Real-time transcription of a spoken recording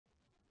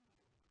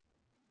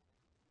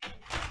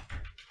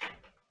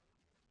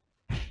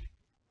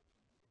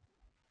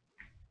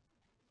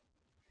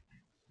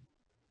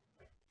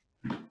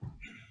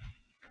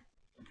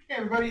Hey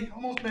everybody,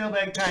 almost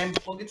mailbag time.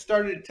 We'll get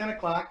started at 10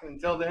 o'clock, and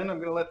until then, I'm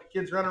going to let the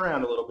kids run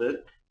around a little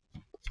bit.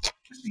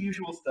 Just the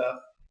usual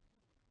stuff.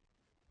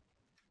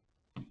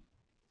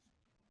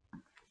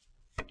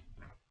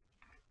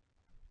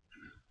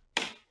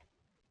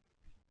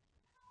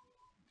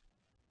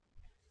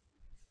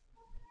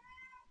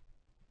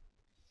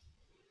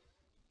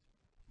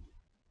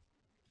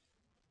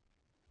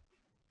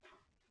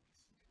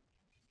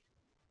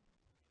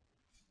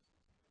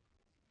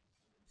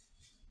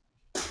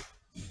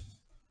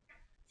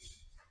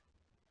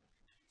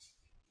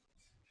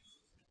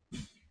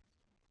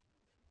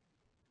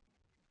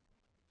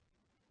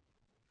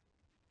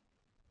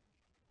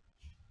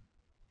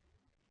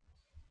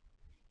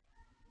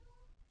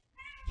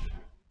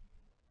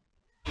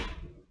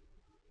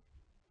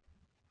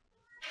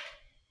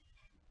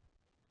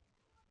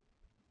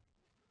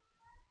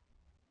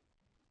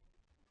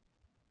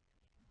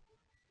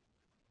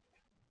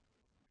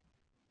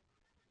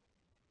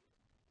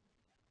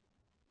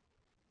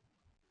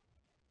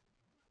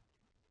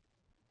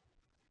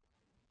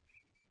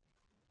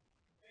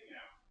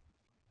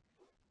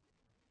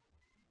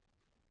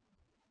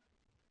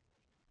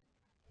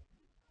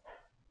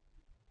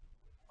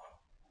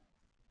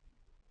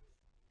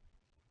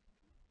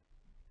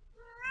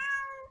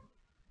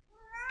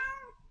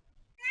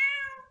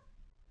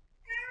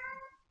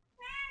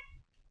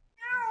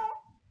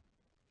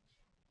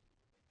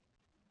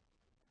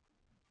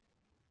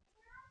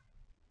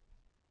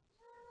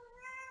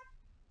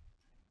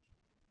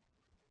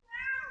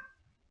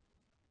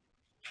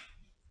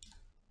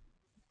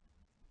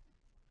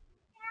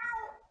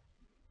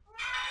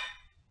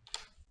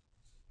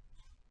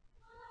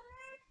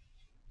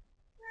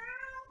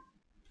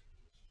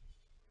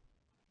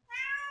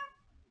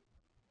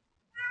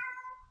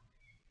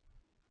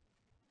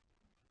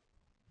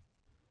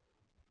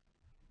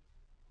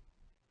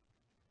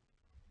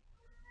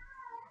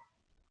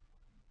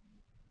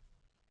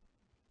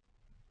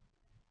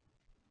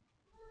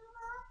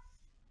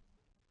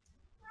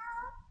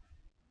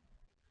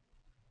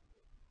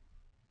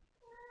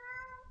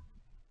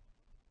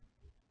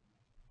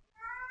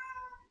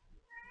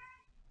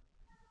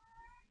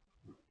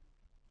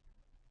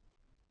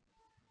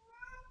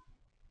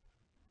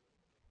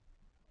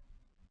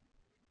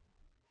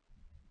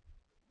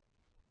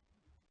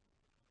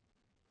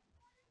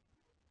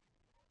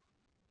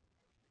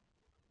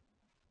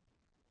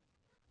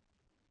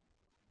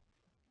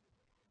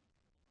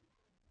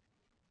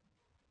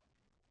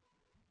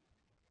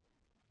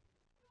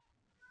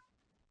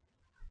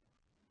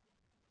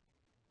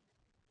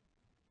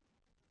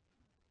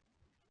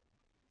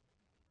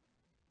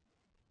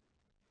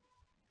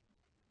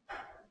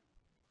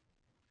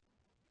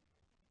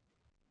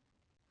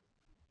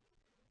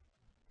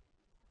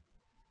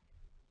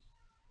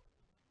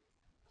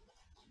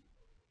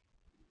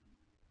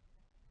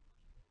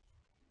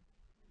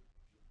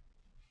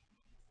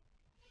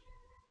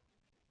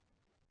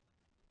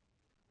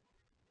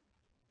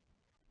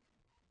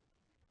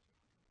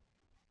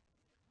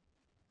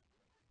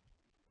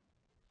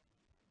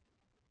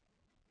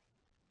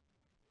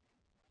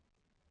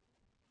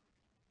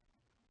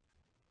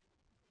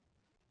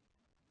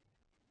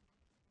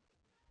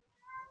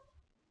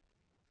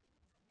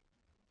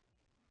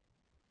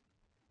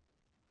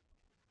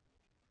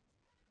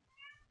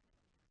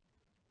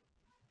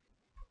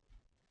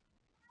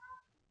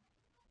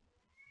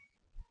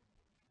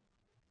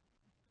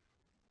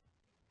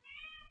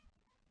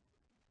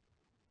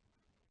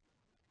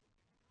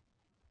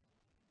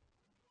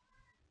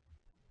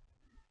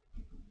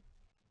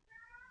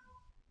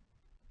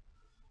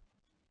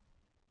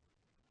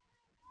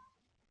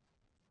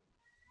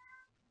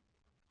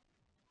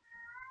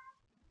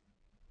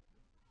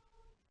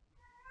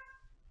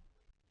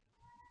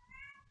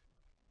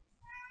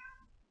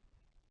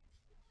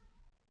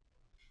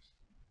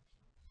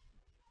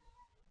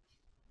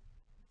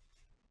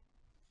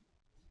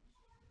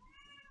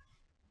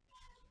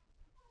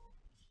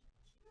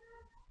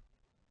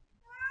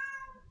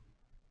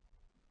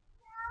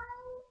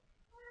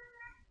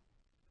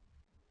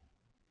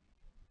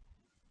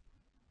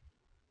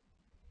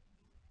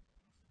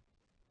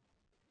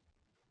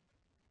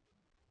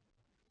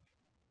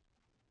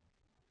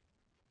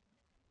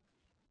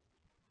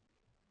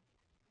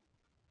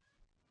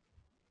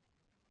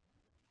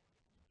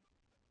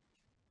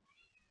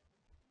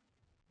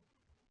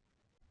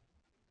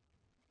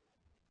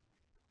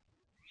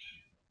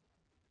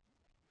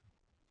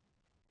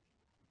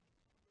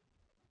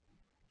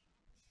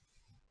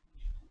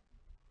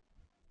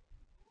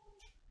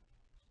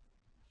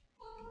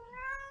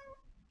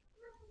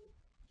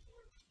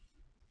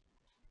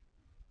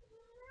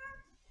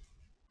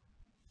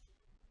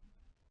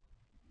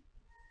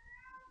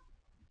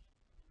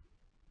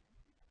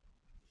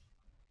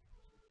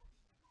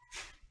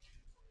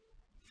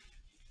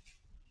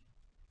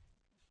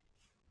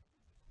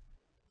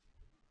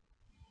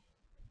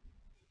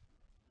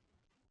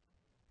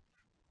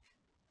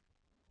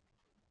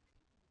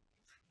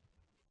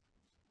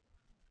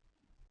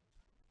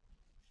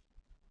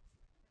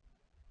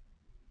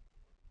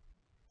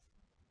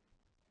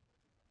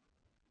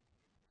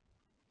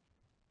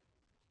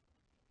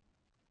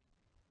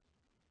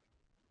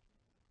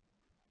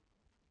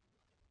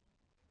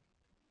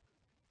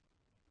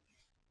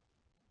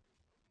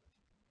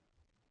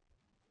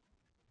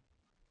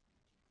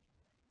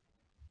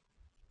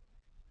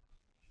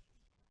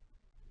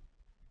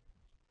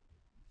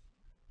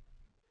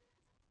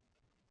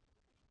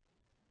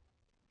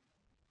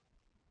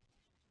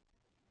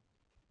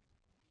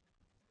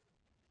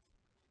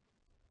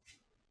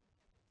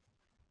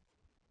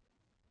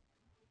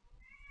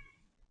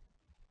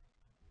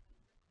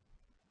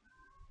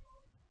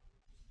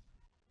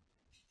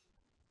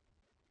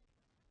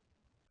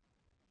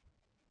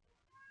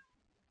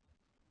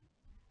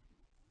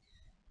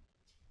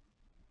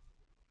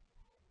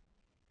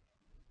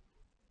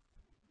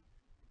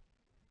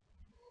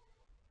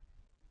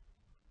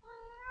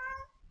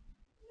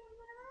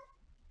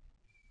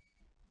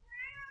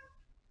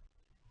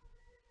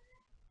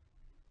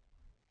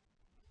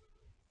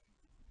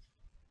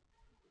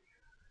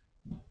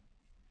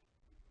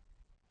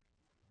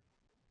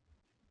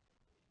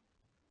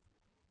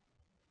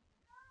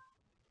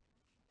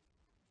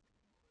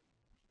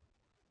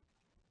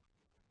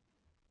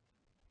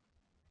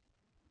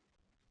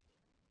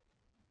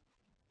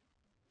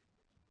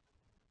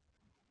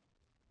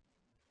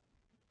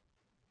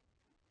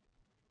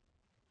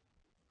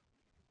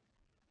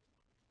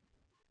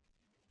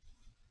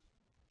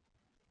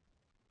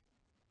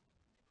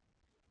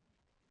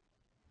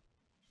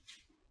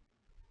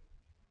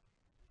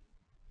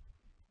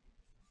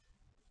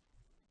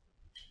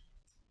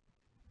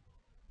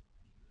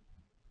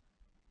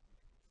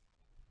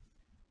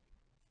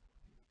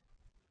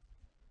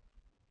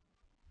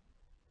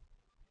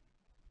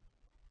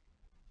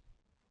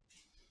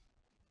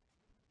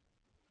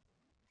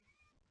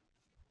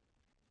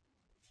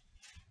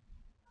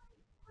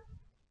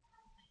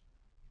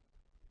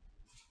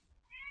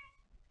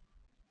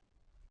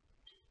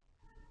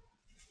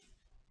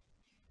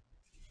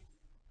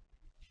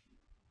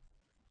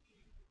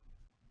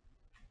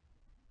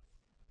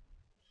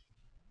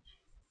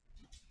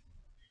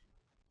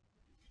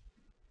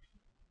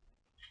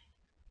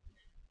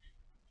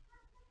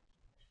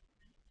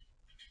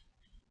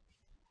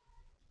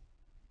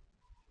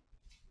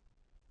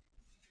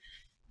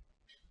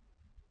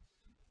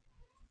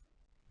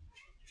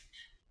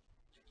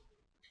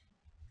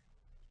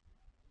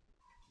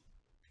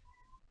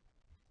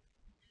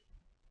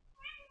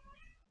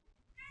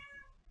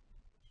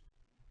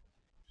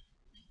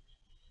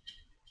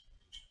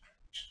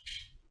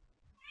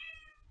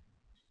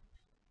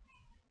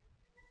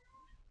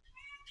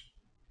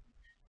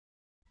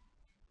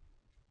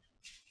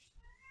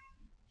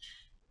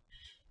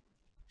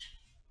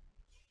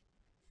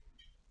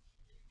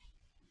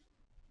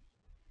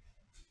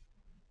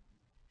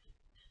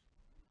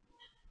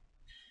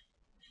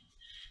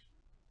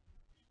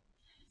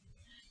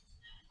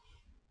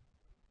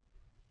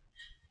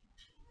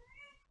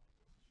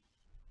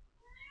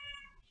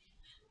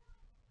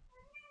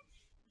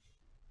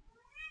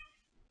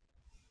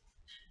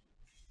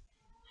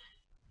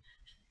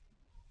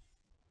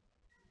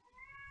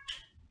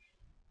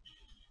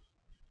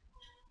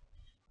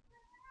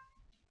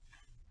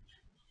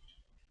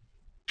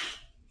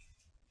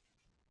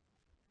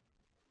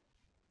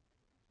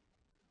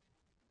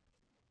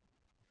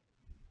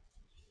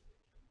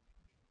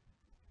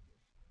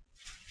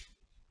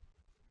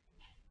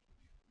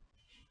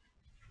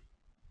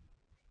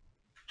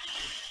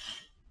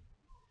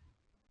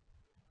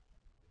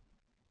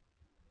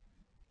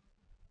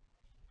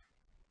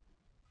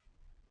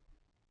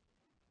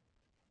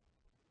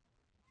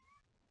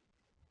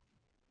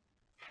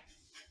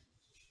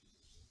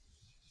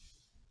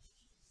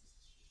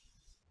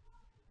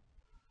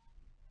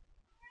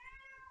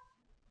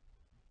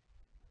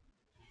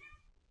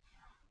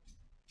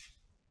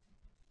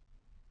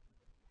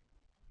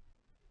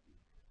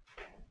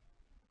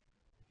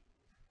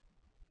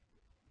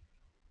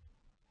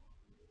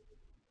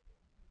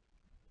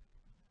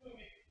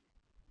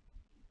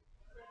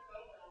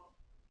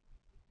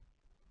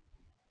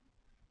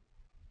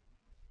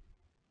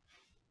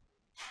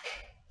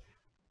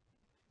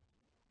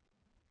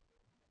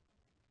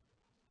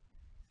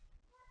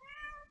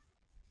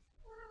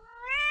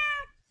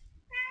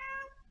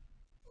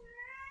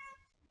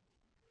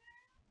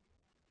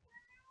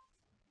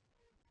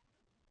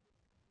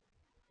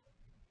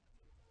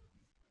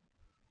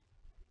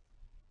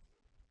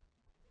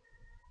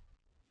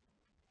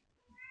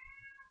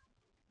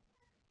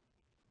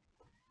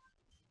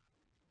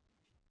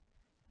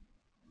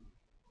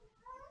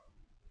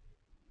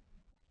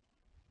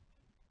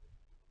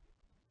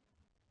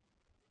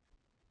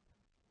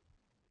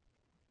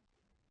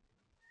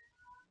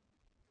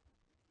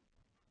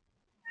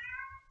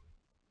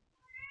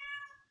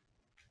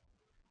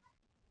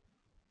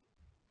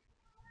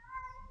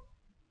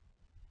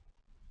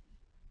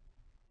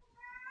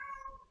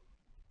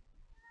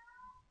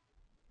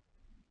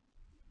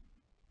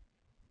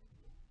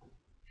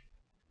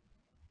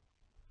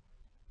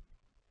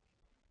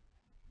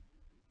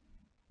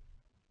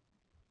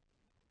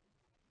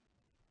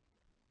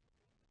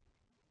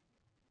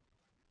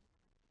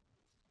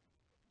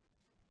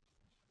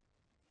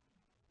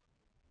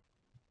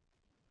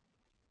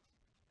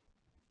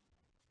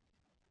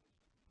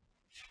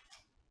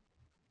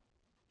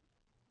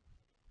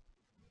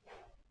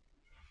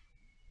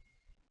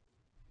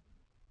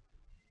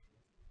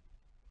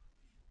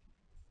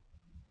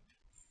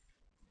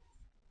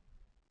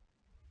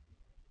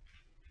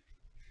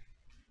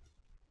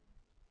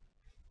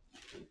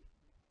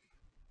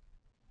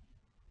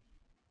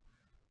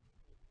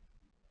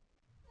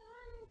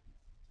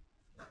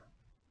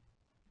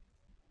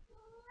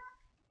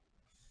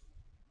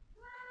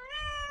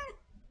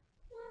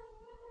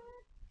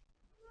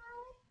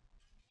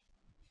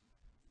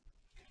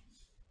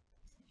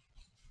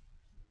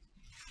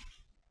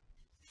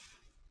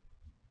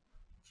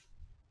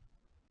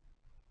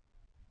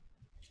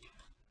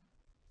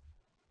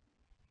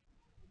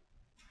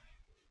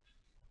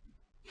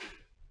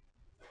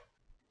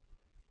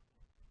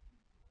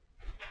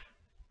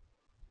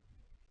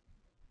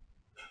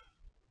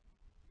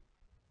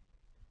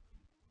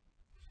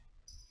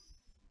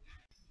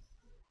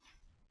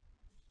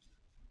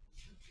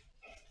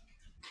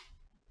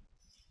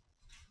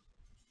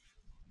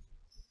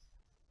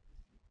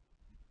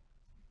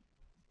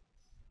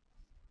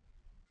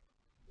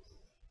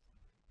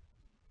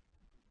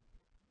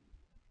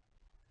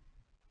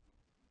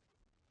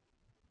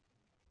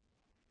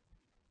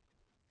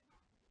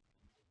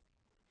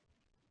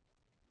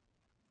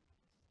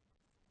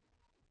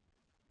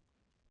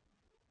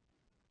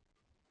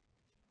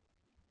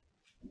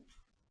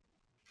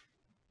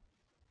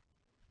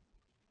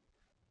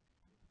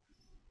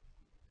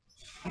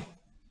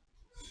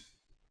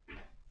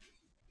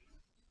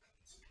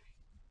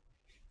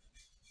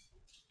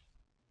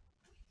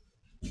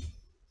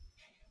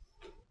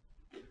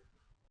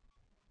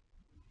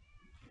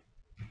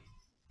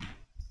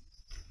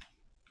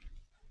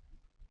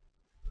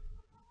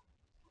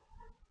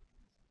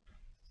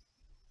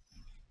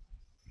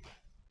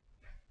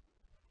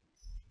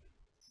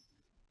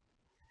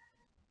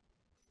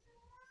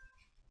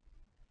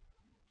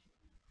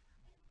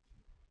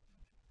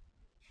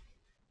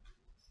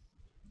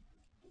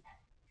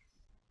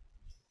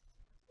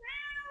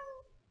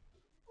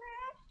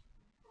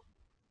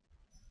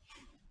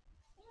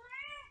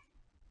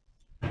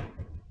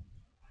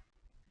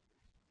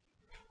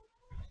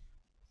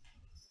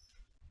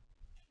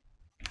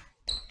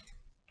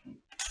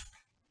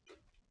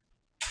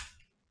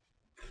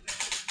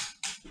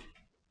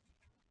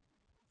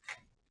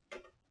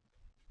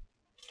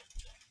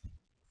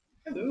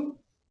 Hello.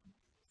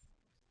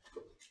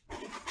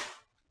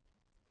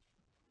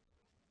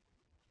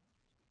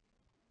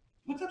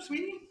 What's up,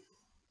 sweetie?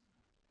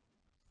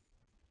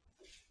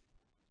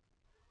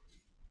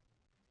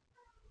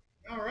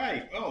 All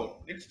right.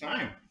 Oh, it's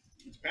time.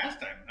 It's past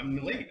time. I'm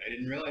late. I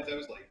didn't realize I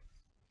was late.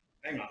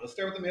 Hang on. Let's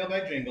start with the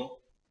mailbag jingle.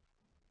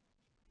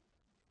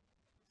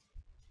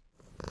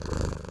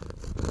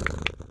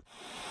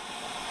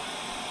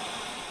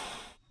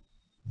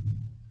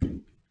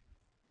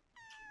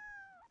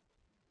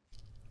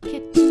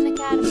 Kitten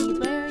Academy is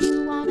where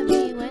you want to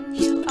be when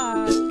you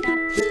are a cat.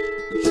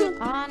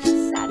 On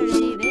a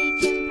Saturday they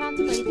can pounce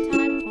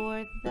playtime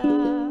for the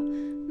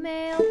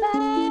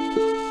mailbag.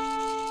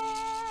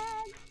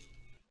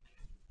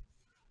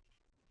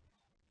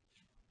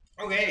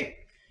 Okay.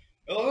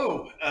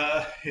 Hello.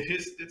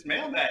 It's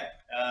mailbag.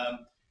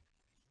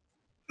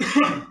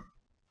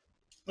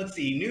 Let's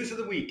see. News of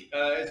the week.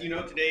 As you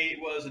know, today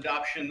was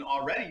adoption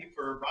already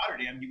for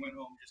Rotterdam. He went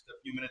home just a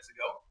few minutes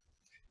ago.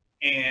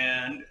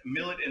 And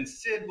Millet and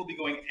Sid will be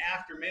going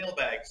after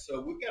mailbag.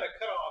 So we've got a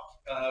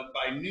cutoff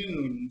by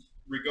noon,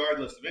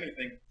 regardless of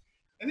anything.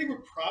 I think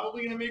we're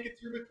probably going to make it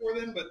through before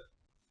then, but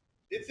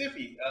it's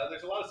iffy.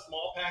 There's a lot of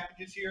small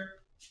packages here.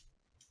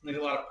 There's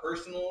a lot of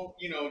personal,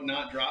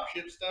 not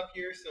dropship stuff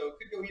here, so it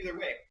could go either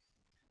way.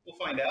 We'll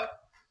find out.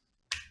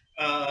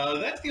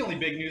 That's the only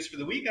big news for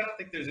the week. I don't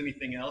think there's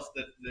anything else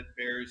that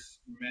bears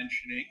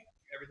mentioning.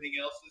 Everything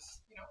else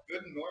is,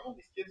 good and normal.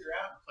 These kids are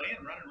out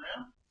playing, running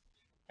around,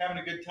 having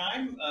a good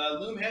time.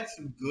 Loom had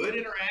some good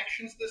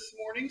interactions this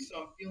morning,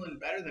 so I'm feeling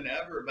better than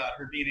ever about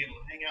her being able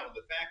to hang out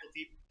with the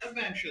faculty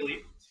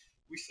eventually.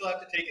 We still have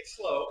to take it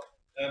slow.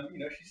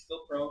 She's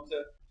still prone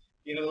to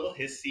being a little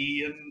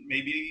hissy and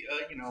maybe,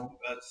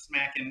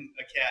 smacking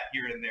a cat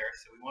here and there,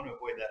 so we want to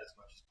avoid that as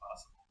much as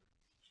possible.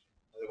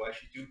 Otherwise,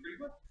 she's doing pretty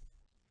well.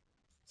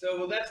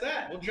 So that's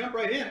that. We'll jump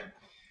right in.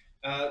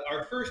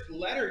 Our first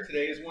letter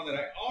today is one that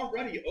I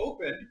already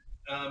opened.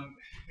 I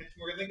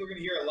think we're going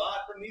to hear a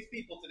lot from these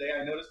people today.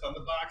 I noticed on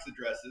the box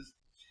addresses.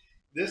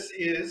 This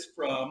is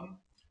from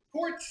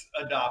Port's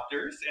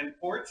adopters, and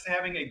Port's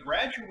having a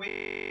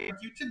graduation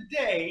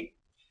today,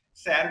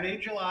 Saturday,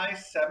 July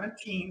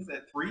 17th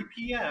at 3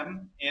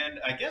 p.m., and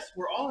I guess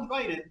we're all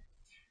invited,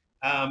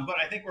 but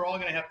I think we're all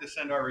going to have to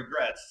send our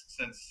regrets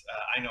since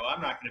I know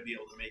I'm not going to be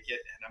able to make it,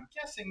 and I'm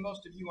guessing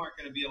most of you aren't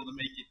going to be able to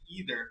make it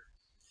either.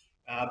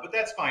 But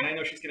that's fine. I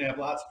know she's going to have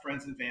lots of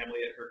friends and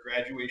family at her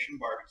graduation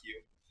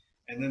barbecue.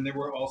 And then there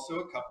were also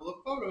a couple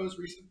of photos,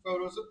 recent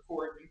photos of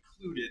Port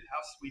included.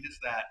 How sweet is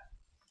that?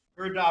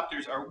 Her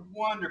adopters are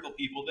wonderful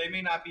people. They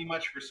may not be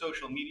much for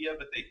social media,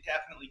 but they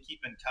definitely keep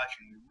in touch,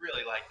 and we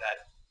really like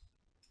that.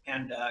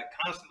 And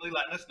constantly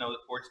letting us know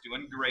that Port's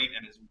doing great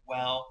and is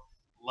well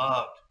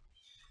loved.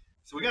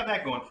 So we got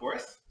that going for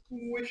us,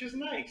 which is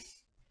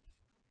nice.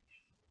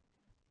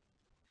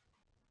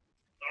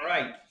 All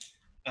right.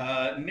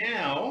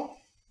 Now,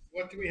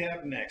 what do we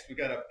have next? We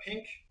got a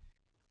pink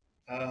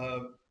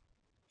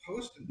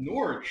post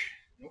Norge.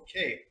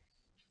 Okay.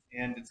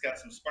 And it's got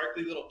some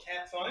sparkly little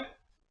cats on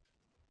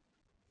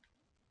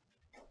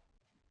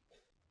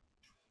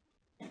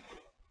it.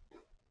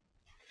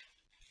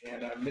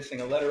 And I'm missing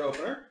a letter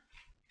opener.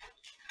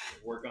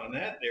 Work on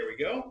that. There we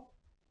go.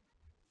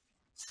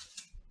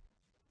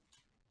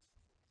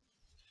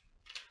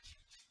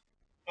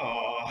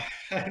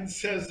 It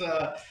says,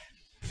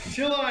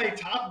 till I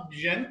top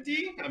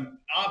genti. I'm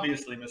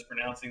obviously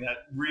mispronouncing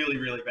that really,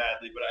 really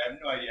badly, but I have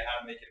no idea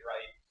how to make it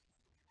right.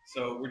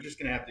 So we're just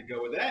going to have to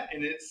go with that.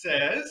 And it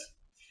says,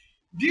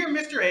 Dear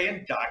Mr. A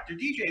and Dr.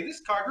 DJ,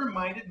 this card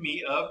reminded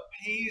me of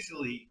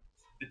Paisley.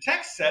 The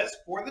text says,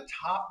 for the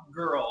top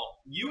girl,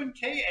 you and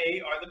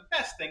KA are the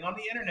best thing on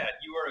the internet.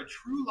 You are a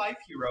true life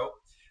hero.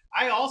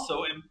 I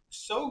also am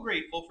so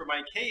grateful for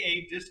my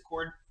KA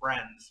Discord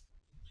friends.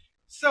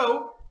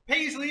 So,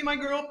 Paisley, my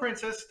girl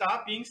princess,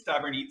 stop being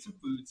stubborn, eat some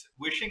foods.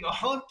 Wishing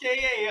all of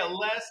KA a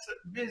less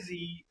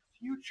busy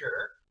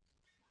future.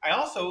 I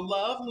also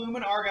love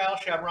Lumen, Argyle,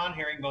 Chevron,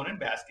 Herringbone, and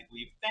Basket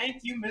Weave.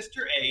 Thank you,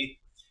 Mr. A.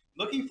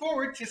 Looking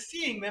forward to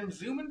seeing them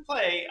zoom and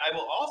play. I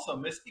will also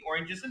miss the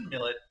oranges and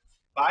millet.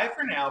 Bye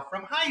for now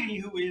from Heidi,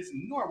 who is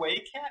Norway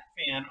Cat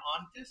Fan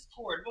on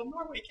Discord. Well,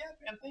 Norway Cat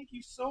Fan, thank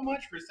you so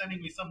much for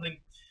sending me something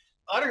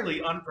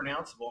utterly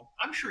unpronounceable.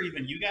 I'm sure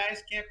even you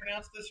guys can't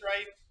pronounce this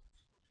right.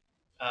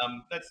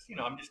 That's,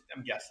 I'm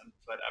guessing,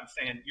 but I'm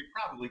saying you're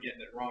probably getting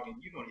it wrong and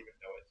you don't even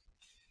know it.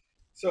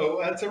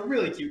 So it's a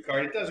really cute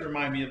card. It does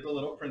remind me of the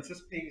little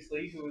Princess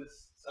Paisley, who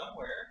is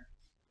somewhere.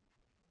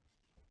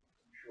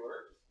 I'm sure.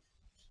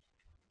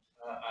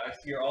 I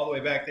see her all the way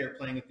back there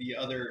playing with the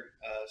other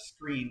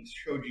screens,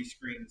 shoji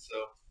screens. So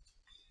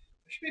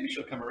maybe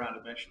she'll come around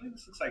eventually.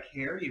 This looks like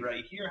Harry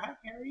right here. Hi,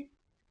 Harry.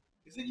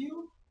 Is it you?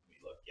 Let me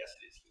look. Yes,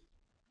 it is you.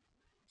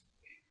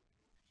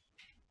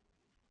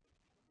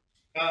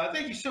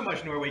 Thank you so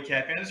much, Norway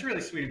Cat Fan. It's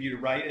really sweet of you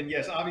to write. And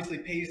yes, obviously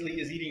Paisley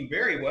is eating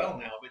very well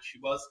now, but she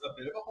was a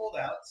bit of a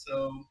holdout,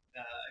 so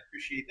I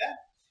appreciate that.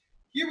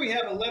 Here we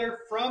have a letter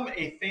from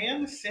a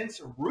fan since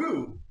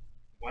Rue.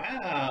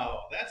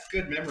 Wow, that's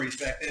good memories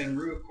back then. And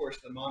Rue, of course,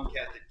 the mom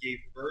cat that gave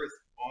birth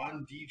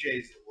on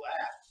DJ's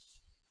lap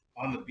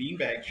on the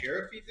beanbag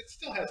chair. It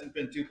still hasn't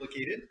been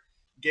duplicated.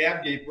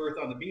 Gab gave birth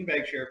on the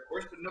beanbag chair, of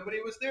course, but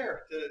nobody was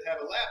there to have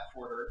a lap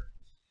for her.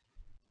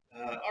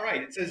 All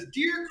right, it says,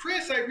 Dear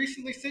Chris, I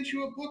recently sent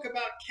you a book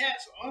about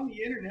cats on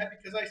the internet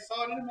because I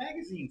saw it in a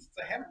magazine. Since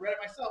I haven't read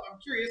it myself, I'm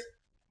curious,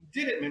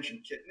 did it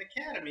mention Kitten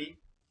Academy?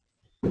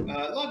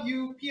 Love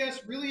you.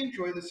 P.S. Really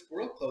enjoy the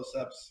squirrel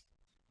close-ups.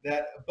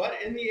 That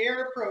butt in the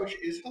air approach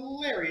is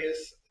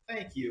hilarious.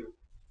 Thank you.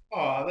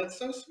 Aw, that's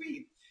so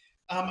sweet.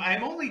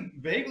 I'm only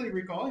vaguely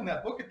recalling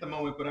that book at the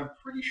moment, but I'm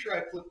pretty sure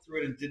I flipped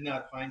through it and did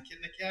not find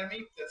Kitten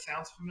Academy. That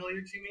sounds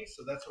familiar to me,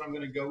 so that's what I'm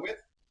going to go with.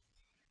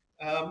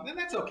 And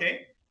that's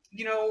okay.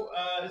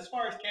 As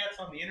far as cats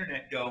on the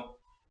internet go,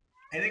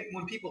 I think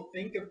when people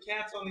think of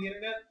cats on the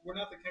internet, we're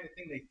not the kind of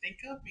thing they think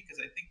of because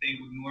I think they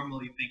would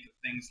normally think of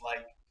things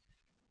like,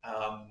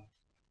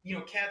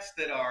 cats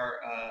that are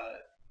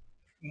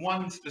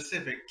one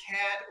specific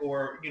cat,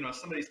 or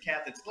somebody's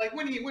cat that's like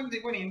Winnie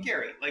and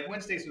Gary, like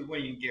Wednesdays with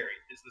Winnie and Gary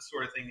is the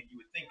sort of thing that you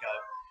would think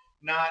of,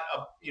 not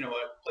a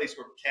place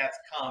where cats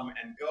come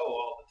and go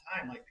all the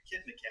time like the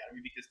Kitten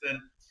Academy, because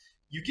then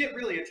you get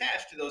really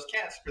attached to those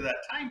cats for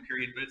that time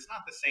period, but it's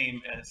not the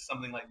same as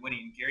something like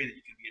Winnie and Gary that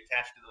you can be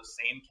attached to those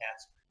same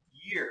cats for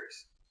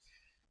years.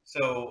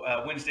 So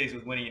Wednesdays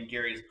with Winnie and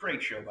Gary is a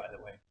great show, by the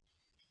way.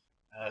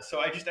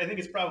 So I think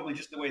it's probably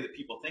just the way that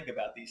people think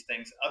about these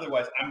things.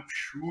 Otherwise, I'm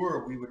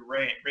sure we would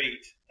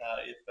rate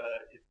if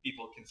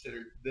people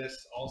considered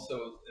this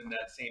also in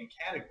that same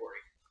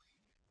category.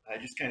 I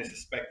just kind of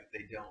suspect that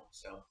they don't.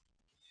 So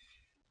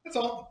that's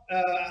all.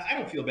 I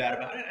don't feel bad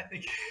about it. I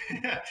think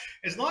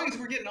as long as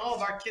we're getting all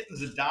of our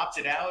kittens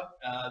adopted out,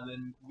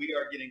 then we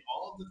are getting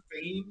all of the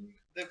fame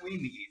that we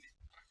need,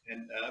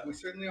 and we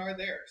certainly are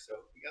there. So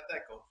we got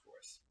that going for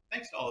us.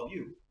 Thanks to all of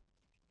you.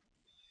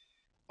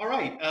 All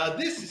right,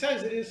 this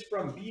says it is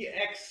from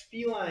BX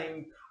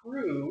Feline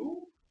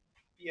Crew.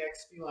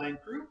 BX Feline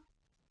Crew.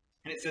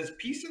 And it says,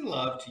 peace and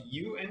love to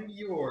you and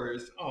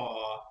yours.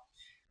 Aw,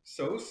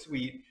 so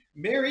sweet.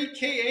 Merry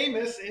K.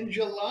 Amos in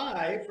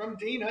July from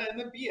Dana and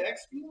the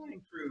BX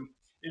Feline Crew.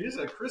 It is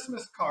a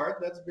Christmas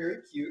card that's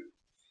very cute.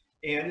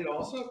 And it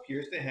also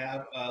appears to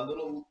have a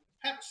little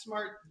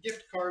PetSmart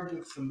gift card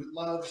with some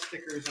love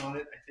stickers on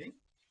it, I think.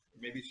 Or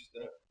maybe it's just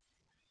a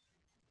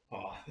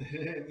Aw.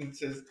 It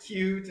says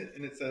cute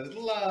and it says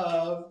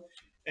love.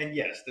 And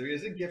yes, there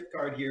is a gift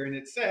card here, and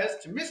it says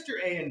to Mr.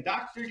 A and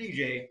Dr.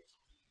 DJ,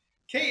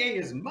 KA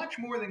is much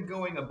more than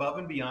going above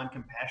and beyond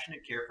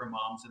compassionate care for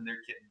moms and their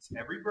kittens.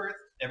 Every birth,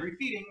 every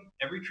feeding,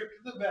 every trip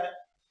to the vet,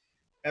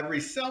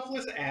 every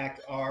selfless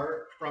act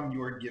are from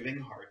your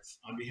giving hearts.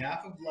 On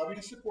behalf of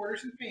loving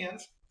supporters and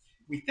fans,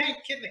 we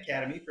thank Kitten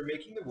Academy for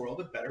making the world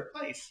a better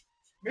place.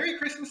 Merry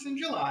Christmas in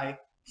July,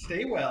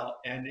 stay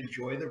well, and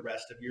enjoy the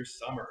rest of your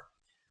summer.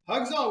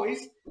 Hugs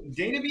always,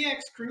 Dana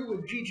BX Crew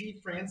with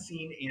Gigi,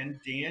 Francine, and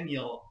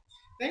Daniel.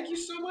 Thank you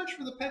so much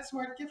for the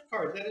PetSmart gift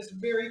card. That is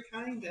very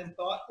kind and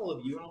thoughtful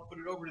of you. And I'll put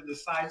it over to the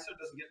side so it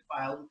doesn't get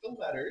filed with the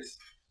letters.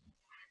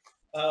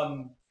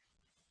 I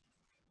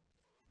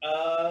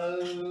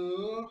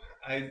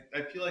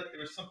feel like there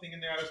was something in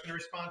there I was going to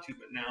respond to,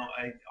 but now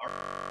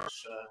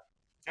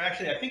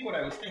actually, I think what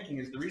I was thinking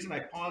is the reason I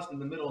paused in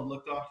the middle and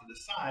looked off to the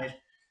side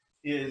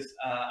is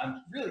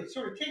I'm really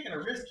sort of taking a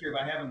risk here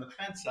by having the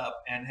fence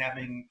up and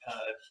having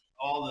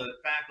all the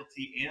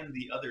faculty and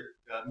the other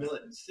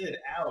Millet and Sid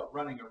out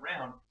running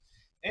around.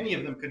 Any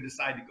of them could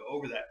decide to go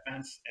over that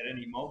fence at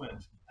any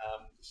moment.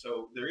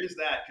 So there is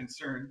that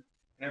concern.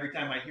 And every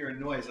time I hear a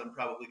noise, I'm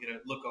probably going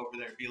to look over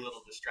there and be a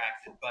little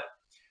distracted. But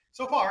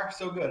so far,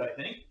 so good, I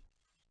think.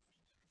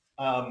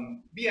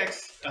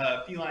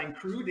 BX Feline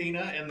Crew,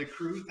 Dana and the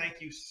crew,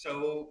 thank you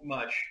so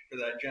much for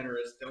that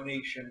generous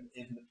donation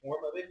in the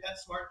form of a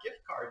PetSmart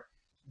gift card.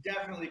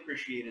 Definitely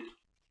appreciated.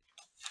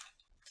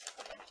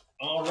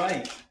 All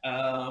right.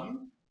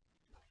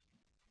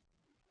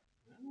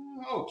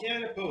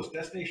 Canada Post,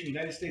 destination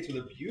United States with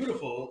a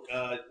beautiful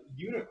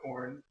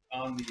unicorn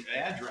on the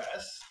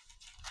address.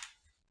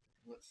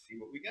 Let's see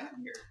what we got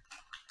here.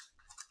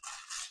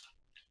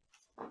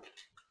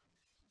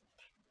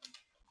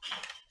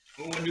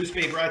 Oh, a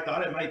newspaper, I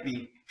thought it might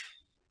be.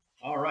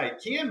 All right,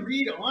 can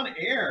read on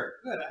air.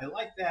 Good, I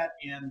like that.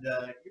 And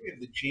here we have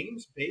the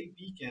James Bay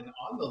Beacon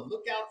on the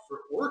lookout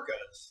for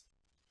orcas.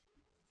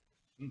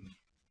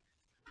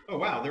 Oh,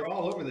 wow, they're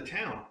all over the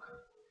town.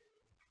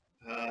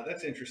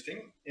 That's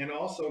interesting. And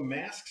also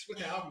masks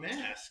without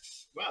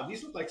masks. Wow,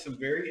 these look like some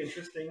very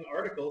interesting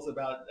articles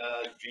about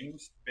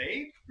James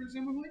Bay,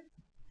 presumably,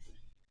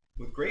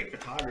 with great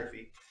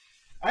photography.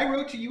 I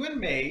wrote to you in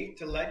May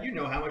to let you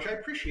know how much I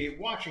appreciate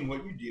watching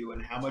what you do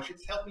and how much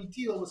it's helped me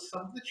deal with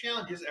some of the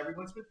challenges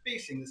everyone's been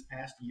facing this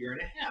past year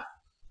and a half.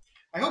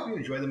 I hope you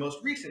enjoy the most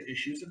recent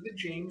issues of the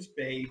James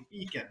Bay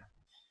Beacon.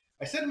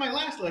 I said in my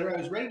last letter I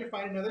was ready to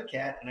find another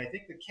cat, and I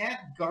think the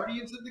cat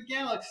guardians of the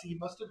galaxy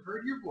must have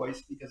heard your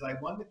voice because I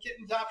won the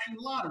kitten adoption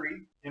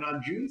lottery and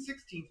on June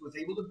 16th was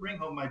able to bring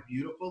home my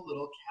beautiful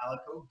little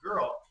calico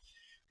girl.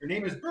 Her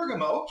name is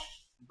Bergamo,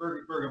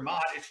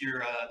 Bergamot if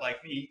you're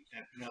like me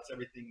and pronounce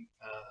everything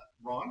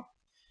wrong.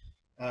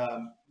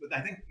 But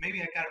I think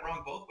maybe I got it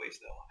wrong both ways,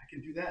 though. I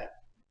can do that.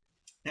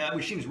 Now,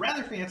 she seems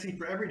rather fancy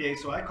for every day,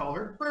 so I call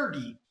her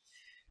Bergie.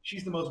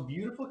 She's the most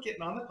beautiful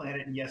kitten on the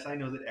planet, and yes, I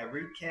know that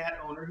every cat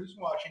owner who's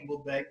watching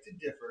will beg to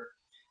differ.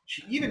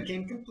 She even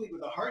came complete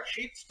with a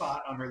heart-shaped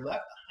spot on her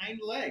left hind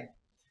leg.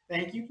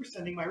 Thank you for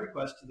sending my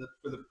request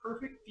for the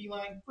perfect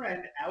feline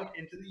friend out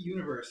into the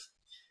universe.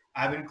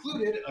 I've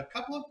included a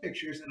couple of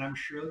pictures, and I'm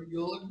sure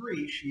you'll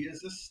agree she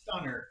is a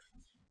stunner.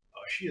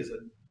 Oh, she is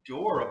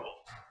adorable.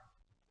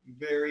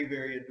 Very,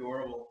 very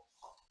adorable.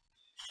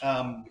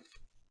 Um,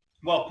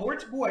 While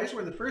Port's boys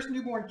were the first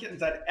newborn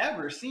kittens I'd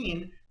ever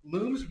seen,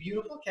 Loom's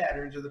beautiful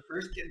Catterns are the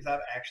first kittens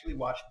I've actually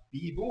watched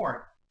be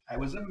born. I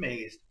was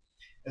amazed.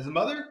 As a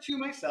mother to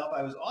myself,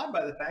 I was awed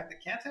by the fact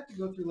that cats have to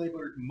go through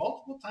labor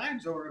multiple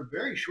times over a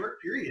very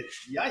short period.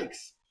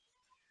 Yikes.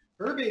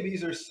 Her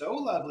babies are so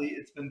lovely,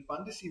 it's been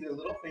fun to see their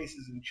little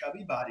faces and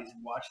chubby bodies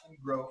and watch them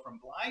grow from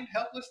blind,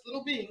 helpless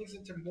little beings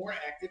into more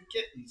active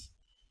kittens.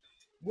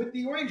 With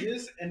the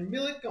oranges and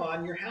millet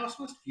gone, your house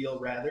must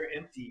feel rather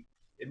empty.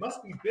 It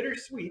must be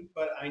bittersweet,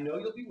 but I know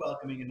you'll be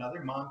welcoming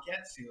another mom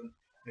cat soon,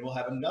 and we'll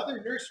have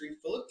another nursery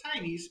full of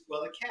tinies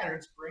while the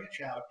Catterns branch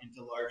out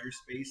into larger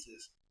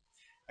spaces.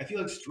 I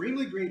feel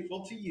extremely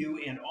grateful to you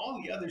and all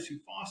the others who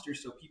foster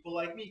so people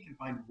like me can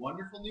find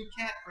wonderful new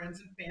cat friends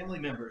and family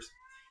members.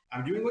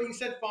 I'm doing what you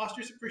said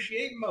fosters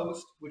appreciate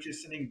most, which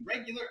is sending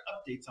regular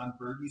updates on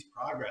Bergie's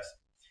progress.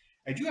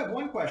 I do have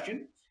one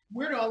question.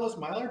 Where do all those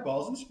mylar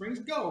balls and springs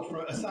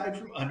go aside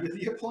from under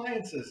the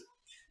appliances?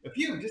 A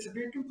few have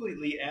disappeared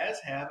completely, as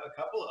have a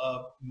couple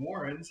of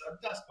warrens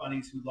of dust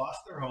bunnies who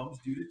lost their homes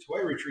due to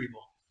toy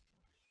retrieval.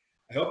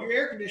 I hope your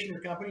air conditioner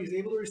company is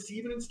able to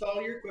receive and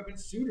install your equipment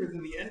sooner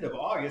than the end of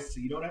August so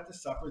you don't have to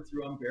suffer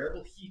through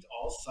unbearable heat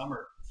all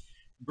summer.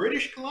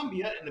 British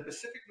Columbia and the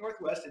Pacific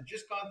Northwest had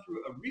just gone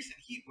through a recent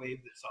heat wave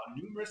that saw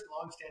numerous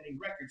long-standing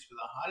records for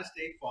the hottest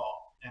day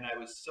fall, and I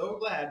was so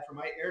glad for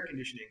my air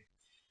conditioning.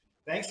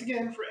 Thanks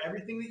again for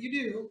everything that you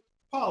do,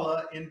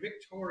 Paula in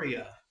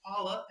Victoria.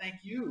 Paula, thank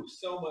you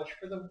so much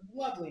for the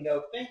lovely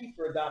note. Thank you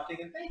for adopting,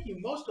 and thank you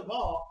most of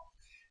all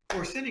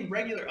for sending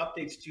regular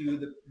updates to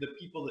the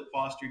people that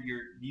fostered your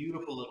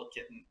beautiful little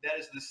kitten. That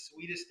is the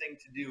sweetest thing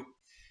to do.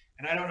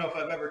 And I don't know if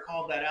I've ever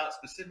called that out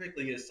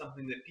specifically as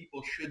something that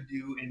people should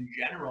do in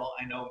general.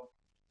 I know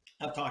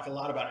I've talked a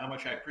lot about how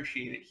much I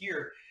appreciate it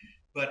here,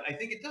 but I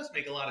think it does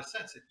make a lot of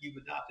sense if you've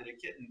adopted a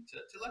kitten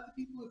to let the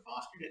people who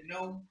fostered it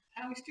know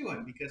how he's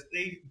doing, because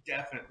they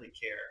definitely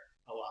care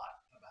a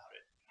lot about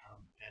it,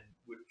 and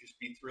would just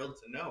be thrilled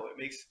to know. It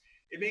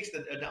makes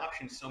the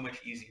adoption so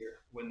much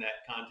easier when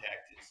that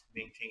contact is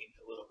maintained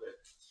a little bit.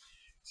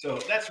 So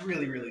that's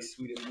really, really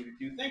sweet of you to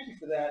do. Thank you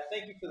for that.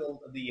 Thank you for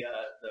the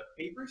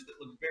papers that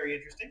look very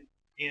interesting.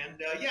 And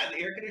yeah, the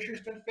air conditioner's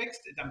been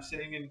fixed. I'm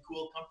sitting in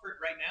cool comfort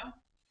right now.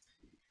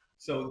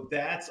 So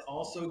that's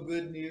also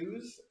good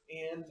news.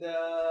 And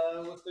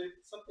was there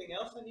something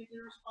else I need to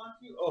respond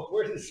to? Oh,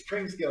 where did the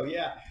springs go?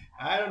 Yeah,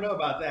 I don't know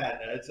about that.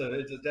 It's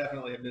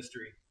definitely a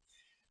mystery.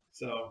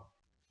 So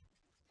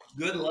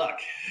good luck.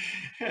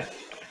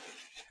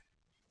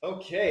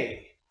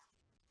 Okay.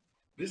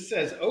 This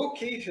says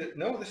okay to,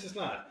 no, this is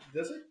not.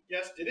 Does it?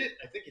 Yes, did it?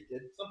 I think it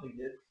did. Something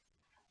did.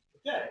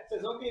 Okay, it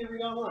says okay to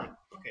read online.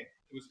 Okay,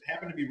 it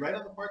happened to be right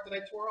on the part that I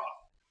tore off.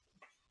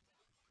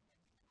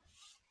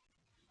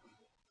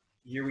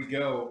 Here we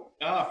go.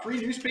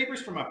 Free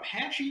newspapers from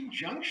Apache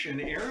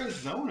Junction,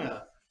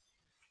 Arizona.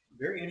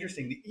 Very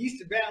interesting. The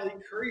East Valley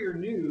Courier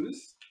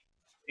News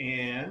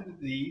and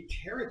the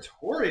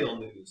Territorial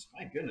News.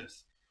 My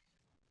goodness.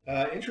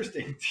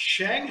 Interesting.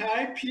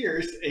 Shanghai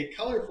Pierce, a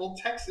colorful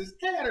Texas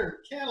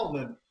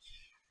cattleman.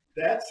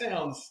 That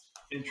sounds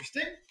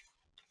interesting.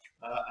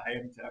 I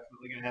am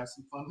definitely going to have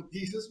some fun with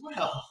these as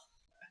well.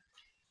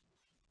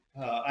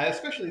 I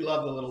especially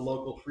love the little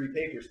local free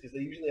papers because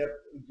they usually have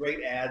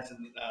great ads,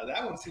 and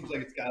that one seems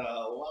like it's got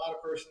a lot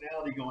of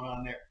personality going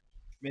on there.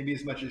 Maybe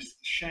as much as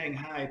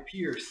Shanghai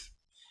Pierce.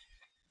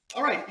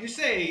 All right, you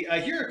say,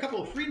 here are a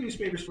couple of free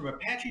newspapers from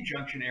Apache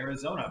Junction,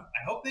 Arizona.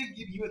 I hope they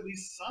give you at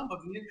least some of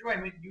the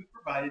enjoyment you've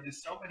provided to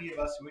so many of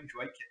us who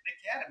enjoy Kitten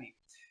Academy.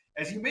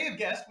 As you may have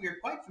guessed, we are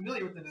quite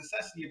familiar with the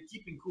necessity of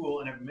keeping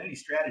cool and have many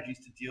strategies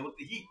to deal with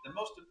the heat, the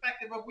most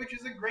effective of which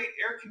is a great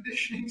air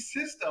conditioning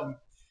system.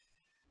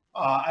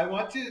 I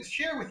want to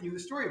share with you the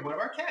story of one of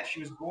our cats.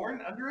 She was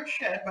born under a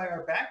shed by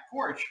our back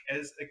porch.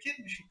 As a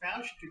kitten, she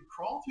found she could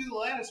crawl through the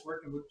lattice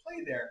work and would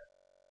play there.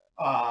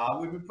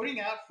 We've been putting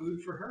out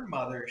food for her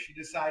mother. She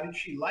decided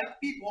she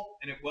liked people,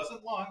 and it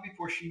wasn't long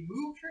before she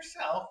moved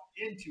herself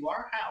into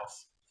our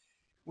house.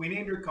 We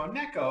named her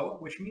Koneko,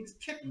 which means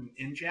kitten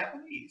in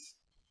Japanese.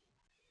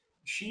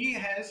 She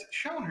has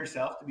shown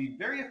herself to be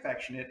very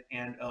affectionate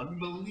and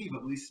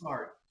unbelievably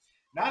smart.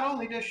 Not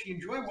only does she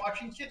enjoy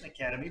watching Kitten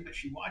Academy, but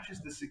she watches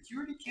the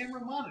security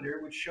camera monitor,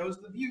 which shows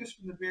the views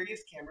from the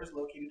various cameras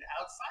located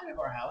outside of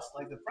our house,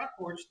 like the front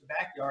porch, the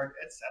backyard,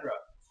 etc.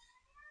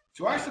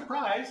 To our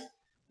surprise,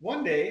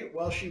 One day,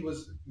 while she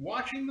was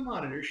watching the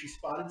monitor, she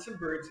spotted some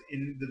birds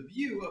in the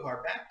view of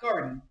our back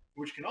garden,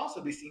 which can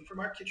also be seen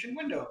from our kitchen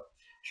window.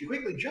 She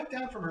quickly jumped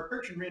down from her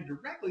perch and ran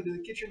directly to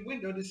the kitchen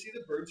window to see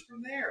the birds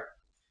from there.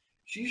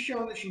 She's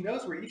shown that she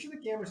knows where each of the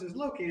cameras is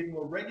located and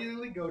will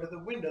regularly go to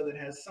the window that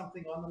has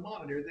something on the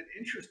monitor that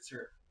interests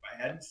her. If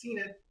I hadn't seen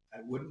it,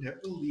 I wouldn't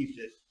have believed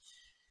it.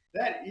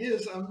 That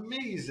is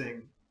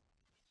amazing.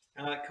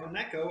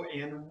 Koneko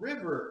and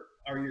River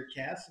are your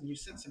cats, and you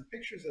sent some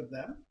pictures of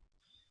them.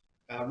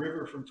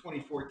 River from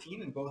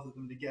 2014, and both of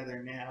them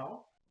together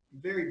now.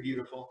 Very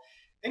beautiful.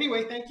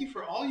 Anyway, thank you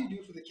for all you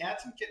do for the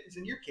cats and kittens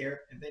in your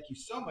care, and thank you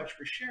so much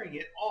for sharing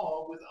it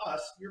all with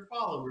us, your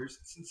followers.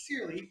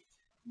 Sincerely,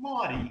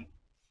 Maudie.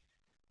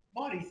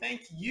 Maudie,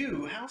 thank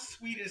you. How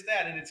sweet is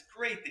that? And it's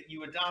great that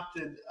you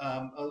adopted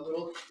a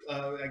little,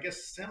 I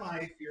guess,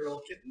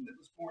 semi-feral kitten that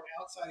was born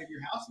outside of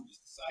your house and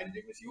just decided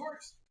it was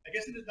yours. I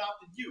guess it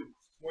adopted you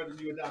more than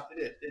you adopted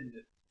it, didn't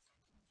it?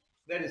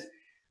 That is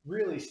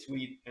really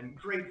sweet and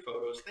great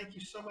photos. Thank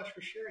you so much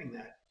for sharing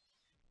that.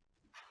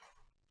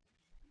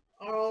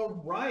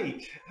 All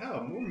right.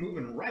 Oh, we're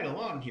moving right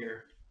along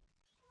here.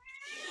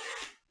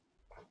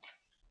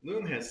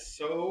 Loom has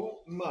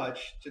so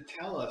much to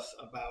tell us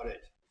about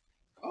it.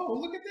 Oh,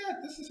 look at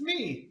that. This is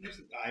me.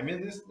 I'm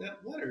in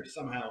that letter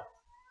somehow.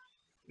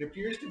 It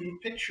appears to be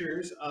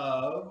pictures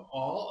of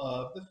all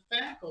of the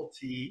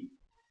faculty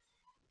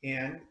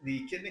and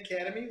the Kitten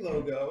Academy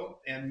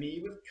logo and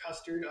me with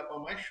custard up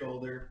on my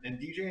shoulder and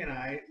DJ and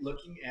I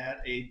looking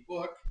at a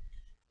book.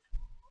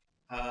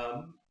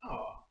 Oh,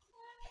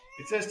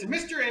 it says to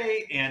Mr.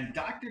 A and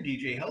Dr.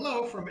 DJ,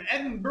 hello from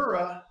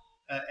Edinburgh.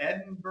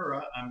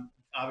 Edinburgh, I'm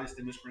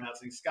obviously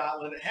mispronouncing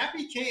Scotland.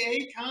 Happy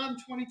KA Con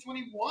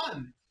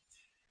 2021.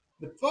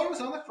 The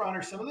photos on the front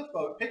are some of the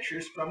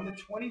pictures from the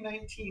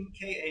 2019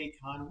 KA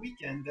Con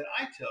weekend that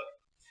I took.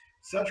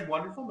 Such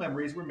wonderful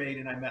memories were made,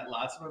 and I met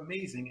lots of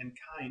amazing and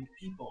kind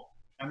people.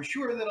 I'm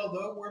sure that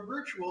although we're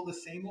virtual, the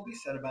same will be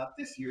said about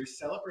this year's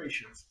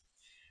celebrations.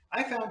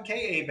 I found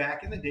KA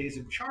back in the days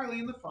of Charlie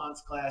in the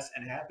Fonts class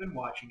and have been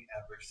watching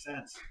ever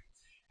since.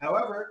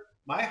 However,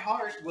 my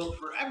heart will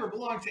forever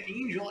belong to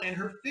Angel and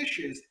her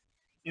fishes,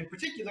 in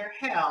particular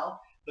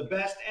Hal, the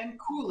best and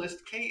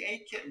coolest KA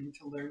kitten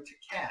to learn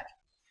to cat.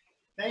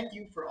 Thank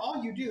you for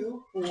all you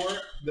do for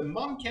the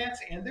mum cats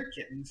and their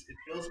kittens. It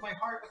fills my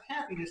heart with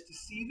happiness to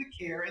see the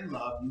care and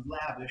love you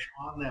lavish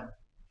on them.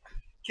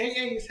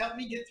 KA has helped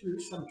me get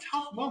through some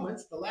tough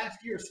moments the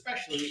last year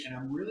especially, and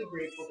I'm really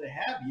grateful to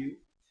have you,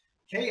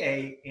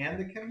 KA, and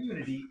the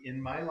community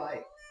in my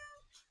life.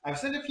 I've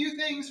sent a few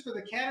things for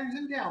the Catterns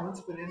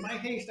endowments, but in my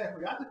haste I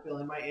forgot to fill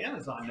in my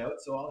Amazon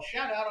note, so I'll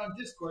shout out on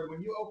Discord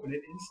when you open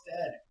it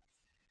instead.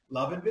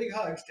 Love and big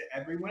hugs to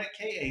everyone at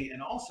KA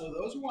and also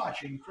those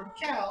watching from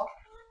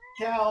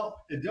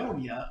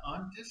Caledonia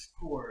on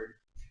Discord.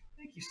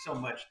 Thank you so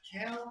much,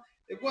 Cal.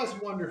 It was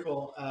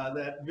wonderful,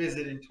 that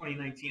visit in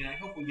 2019. I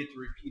hope we get to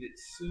repeat it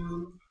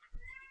soon,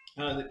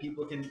 that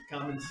people can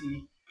come and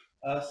see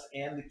us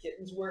and the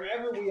kittens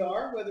wherever we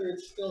are, whether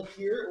it's still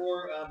here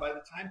or by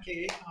the time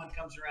KACon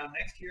comes around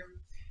next year.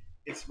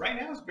 It's right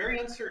now it's very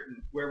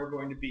uncertain where we're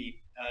going to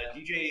be.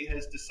 DJ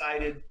has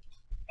decided,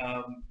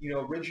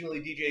 originally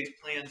DJ's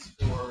plans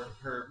for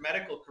her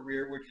medical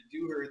career were to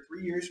do her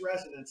 3 years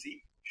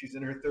residency. She's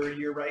in her third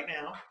year right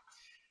now.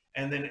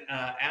 And then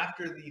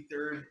after the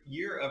third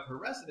year of her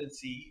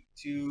residency,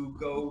 to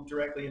go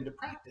directly into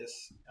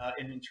practice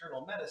in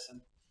internal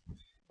medicine.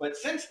 But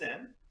since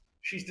then,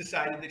 she's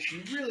decided that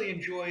she really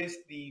enjoys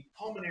the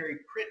pulmonary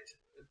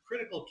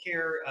critical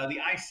care, the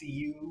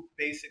ICU,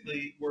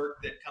 basically work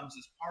that comes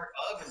as part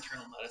of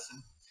internal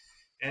medicine.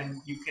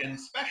 And you can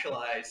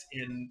specialize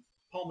in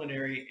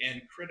pulmonary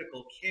and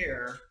critical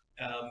care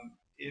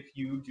if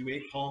you do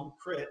a Palm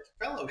Crit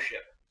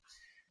fellowship.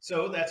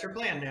 So that's her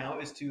plan now,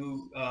 is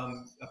to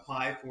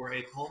apply for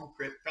a Palm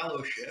Crit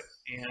fellowship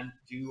and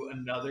do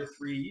another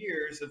 3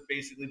 years of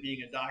basically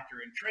being a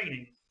doctor in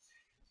training.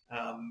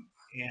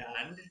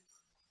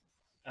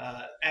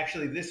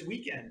 Actually, this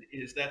weekend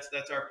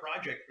that's our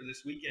project for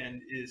this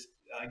weekend, is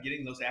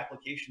getting those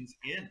applications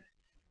in.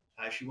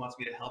 She wants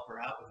me to help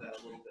her out with that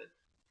a little bit.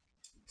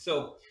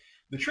 So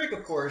the trick,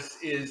 of course,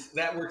 is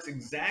that works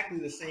exactly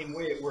the same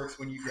way it works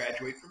when you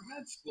graduate from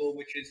med school,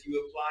 which is you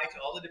apply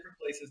to all the different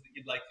places that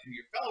you'd like to do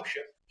your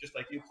fellowship, just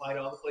like you apply to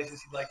all the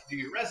places you'd like to do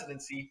your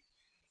residency,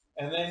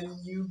 and then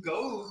you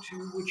go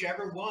to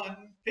whichever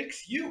one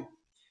picks you,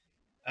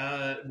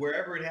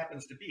 wherever it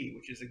happens to be,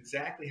 which is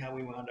exactly how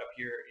we wound up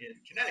here in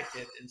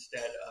Connecticut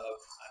instead of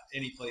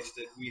any place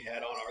that we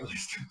had on our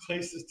list of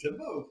places to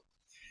move.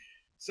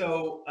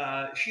 So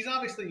she's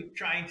obviously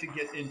trying to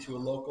get into a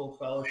local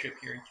fellowship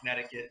here in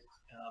Connecticut,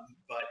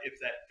 but if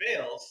that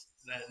fails,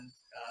 then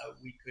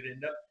we could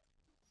end up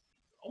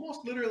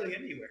almost literally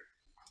anywhere.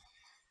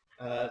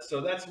 So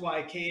that's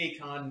why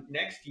KACon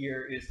next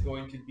year is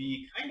going to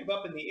be kind of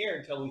up in the air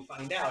until we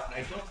find out. And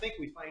I don't think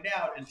we find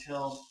out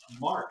until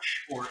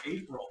March or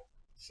April.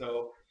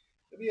 So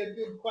it'll be a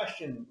good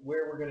question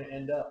where we're going to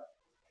end up.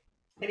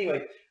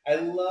 Anyway, I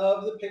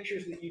love the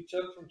pictures that you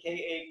took from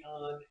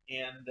KACon,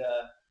 and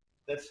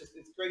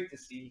It's great to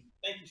see.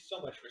 Thank you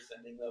so much for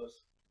sending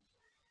those.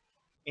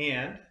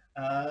 And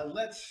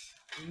let's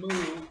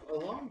move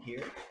along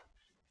here.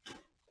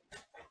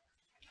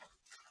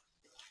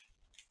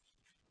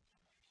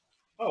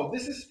 Oh,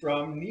 this is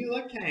from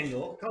Neela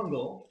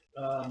Kungle,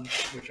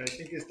 which I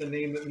think is the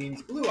name that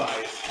means blue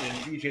eyes in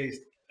DJ's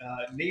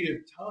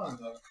native tongue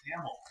of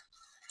Tamil.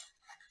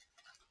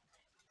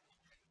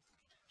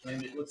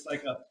 And it looks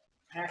like a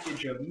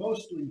package of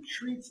mostly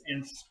treats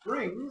and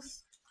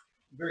springs.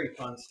 Very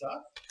fun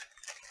stuff.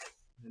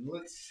 And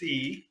let's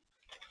see.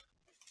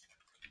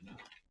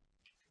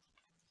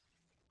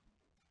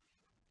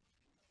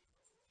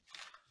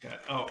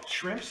 Oh,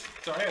 shrimps.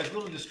 Sorry, I was a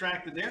little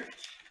distracted there.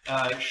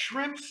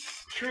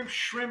 Shrimps,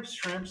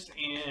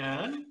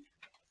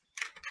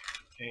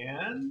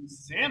 and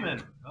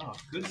salmon. Oh,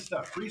 good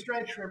stuff.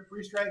 Freeze-dried shrimp,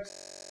 freeze-dried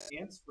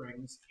and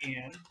springs,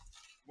 and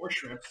more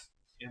shrimps,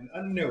 and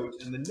a note.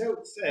 And the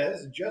note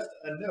says, just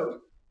a note.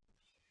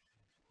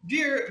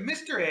 Dear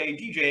Mr. A,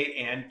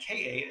 DJ, and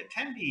KA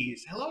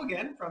attendees, hello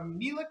again from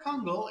Neela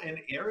Kungle in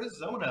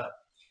Arizona.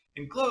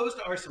 Enclosed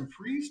are some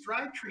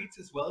freeze-dried treats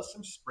as well as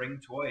some spring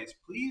toys.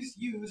 Please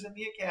use in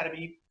the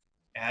Academy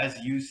as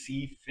you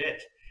see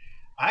fit.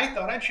 I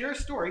thought I'd share a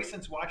story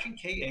since watching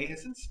KA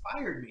has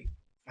inspired me.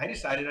 I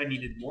decided I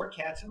needed more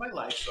cats in my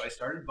life, so I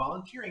started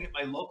volunteering at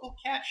my local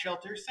cat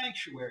shelter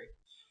sanctuary.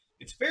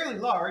 It's fairly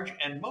large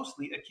and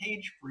mostly a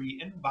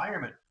cage-free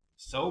environment.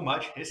 So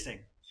much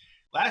hissing.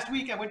 Last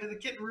week I went to the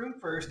kitten room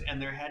first,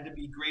 and there had to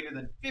be greater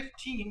than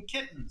 15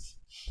 kittens.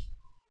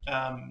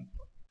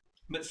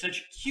 But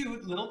such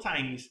cute little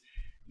tinies.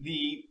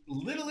 The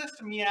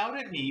littlest meowed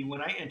at me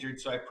when I entered,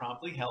 so I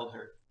promptly held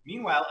her.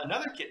 Meanwhile,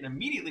 another kitten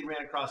immediately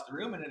ran across the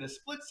room and in a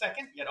split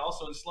second, yet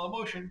also in slow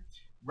motion,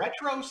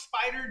 retro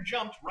spider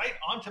jumped right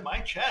onto my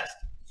chest.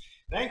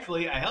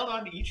 Thankfully, I held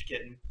on to each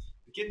kitten.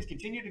 The kittens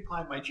continued to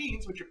climb my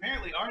jeans, which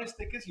apparently aren't as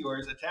thick as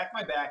yours, attack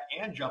my back,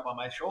 and jump on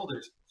my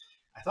shoulders.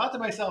 I thought to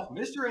myself,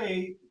 Mr.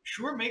 A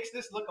sure makes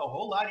this look a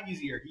whole lot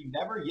easier. He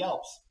never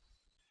yelps.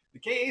 The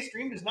KA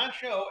stream does not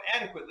show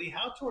adequately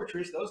how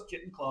torturous those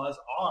kitten claws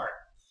are.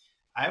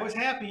 I was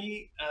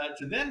happy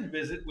to then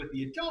visit with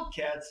the adult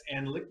cats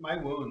and lick my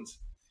wounds.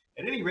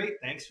 At any rate,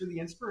 thanks for the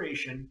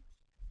inspiration.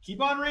 Keep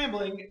on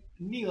rambling,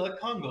 Neela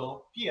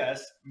Kungle.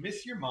 P.S.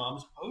 Miss your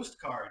mom's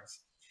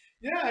postcards.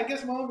 Yeah, I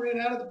guess mom ran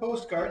out of the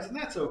postcards, and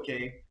that's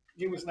okay.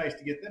 It was nice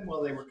to get them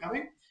while they were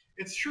coming.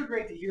 It's sure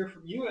great to hear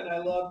from you, and I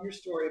love your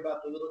story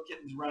about the little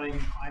kittens running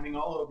and climbing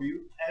all over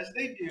you, as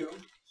they do.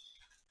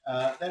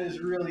 That is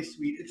really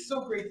sweet. It's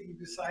so great that you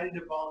decided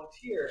to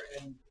volunteer,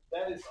 and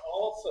that is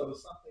also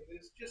something that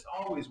is just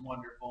always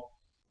wonderful.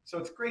 So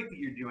it's great that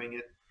you're doing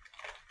it.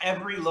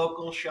 Every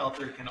local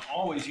shelter can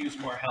always use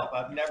more help.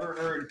 I've never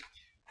heard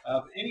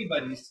of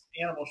anybody's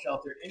animal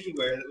shelter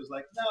anywhere that was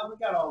like, no, we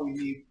got all we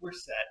need. We're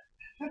set.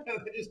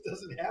 It just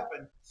doesn't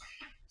happen.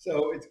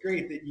 So it's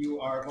great that you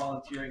are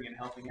volunteering and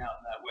helping out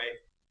in that way.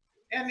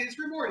 And it's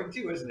rewarding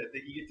too, isn't it,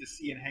 that you get to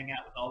see and hang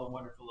out with all the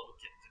wonderful little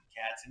kittens and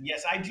cats. And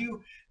yes, I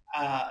do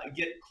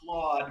get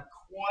clawed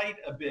quite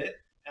a bit.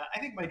 I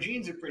think my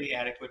jeans are pretty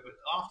adequate, but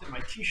often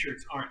my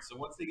t-shirts aren't. So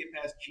once they get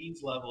past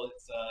jeans level,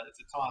 it's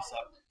a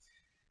toss-up.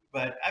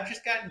 But I've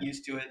just gotten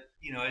used to it.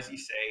 You know, as you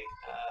say,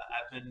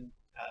 I've been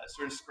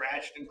sort of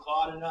scratched and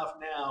clawed enough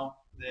now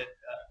that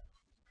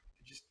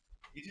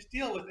you just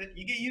deal with it.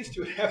 You get used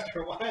to it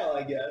after a while,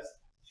 I guess.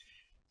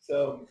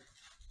 So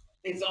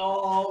it's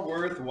all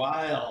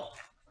worthwhile.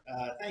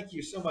 Thank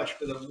you so much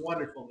for the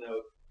wonderful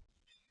note.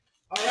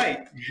 All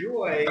right,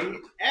 Joy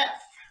F.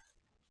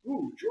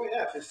 Ooh, Joy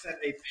F has sent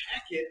a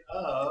packet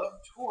of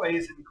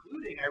toys,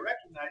 including, I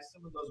recognize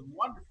some of those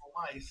wonderful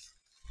mice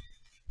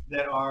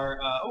that are,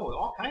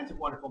 all kinds of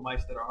wonderful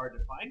mice that are hard to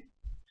find.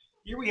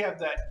 Here we have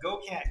that Go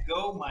Cat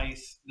Go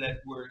mice that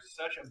were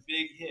such a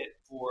big hit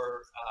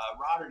for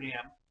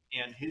Rotterdam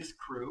and his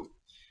crew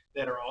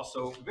that are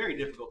also very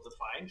difficult to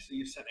find. So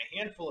you sent a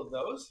handful of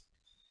those.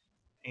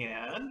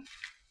 And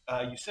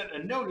you sent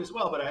a note as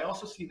well, but I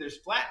also see there's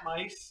flat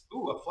mice.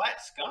 Ooh, a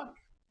flat skunk.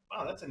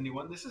 Wow, that's a new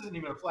one. This isn't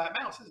even a flat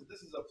mouse.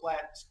 This is a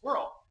flat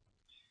squirrel.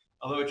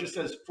 Although it just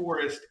says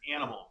forest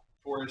animal.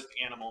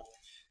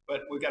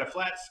 But we've got a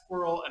flat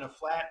squirrel and a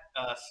flat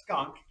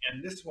skunk,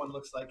 and this one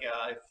looks like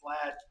a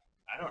flat,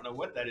 I don't know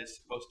what that is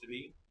supposed to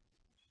be.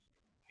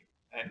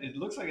 It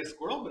looks like a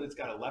squirrel, but it's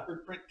got a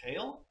leopard print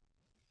tail.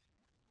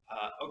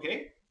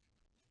 Okay.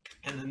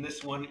 And then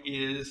this one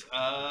is,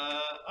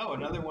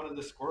 another one of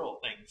the squirrel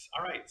things.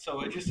 All right,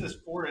 so it just says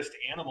forest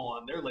animal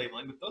on their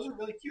labeling, but those are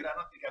really cute. I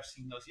don't think I've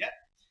seen those yet.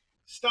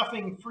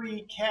 Stuffing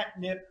free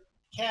catnip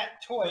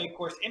cat toy. Of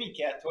course, any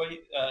cat toy,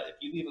 if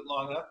you leave it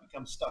long enough,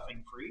 becomes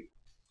stuffing free.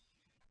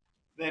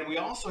 Then we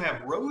also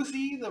have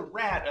Rosie the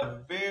Rat,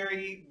 a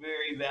very,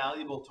 very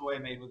valuable toy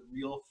made with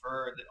real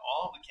fur that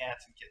all the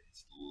cats and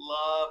kittens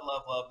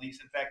love these.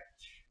 In fact,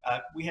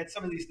 we had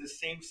some of these the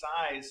same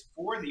size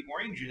for the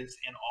oranges,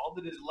 and all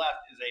that is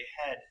left is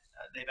a head.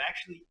 They've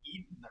actually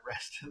eaten the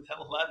rest of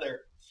the leather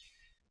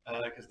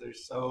because they're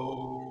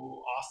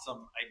so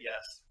awesome, I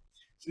guess.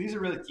 So these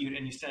are really cute,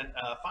 and you sent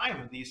 5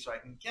 of these, so I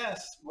can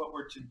guess what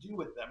we're to do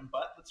with them.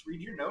 But let's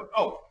read your note.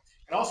 Oh,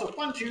 and also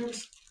fun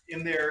tubes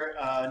in their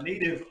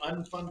native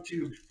unfun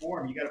tubed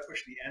form. You got to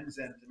push the ends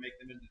in to make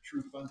them into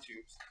true fun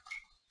tubes.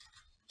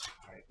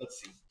 All right,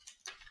 let's see.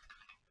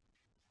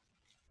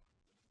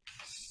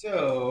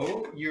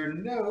 So your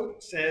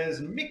note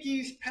says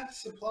Mickey's Pet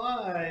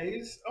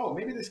Supplies. Oh,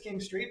 maybe this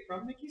came straight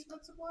from Mickey's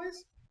Pet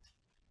Supplies?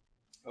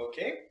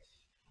 Okay.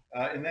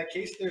 In that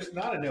case, there's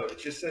not a note. It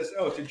just says,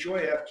 oh, to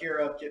Joy F, care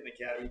of Kitten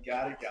Academy.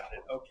 Got it.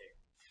 Okay.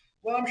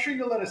 Well, I'm sure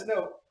you'll let us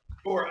know,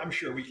 or I'm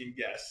sure we can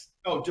guess.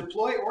 Oh,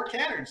 deploy or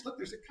Catterns. Look,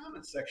 there's a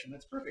comments section.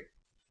 That's perfect.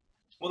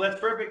 Well, that's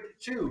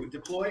perfect too.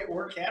 Deploy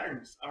or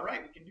Catterns. All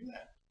right, we can do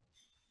that.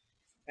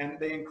 And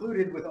they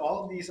included, with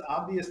all of these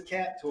obvious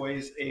cat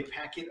toys, a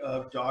packet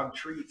of dog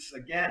treats.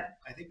 Again,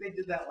 I think they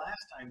did that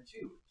last time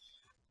too.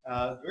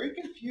 Very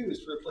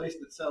confused for a place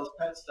that sells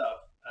pet stuff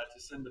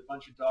to send a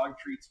bunch of dog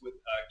treats with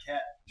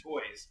cat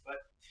toys. But,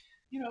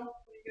 you know, what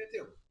are you going to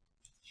do?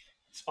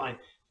 It's fine.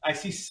 I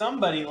see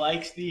somebody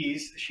likes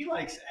these. She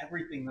likes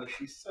everything, though.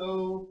 She's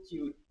so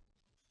cute.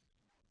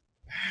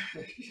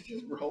 She's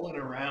just rolling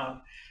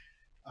around.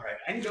 All right,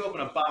 I need to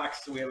open a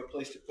box so we have a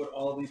place to put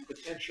all of these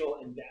potential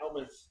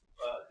endowments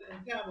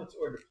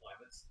or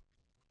deployments.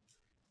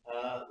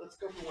 Let's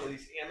go for one of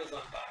these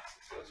Amazon boxes.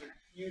 Those are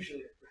usually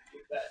a pretty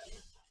good bet.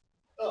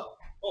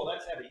 Oh,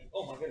 that's heavy.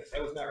 Oh my goodness,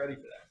 I was not ready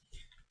for that.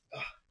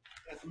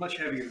 That's much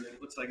heavier than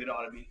it looks like it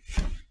ought to be.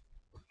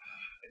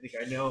 I think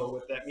I know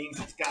what that means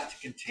it's got to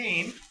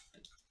contain.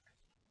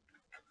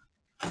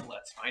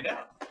 Let's find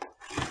out.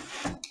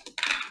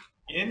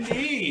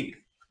 Indeed.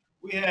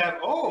 We have,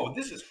 oh,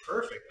 this is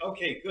perfect.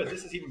 Okay, good.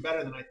 This is even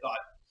better than I thought.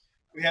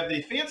 We have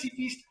the Fancy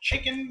Feast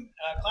chicken,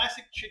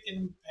 classic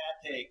chicken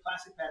pate,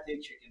 classic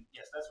pate chicken.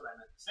 Yes, that's what I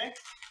meant to say.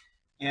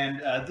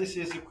 And this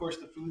is, of course,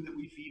 the food that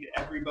we feed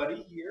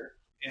everybody here,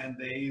 and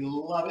they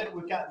love it.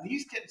 We've got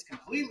these kittens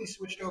completely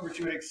switched over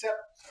to it, except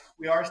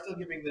we are still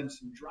giving them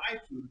some dry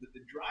food, but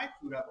the dry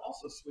food I've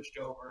also switched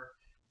over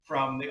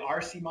from the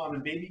RC Mom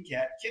and Baby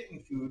Cat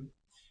kitten food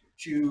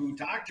to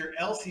Dr.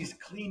 Elsie's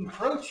Clean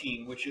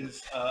Protein, which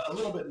is a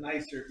little bit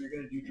nicer if you're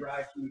going to do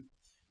dry food.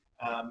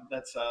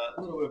 That's a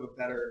little bit of a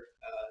better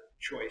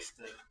choice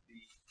than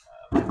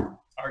the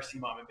RC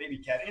Mom and Baby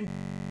Cat. And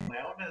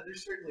now,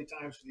 there's certainly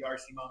times for the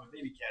RC Mom and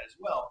Baby Cat as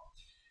well.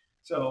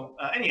 So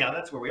anyhow,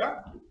 that's where we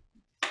are.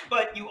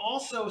 But you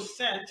also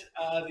sent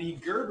the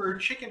Gerber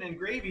chicken and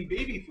gravy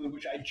baby food,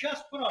 which I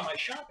just put on my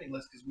shopping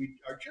list because we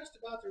are just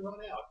about to run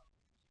out.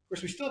 Of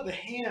course, we still have the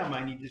ham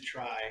I need to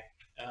try.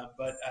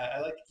 But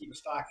I like to keep a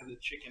stock of the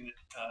chicken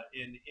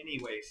in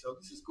anyway. So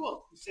this is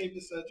cool. We saved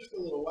us just a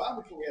little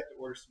while before we have to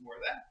order some more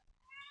of that.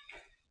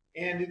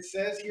 And it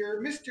says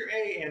here, Mr.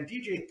 A and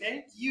DJ,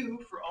 thank you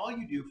for all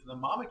you do for the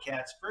mama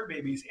cats, fur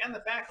babies, and the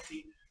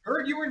faculty.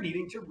 Heard you were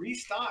needing to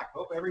restock.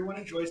 Hope everyone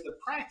enjoys the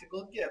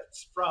practical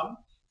gifts from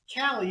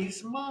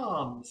Callie's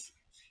Moms.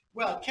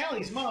 Well,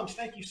 Callie's Moms,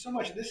 thank you so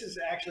much. This is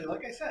actually,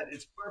 like I said,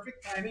 it's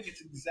perfect timing.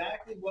 It's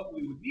exactly what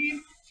we would need.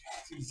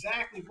 It's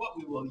exactly what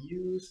we will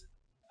use.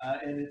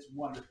 And it's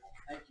wonderful.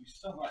 Thank you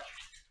so much.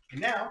 And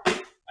now,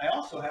 I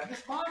also have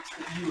this box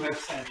that you have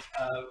sent,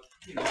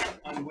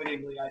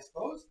 unwittingly, I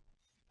suppose.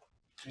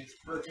 And it's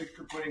perfect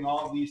for putting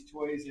all of these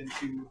toys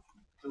into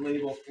the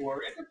label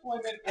for a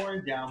deployment or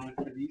endowment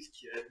for these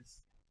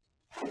kids.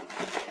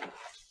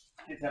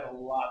 Kids have a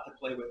lot to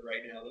play with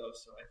right now, though,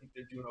 so I think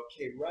they're doing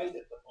okay right at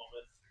the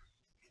moment.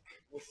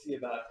 We'll see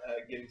about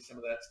getting some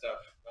of that stuff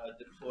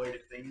deployed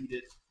if they need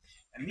it.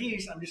 And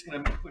these, I'm just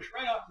going to push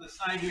right off to the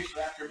side here,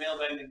 so after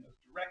mailbag, they go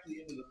directly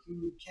into the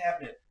food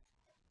cabinet.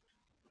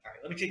 All right,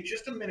 let me take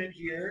just a minute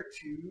here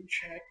to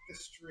check the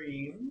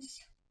streams.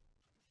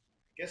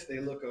 I guess they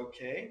look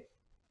okay.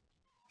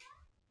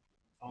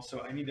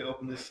 Also, I need to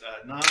open this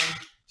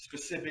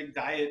non-specific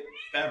diet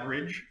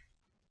beverage.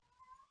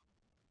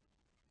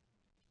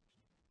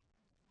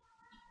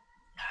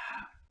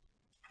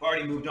 I've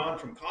already moved on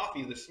from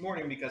coffee this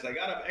morning because I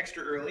got up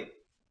extra early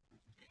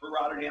for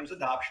Rotterdam's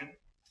adoption.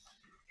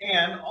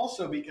 And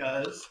also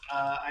because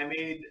I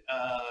made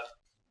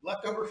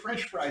leftover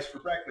French fries for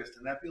breakfast,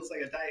 and that feels like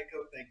a Diet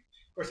Coke thing.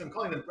 Of course, I'm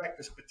calling them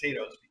breakfast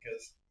potatoes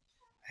because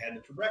I had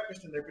them for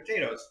breakfast and they're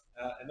potatoes.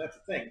 And that's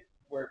the thing,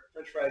 where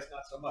French fries,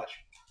 not so much.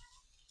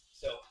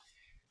 So,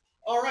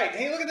 all right.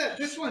 Hey, look at that.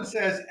 This one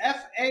says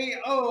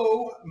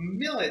FAO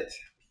Millet.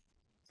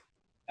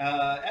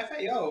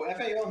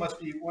 FAO must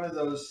be one of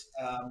those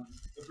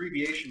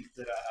abbreviations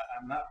that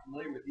I'm not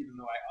familiar with, even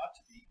though I ought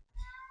to be.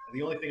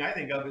 The only thing I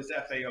think of is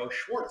FAO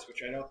Schwartz,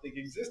 which I don't think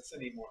exists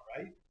anymore,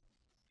 right?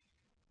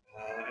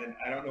 And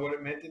I don't know what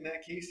it meant in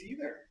that case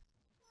either.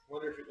 I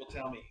wonder if it will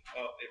tell me.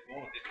 Oh, it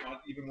won't.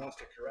 It even wants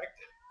to correct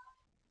it.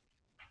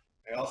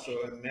 I also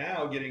am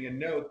now getting a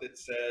note that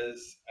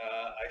says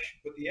I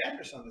should put the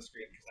address on the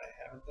screen because I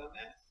haven't done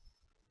that.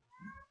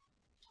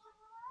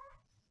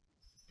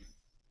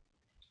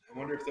 I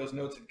wonder if those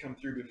notes had come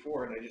through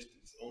before and I just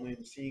only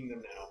am seeing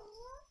them now.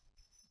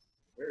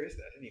 Where is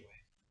that anyway?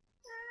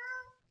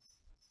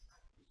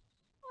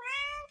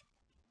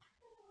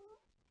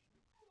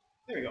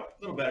 There we go.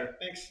 A little better.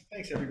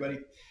 Thanks everybody.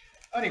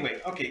 Anyway,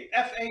 okay,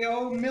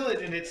 FAO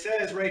Millet, and it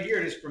says right here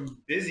it is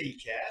from Busy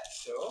Cat.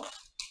 So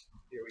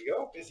here we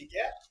go, Busy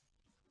Cat.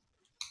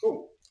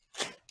 Oh,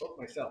 broke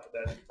myself with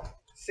that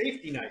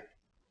safety knife.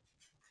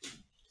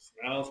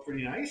 Smells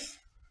pretty nice.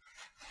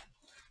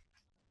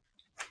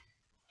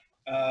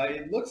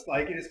 It looks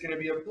like it is going to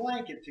be a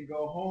blanket to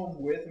go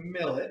home with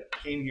Millet.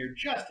 Came here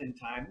just in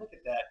time. Look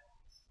at that.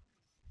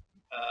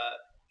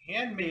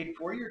 Handmade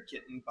for your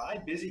kitten by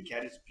Busy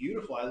Cat. It's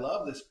beautiful. I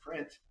love this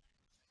print.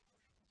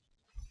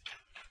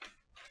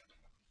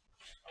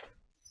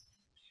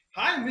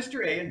 Hi,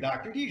 Mr. A and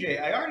Dr. DJ.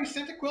 I already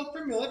sent a quilt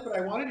for Millet, but I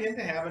wanted him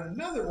to have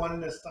another one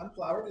in a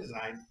sunflower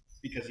design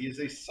because he is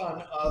a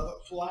son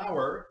of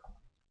flower.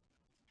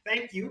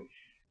 Thank you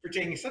for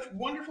taking such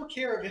wonderful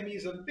care of him.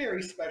 He's a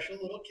very special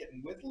little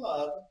kitten. With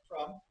love,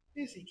 from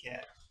Busy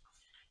Cat.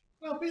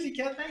 Well, Busy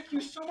Cat, thank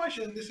you so much.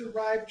 And this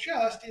arrived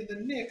just in the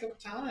nick of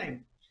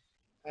time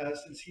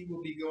since he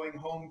will be going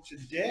home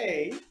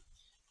today.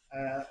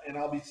 And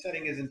I'll be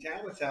setting his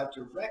endowments out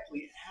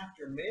directly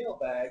after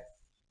Mailbag.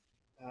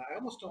 I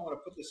almost don't want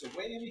to put this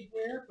away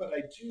anywhere, but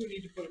I do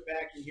need to put it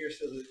back in here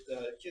so that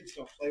the kids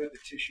don't play with the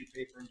tissue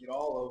paper and get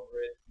all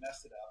over it,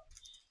 mess it up.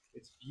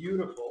 It's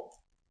beautiful.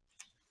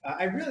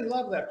 I really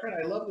love that print.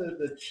 I love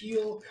the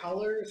teal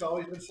color. It's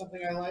always been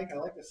something I like. I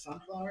like the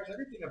sunflowers,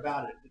 everything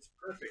about it. It's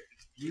perfect.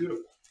 It's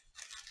beautiful.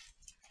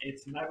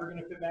 It's never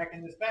going to fit back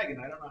in this bag, and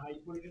I don't know how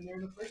you put it in there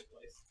in the first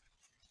place.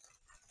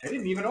 I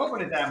didn't even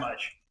open it that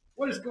much.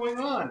 What is going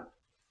on?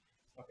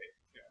 Okay,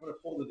 here, I'm going to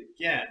fold it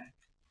again.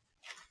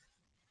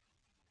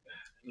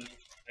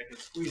 I can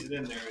squeeze it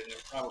in there and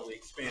it'll probably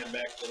expand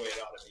back the way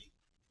it ought to be.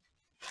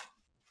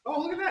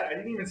 Oh, look at that. I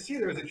didn't even see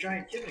there was a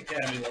giant Kitten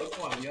Academy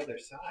logo on the other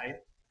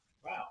side.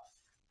 Wow.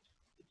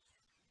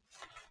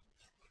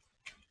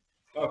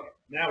 Okay,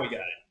 now we got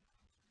it.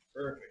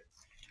 Perfect.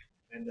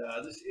 And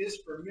this is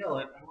for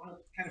Millet. I want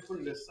to kind of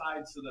put it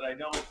aside so that I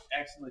don't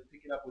accidentally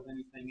pick it up with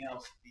anything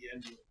else at the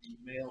end of the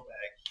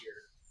mailbag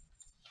here.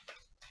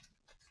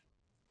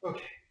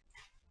 Okay.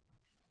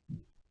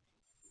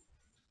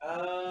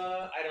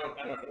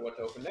 I don't know what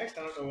to open next.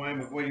 I don't know why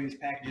I'm avoiding these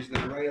packages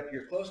that are right up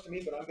here close to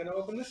me, but I'm going to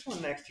open this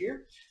one next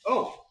here.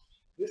 Oh,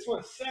 this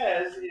one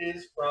says it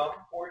is from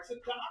Port's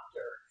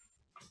Adopter.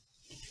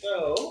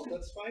 So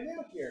let's find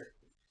out here.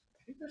 I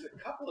think there's a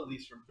couple of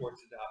these from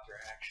Port's Adopter,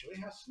 actually.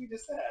 How sweet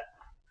is that?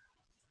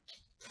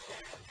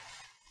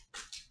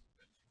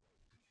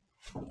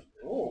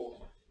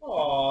 Oh,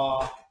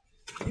 aw.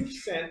 You've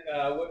sent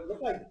what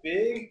look like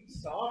big,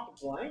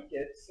 soft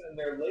blankets, and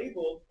they're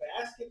labeled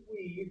basket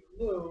weave,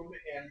 loom,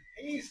 and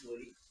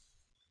paisley.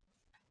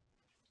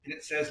 And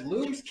it says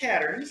Looms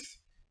Catterns.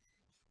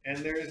 And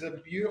there's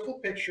a beautiful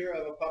picture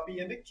of a puppy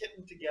and a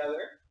kitten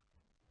together.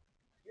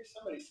 Here's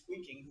somebody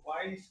squeaking.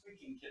 Why are you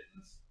squeaking,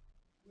 kittens?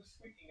 Who's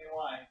squeaking and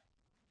why?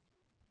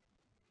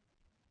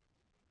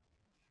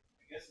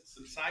 I guess it's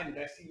subsided.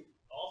 I see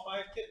all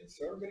 5 kittens,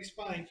 so everybody's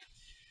fine.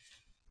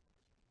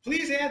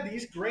 Please add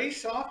these gray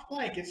soft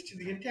blankets to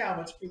the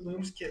endowments for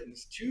Looms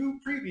Kittens. 2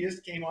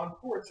 previous came on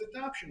Port's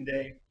Adoption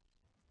Day.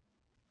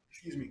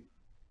 Excuse me.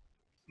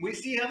 We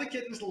see how the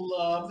kittens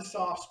love the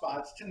soft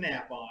spots to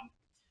nap on.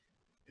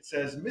 It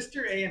says,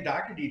 Mr. A and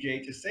Dr.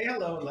 DJ to say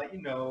hello and let you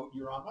know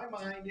you're on my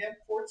mind and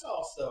Port's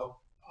also.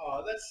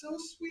 Oh, that's so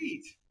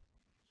sweet.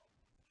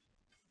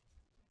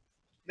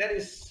 That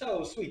is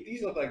so sweet.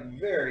 These look like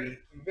very,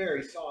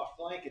 very soft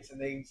blankets, and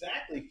they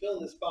exactly fill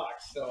this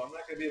box, so I'm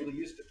not going to be able to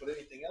use it to put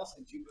anything else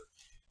into, but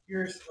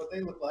here's what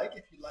they look like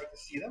if you'd like to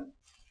see them.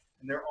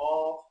 And they're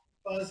all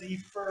fuzzy,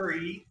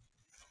 furry.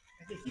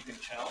 I think you can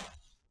tell.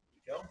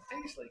 There you go,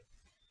 paisley.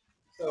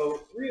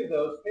 So 3 of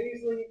those,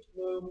 paisley,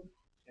 loom,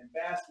 and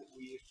basket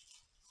weave.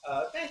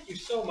 Thank you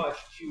so much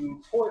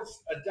to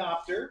Port's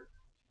Adopter.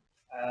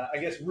 I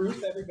guess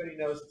Ruth, everybody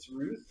knows it's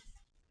Ruth.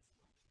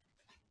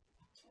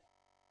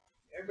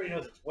 Everybody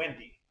knows it's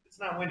Wendy. It's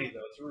not Wendy,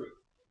 though. It's Ruth.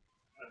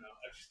 I don't know.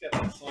 I've just got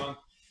that song.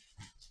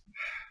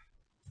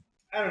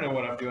 I don't know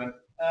what I'm doing.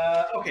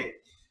 Okay.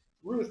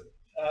 Ruth,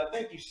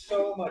 thank you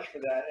so much for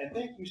that. And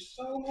thank you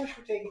so much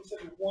for taking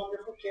such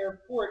wonderful care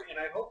of Port. And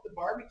I hope the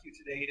barbecue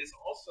today is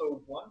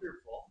also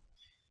wonderful.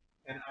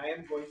 And I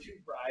am going to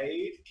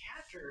write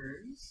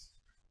Catterns.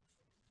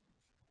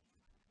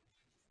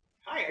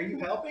 Hi, are you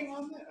helping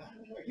on that?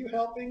 Are you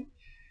helping?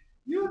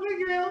 You look like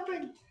you're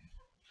helping.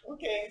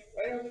 Okay,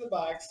 right over the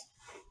box.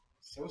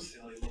 So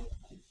silly. I'm going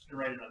to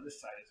write it on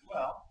this side as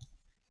well.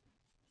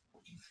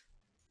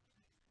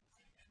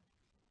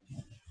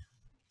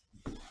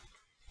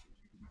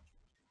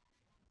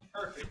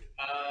 Perfect.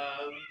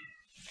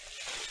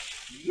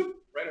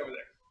 Right over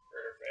there.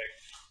 Perfect.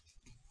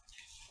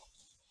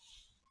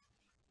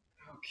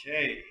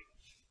 Okay.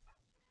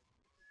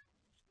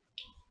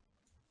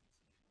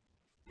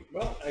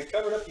 Well, I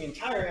covered up the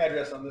entire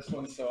address on this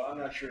one, so I'm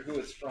not sure who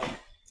it's from.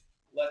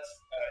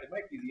 It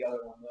might be the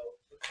other one, though.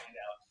 Let's find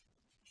out.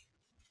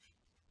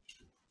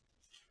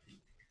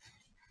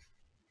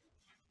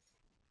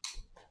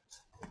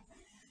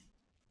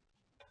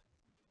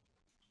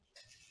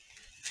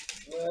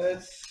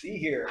 Let's see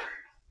here.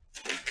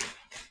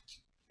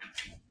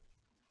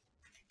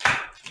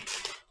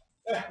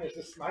 There's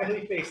a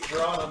smiley face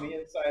drawn on the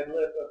inside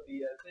lip of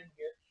the thing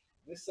here.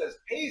 This says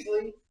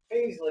Paisley.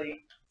 Paisley.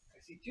 I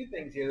see two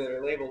things here that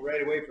are labeled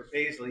right away for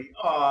Paisley.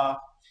 Aw.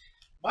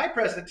 My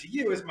present to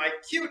you is my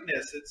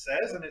cuteness, it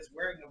says, and it's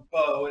wearing a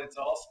bow and it's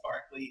all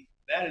sparkly.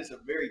 That is a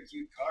very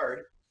cute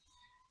card.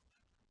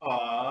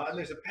 Aw, and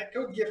there's a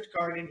Petco gift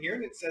card in here,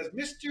 and it says,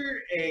 Mr.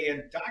 A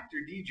and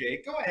Dr.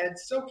 DJ, go ahead,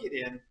 soak it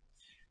in.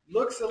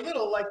 Looks a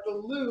little like the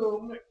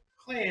Loom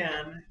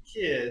Clan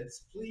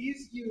kids.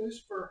 Please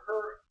use for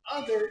her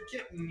other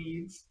kitten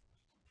needs,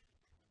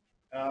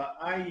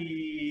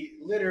 i.e.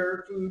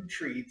 litter, food,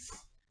 treats.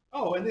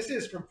 Oh, and this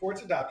is from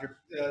Fort's adopter.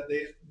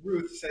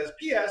 Ruth says,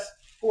 P.S.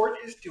 Fort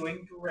is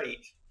doing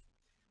great.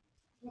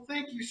 Well,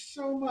 thank you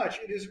so much.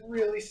 It is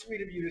really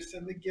sweet of you to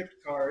send the gift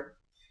card.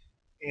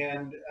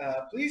 And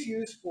please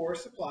use for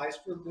supplies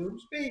for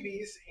Loom's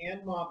babies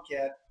and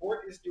Momcat. Fort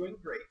is doing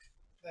great.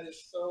 That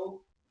is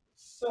so,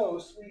 so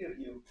sweet of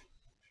you.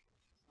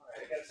 All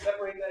right, I got to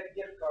separate that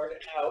gift card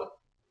out.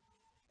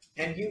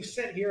 And you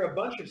sent here a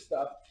bunch of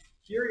stuff.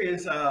 Here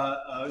is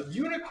a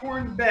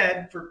unicorn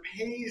bed for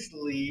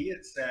Paisley,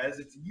 it says.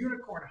 It's a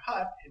unicorn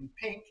hut in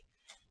pink.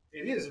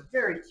 It is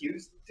very cute.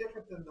 It's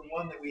different than the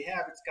one that we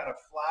have. It's got a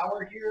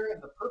flower here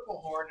and the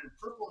purple horn and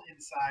purple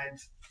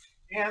insides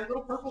and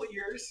little purple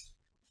ears.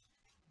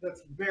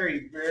 That's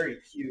very, very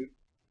cute.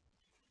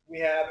 We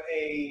have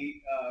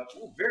a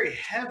very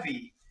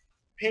heavy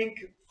pink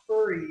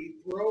furry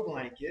throw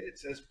blanket. It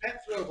says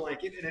pet throw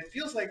blanket, and it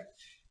feels like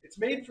it's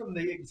made from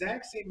the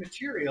exact same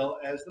material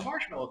as the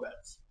marshmallow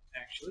beds,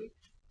 actually.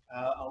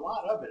 A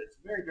lot of it. It's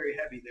very, very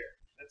heavy there.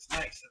 That's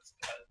nice.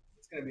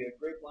 That's going to be a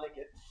great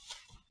blanket.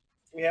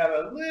 We have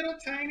a little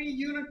tiny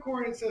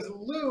unicorn. It says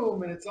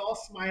Loom, and it's all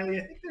smiley.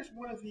 I think there's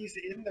one of these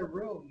in the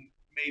room,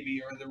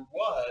 maybe, or there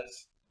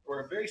was,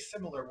 or a very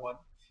similar one.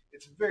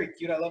 It's very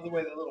cute. I love the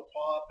way the little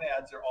paw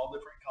pads are all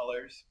different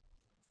colors.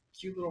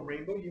 Cute little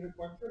rainbow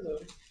unicorn for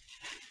Loom.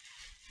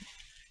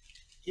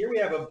 Here we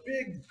have a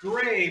big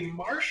gray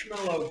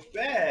marshmallow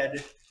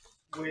bed,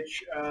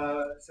 which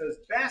says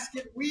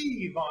basket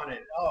weave on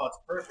it. Oh, it's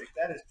perfect.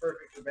 That is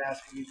perfect for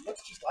basket weave.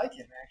 Looks just like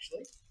him,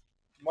 actually.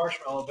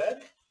 Marshmallow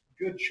bed.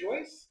 Good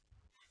choice.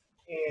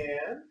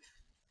 And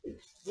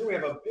here we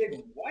have a big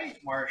white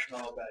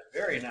marshmallow bed.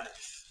 Very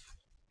nice.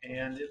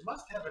 And it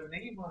must have a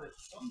name on it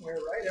somewhere,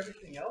 right?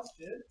 Everything else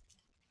did.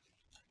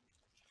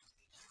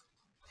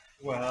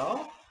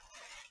 Well,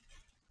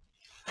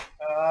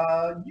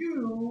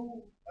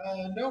 you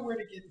know where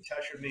to get in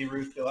touch with me,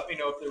 Ruth, to let me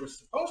know if there was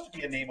supposed to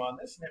be a name on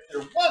this. And if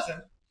there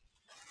wasn't,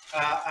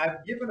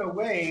 I've given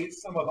away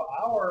some of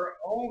our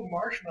own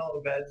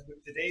marshmallow beds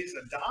with today's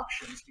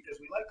adoptions because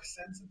we like to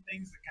send some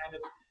things that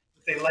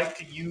they like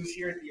to use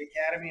here at the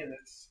Academy and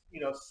that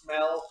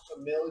smell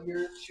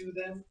familiar to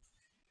them.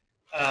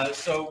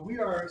 So we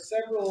are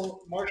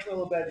several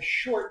marshmallow beds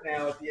short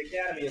now at the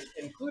Academy,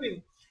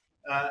 including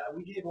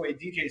we gave away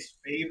DJ's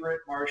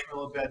favorite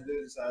marshmallow bed.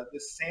 There's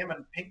this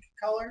salmon pink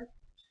color,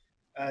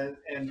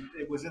 and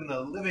it was in the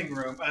living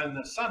room, in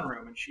the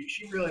sunroom, and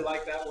she really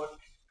liked that one.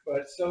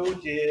 But so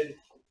did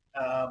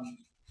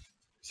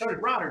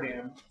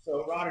Rotterdam.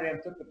 So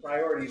Rotterdam took the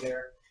priority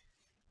there.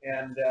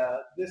 And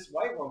this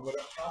white one would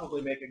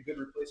probably make a good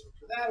replacement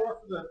for that, or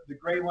for the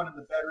gray one in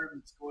the bedroom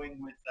that's going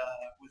with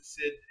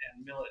Sid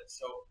and Millet.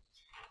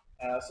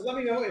 So let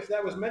me know if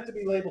that was meant to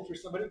be labeled for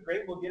somebody.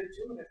 Great, we'll get it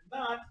to them. If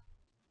not,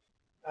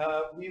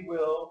 we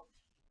will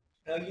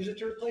use it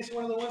to replace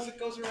one of the ones that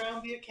goes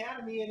around the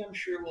Academy, and I'm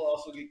sure it will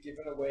also get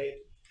given away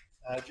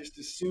just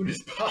as soon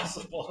as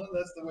possible.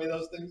 That's the way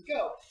those things go.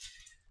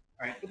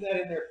 All right, put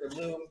that in there for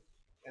Loom,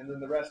 and then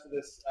the rest of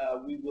this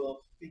we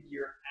will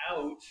figure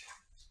out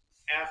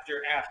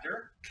after.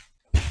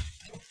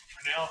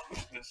 For now, I'm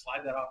just going to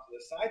slide that off to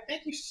the side.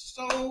 Thank you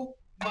so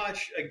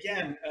much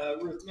again,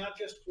 Ruth, not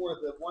just for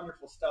the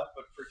wonderful stuff,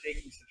 but for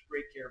taking such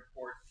great care of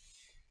Fort.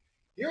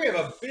 Here we have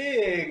a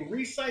big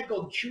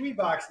recycled Chewy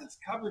box that's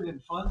covered in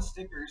fun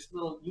stickers,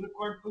 little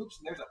unicorn poops,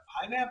 and there's a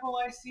pineapple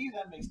I see.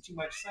 That makes too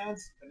much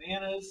sense.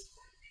 Bananas,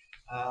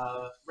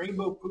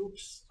 rainbow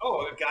poops.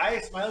 Oh, a guy,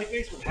 a smiley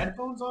face with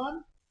headphones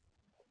on?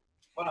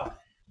 Wow,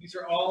 these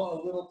are all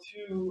a little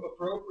too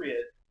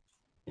appropriate.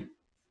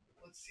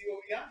 Let's see what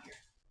we got here.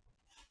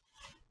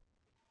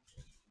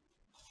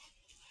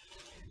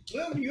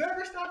 Loom, do you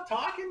ever stop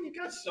talking? You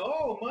got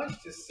so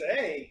much to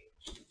say.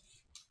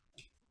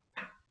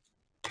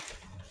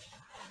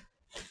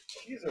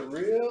 She's a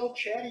real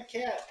chatty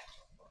cat.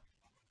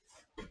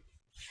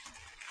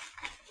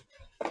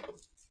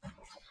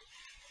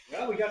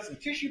 Well, we got some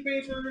tissue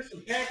paper,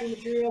 some packing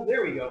material.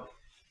 There we go.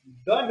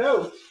 The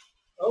note.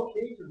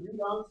 Okay, to read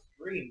on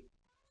screen.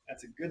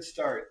 That's a good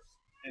start.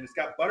 And it's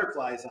got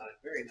butterflies on it.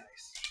 Very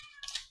nice.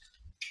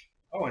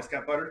 Oh, it's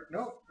got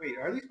no, wait,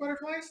 are these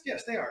butterflies?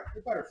 Yes, they are.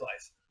 They're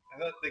butterflies. I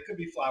thought they could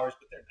be flowers,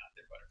 but they're not.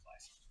 They're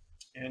butterflies.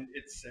 And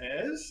it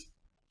says,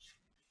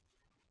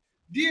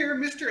 Dear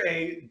Mr.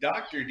 A,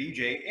 Dr.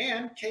 DJ,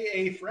 and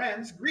KA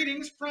friends,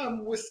 greetings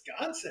from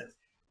Wisconsin.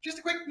 Just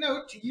a quick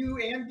note to you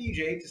and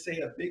DJ to say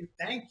a big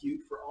thank you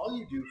for all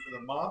you do for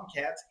the mom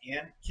cats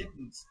and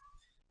kittens.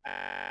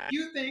 A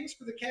few things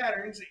for the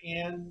Catterns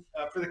and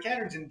for the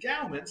Catterns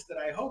endowments that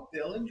I hope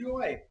they'll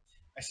enjoy.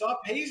 I saw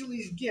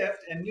Paisley's gift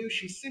and knew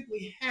she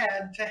simply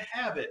had to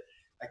have it.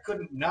 I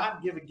couldn't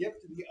not give a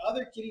gift to the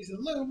other kitties in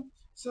Loom,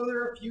 so there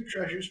are a few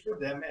treasures for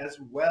them as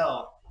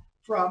well.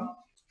 From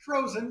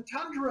Frozen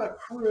Tundra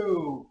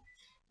Crew.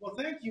 Well,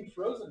 thank you,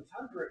 Frozen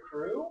Tundra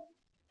Crew.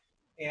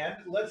 And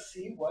let's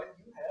see what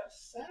you have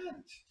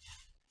sent.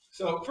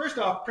 So first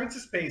off,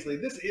 Princess Paisley,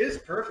 this is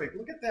perfect.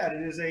 Look at that.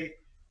 It is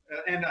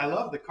and I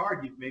love the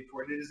card you've made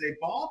for it. It is a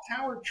ball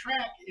tower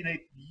track in a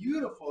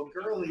beautiful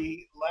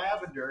girly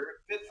lavender,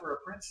 fit for a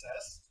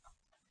princess.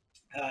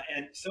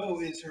 And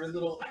so is her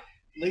little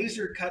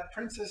laser cut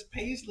Princess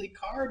Paisley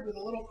card with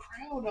a little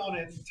crown on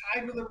it,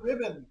 tied with a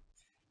ribbon.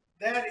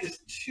 That is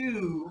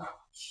too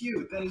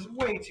cute. That is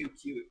way too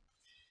cute.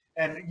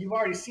 And you've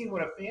already seen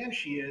what a fan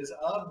she is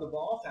of the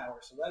ball tower,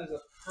 so that is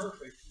a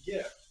perfect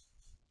gift.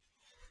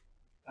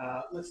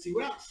 Let's see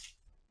what else.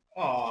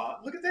 Aw,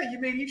 look at that.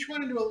 You made each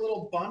one into a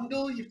little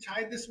bundle. You've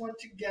tied this one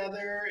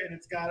together, and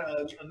it's got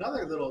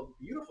another little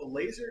beautiful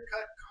laser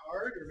cut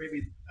card, or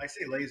maybe I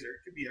say laser.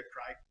 It could be a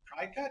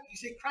cry cut. You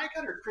say cry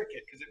cut or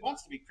cricket? Because it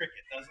wants to be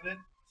cricket, doesn't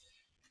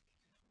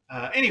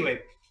it?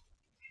 Anyway,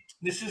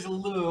 this is a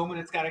loom, and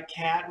it's got a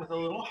cat with a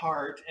little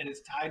heart, and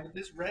it's tied with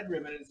this red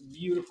ribbon. It's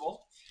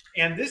beautiful.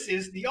 And this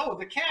is the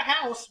cat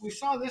house. We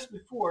saw this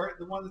before,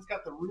 the one that's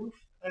got the roof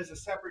as a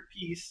separate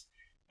piece,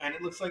 and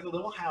it looks like a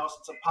little house.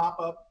 It's a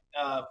pop-up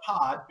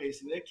pod,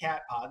 basically a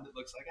cat pod that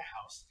looks like a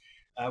house.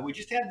 We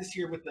just had this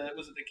here with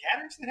was it the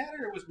Catterns that had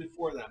it, or it was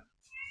before them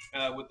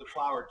with the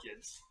Flower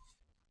Kids?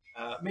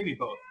 Maybe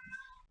both.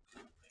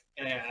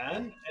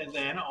 And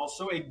then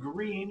also a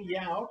green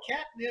Yow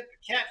catnip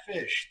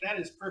catfish. That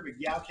is perfect.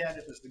 Yow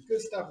catnip is the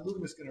good stuff.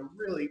 Loom is going to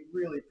really,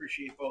 really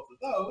appreciate both of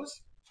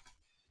those.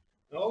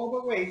 Oh,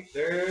 but wait,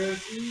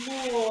 there's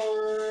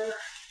more.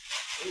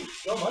 Ooh,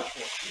 so much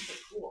more. These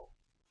are cool.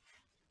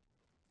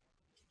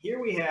 Here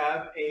we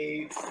have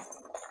a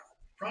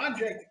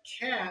Project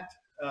Cat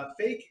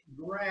fake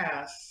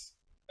grass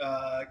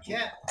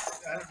cat.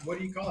 What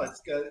do you call it?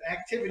 It's an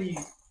activity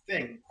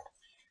thing.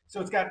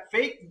 So it's got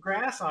fake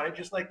grass on it,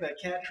 just like that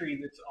cat tree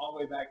that's all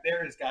the way back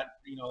there. It's got,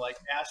 like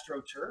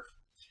AstroTurf.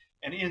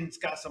 And it's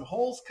got some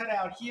holes cut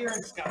out here, and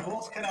it's got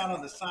holes cut out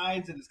on the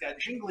sides, and it's got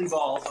jingly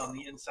balls on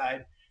the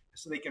inside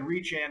so they can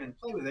reach in and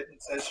play with it.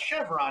 It says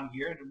Chevron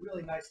here, and a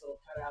really nice little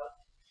cutout.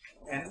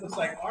 And it looks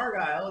like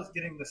Argyle is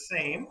getting the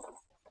same.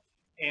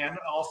 And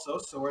also,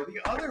 so are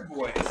the other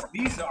boys.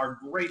 These are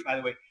great, by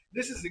the way.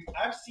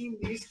 I've seen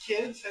these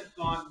kids have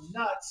gone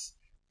nuts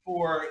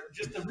for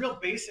just a real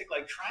basic,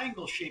 like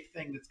triangle shaped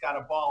thing that's got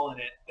a ball in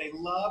it. They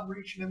love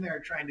reaching in there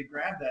and trying to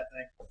grab that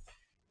thing.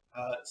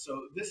 So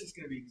this is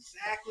going to be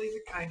exactly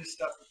the kind of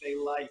stuff that they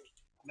like.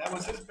 And that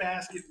one says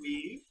basket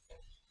weave.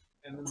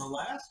 And then the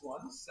last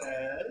one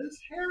says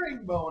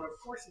herringbone. Of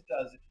course it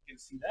does, if you can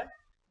see that.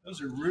 Those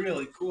are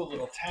really cool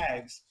little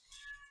tags.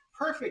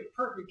 Perfect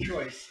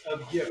choice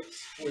of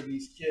gifts for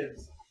these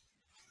kids.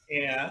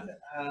 And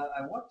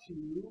I want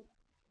to,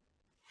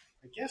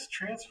 I guess,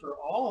 transfer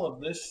all of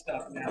this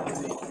stuff now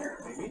into here,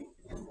 maybe.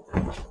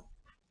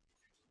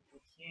 We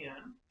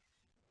can.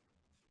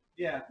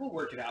 Yeah, we'll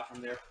work it out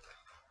from there.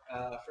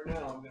 For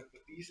now, I'm going to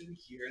put these in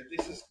here.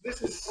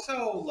 This is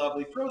so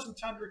lovely. Frozen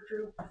Tundra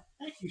Crew,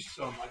 thank you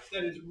so much.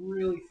 That is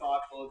really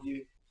thoughtful of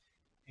you.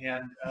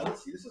 And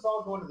let's see, this is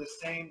all going to the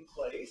same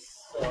place.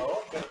 So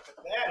I'm going to put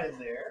that in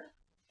there.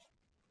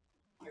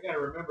 I got to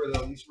remember,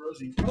 though, these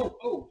rosy...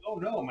 Oh,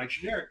 no, my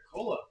generic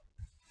cola.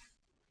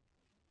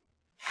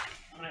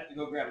 I'm going to have to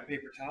go grab a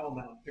paper towel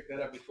now and pick that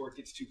up before it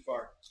gets too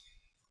far.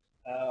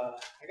 I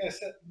got to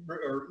set,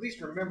 or at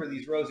least remember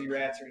these rosy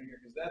rats are in here,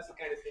 because that's the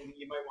kind of thing that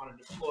you might want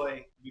to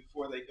deploy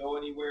before they go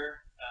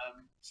anywhere,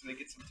 so they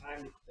get some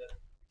time to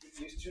get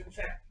used to it. In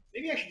fact,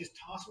 maybe I should just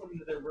toss one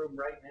into their room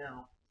right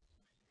now.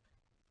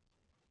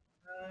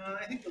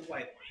 I think the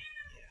white one.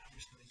 Yeah, I'm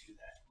just going to do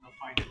that. I'll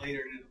find it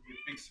later, and it'll be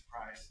a big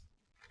surprise.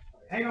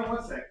 Hang on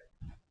one sec.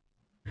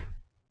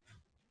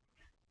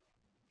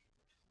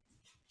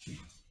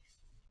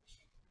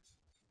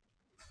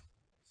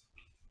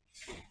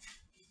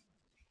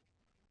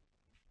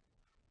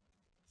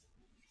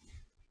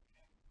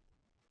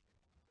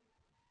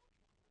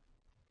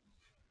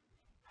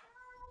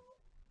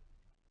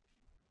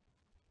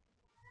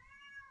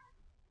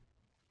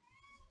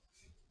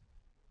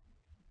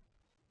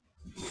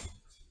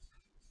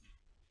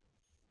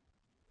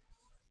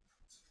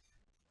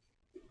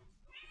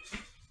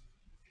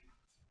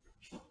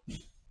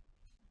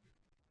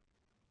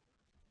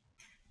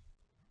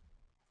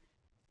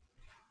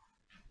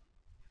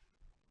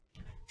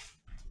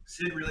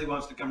 Sid really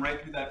wants to come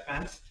right through that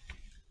fence.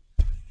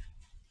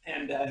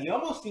 And he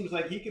almost seems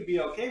like he could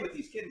be okay with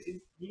these kittens.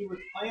 He was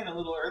playing a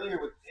little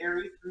earlier with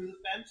Terry through the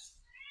fence.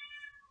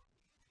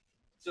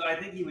 So I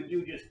think he would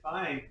do just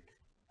fine.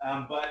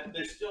 But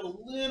there's still a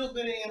little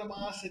bit of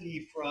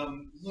animosity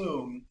from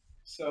Loom.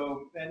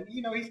 So, and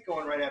he's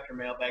going right after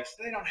Mailbag,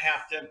 so they don't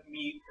have to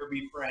meet or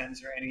be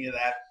friends or any of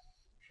that.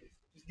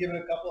 Just give it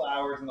a couple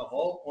hours and the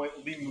whole point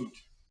will be moot.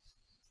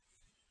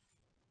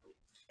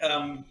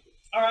 All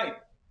right.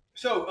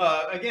 So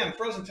again,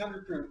 Frozen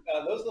Tundra Crew,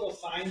 those little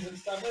signs and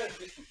stuff, that's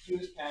just the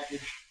cutest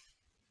package.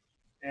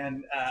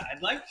 And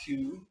I'd like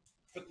to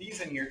put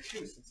these in here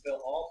too, since they'll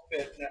all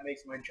fit, and that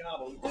makes my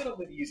job a little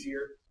bit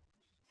easier.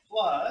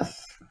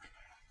 Plus,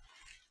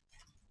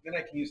 then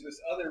I can use this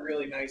other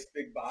really nice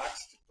big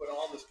box to put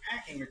all this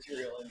packing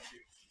material into.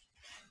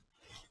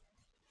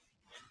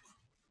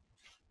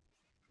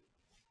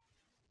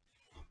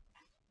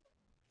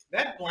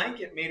 That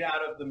blanket made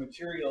out of the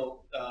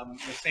material,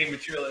 the same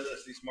material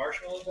as these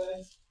marshmallow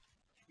beds,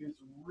 is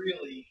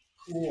really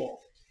cool.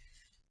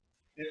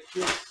 It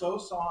feels so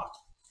soft.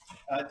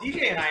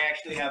 DJ and I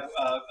actually have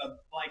a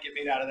blanket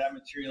made out of that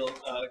material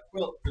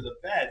quilt for the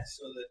bed,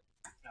 so that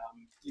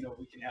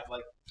we can have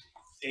like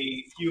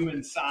a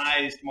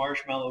human-sized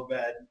marshmallow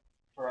bed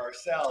for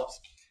ourselves.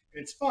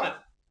 It's fun,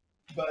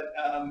 but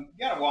you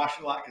gotta wash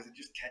it a lot because it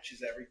just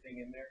catches everything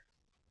in there,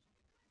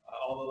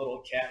 all the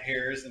little cat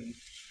hairs and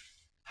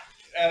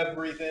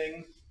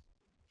everything.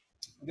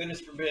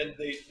 Goodness forbid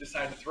they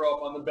decide to throw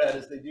up on the bed,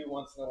 as they do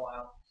once in a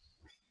while.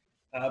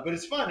 But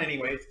it's fun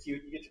anyway. It's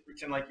cute. You get to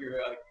pretend like you're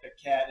a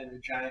cat in a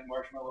giant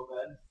marshmallow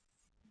bed.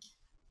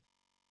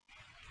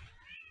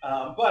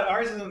 But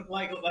ours isn't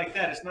like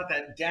that. It's not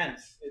that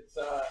dense. It's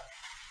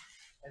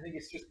I think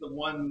it's just the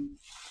one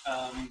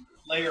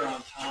layer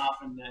on top,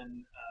 and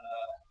then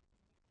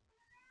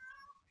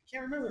I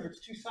can't remember if it's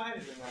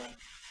two-sided or not.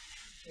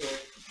 Anyway,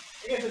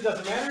 I guess it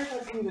doesn't matter.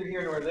 That's neither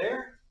here nor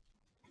there.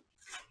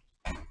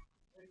 Let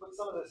me put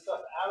some of this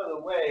stuff out of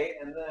the way,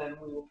 and then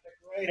we will pick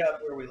right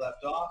up where we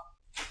left off.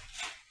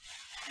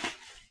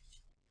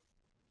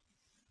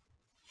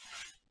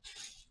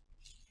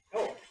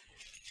 Oh,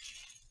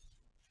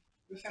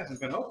 this hasn't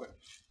been opened.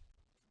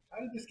 How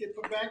did this get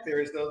put back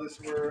there as though this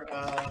were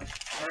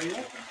already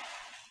open?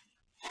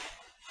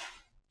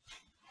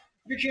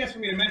 Good chance for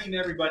me to mention to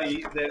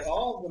everybody that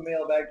all of the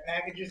mailbag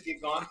packages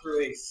get gone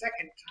through a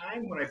second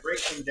time when I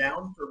break them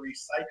down for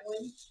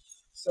recycling.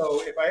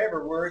 So if I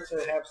ever were to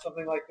have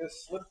something like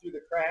this slip through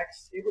the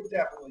cracks, it would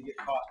definitely get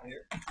caught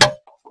later.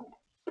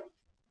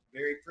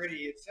 Very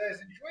pretty. It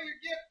says, enjoy your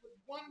gift with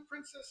one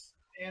princess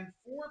and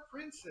four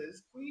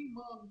princes. Queen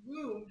Mom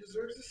Loom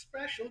deserves a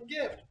special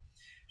gift.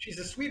 She's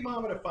a sweet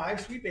mama to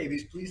 5 sweet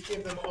babies. Please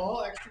give them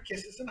all extra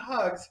kisses and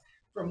hugs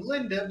from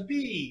Linda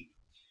B.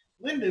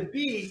 Linda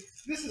B,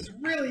 this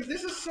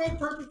is so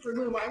perfect for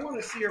Loom. I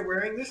want to see her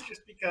wearing this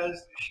just because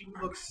she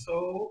looks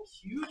so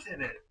cute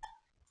in it.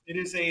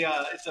 It's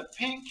a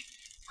pink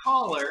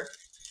collar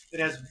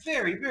that has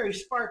very, very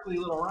sparkly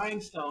little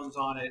rhinestones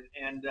on it,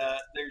 and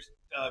there's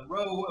a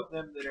row of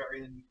them that are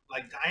in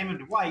like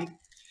diamond white,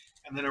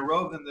 and then a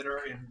row of them that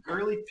are in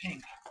girly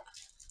pink.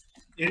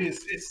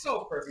 It's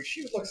so perfect.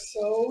 She looks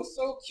so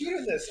cute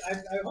in this. I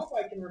hope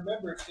I can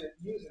remember to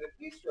use it at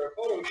least for a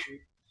photo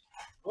shoot,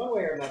 one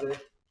way or another.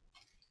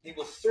 It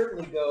will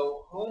certainly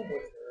go home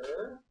with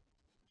her.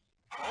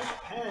 My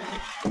pen.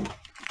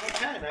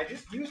 I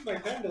just used my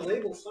pen to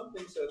label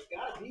something, so it's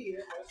got to be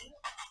here, hasn't it?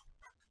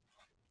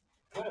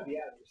 It's got to be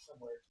out here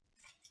somewhere.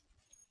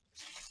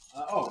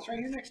 Oh, it's right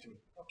here next to me.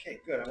 Okay,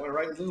 good. I want to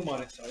write Loom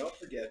on it so I don't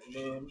forget.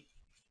 Loom.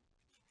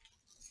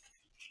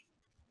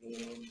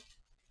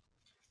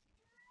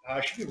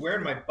 I should be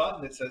wearing my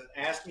button that says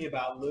 "Ask me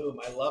about Loom."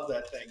 I love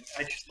that thing.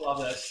 I just love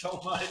that so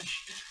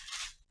much.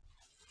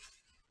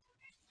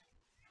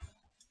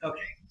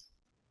 Okay.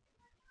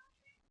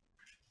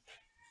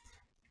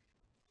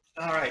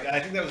 All right. I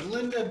think that was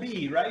Linda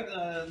B, right?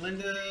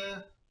 Linda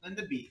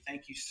B.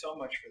 Thank you so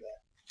much for that.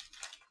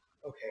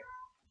 Okay.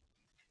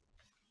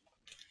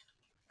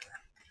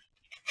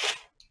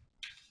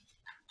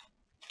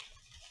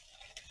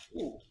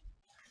 Ooh.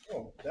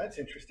 Oh, that's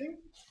interesting.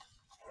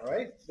 All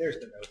right. There's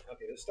the note.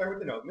 Okay, let's start with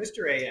the note.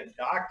 Mr. A.M.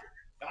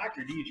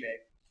 Dr. DJ.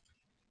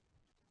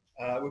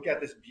 We've got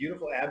this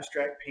beautiful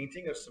abstract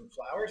painting of some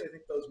flowers. I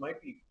think those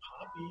might be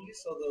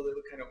poppies, although they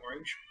look kind of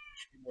orange.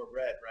 Should be more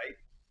red, right?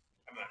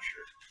 I'm not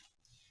sure.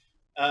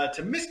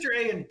 To Mr.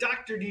 A and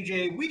Dr.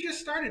 DJ, we just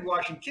started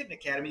watching Kitten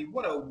Academy.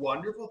 What a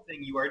wonderful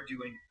thing you are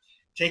doing.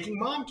 Taking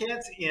mom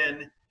cats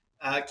in.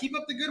 Keep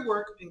up the good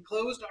work.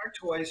 Enclosed our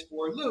toys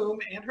for Loom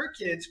and her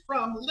kids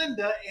from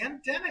Linda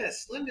and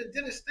Dennis. Linda and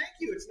Dennis, thank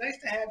you. It's nice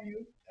to have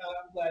you.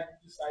 I'm glad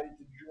you decided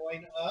to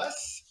join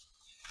us.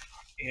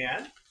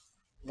 And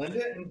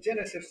Linda and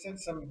Dennis have sent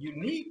some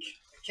unique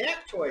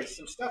cat toys,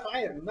 some stuff I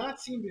have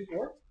not seen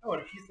before. Oh,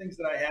 and a few things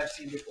that I have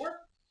seen before.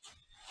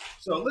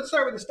 So let's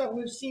start with the stuff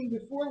we've seen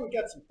before. We've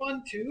got some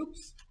fun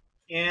tubes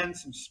and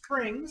some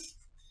springs,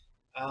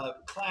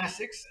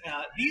 classics.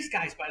 These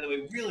guys, by the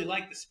way, really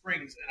like the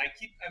springs, and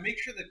I make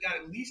sure they've got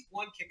at least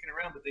one kicking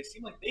around, but they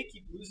seem like they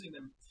keep losing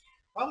them.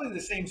 Probably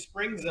the same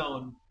spring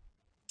zone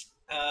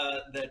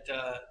that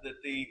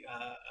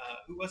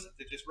who was it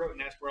that just wrote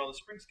and asked where all the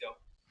springs go?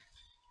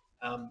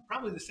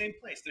 Probably the same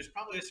place. There's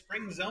probably a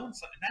spring zone.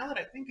 So now that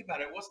I think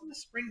about it, wasn't the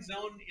spring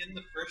zone in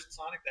the first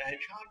Sonic the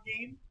Hedgehog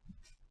game?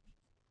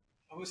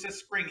 Oh, it says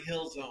Spring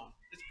Hill Zone.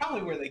 It's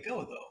probably where they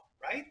go, though,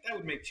 right? That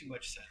would make too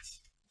much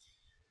sense.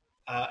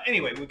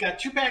 Anyway, we've got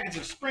 2 packets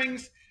of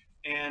springs.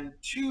 and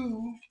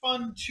 2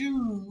 fun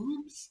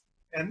tubes,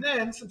 and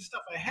then some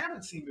stuff I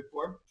haven't seen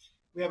before.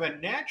 We have a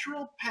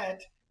natural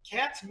pet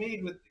cat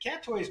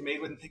toys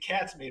made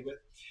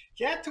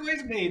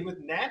with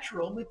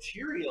natural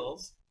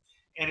materials,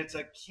 and it's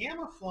a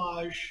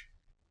camouflage.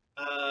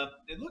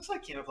 It looks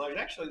like camouflage. It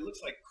actually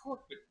looks like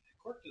cork, but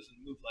cork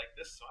doesn't move like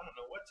this, so I don't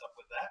know what's up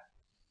with that.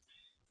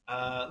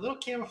 Little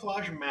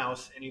camouflage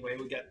mouse. Anyway,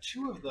 we got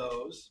 2 of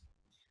those.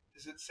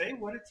 Does it say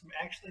what it's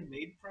actually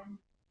made from?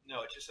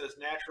 No, it just says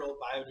natural,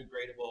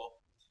 biodegradable,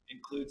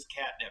 includes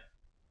catnip.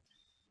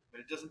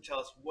 But it doesn't tell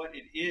us what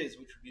it is,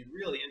 which would be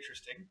really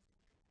interesting.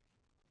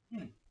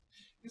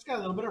 It's got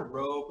a little bit of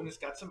rope, and it's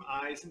got some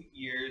eyes and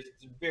ears.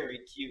 It's very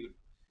cute.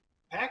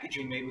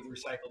 Packaging made with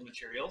recycled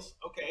materials.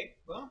 Okay,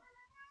 well,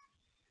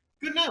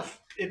 good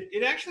enough.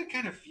 It actually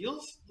kind of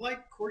feels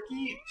like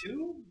corky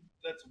too.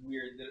 That's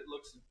weird that it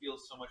looks and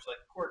feels so much like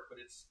cork, but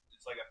it's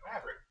like a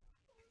fabric.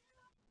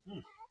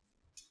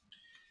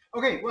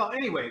 Okay, well,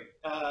 anyway,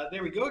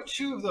 there we go.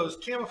 2 of those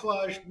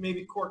camouflage,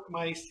 maybe cork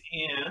mice,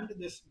 and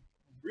this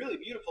really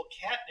beautiful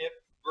catnip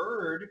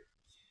bird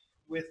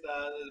with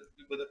a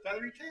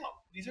feathery tail.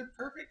 These are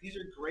perfect. These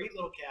are great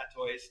little cat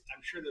toys.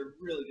 I'm sure they're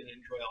really going to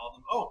enjoy all of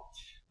them. Oh,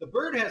 the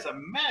bird has a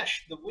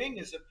mesh. The wing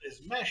is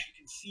mesh. You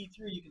can see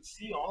through. You can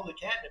see all the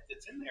catnip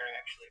that's in there,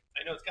 actually.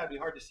 I know it's got to be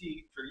hard to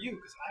see for you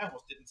because I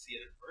almost didn't see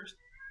it at first.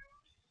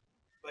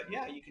 But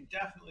yeah, you can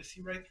definitely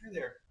see right through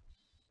there.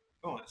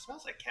 Oh, and it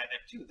smells like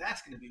catnip too.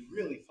 That's going to be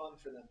really fun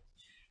for them.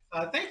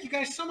 Thank you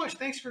guys so much.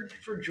 Thanks for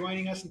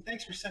joining us, and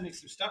thanks for sending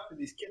some stuff for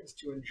these kittens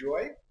to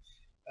enjoy.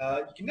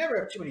 You can never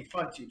have too many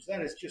fun tubes.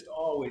 That is just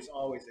always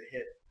a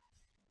hit.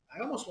 I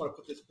almost want to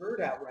put this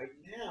bird out right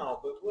now,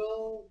 but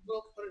we'll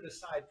put it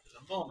aside for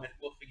the moment.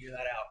 We'll figure that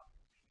out.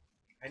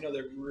 I know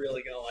they're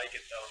really going to like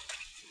it, though.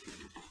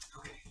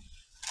 Okay.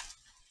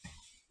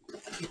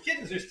 The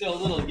kittens are still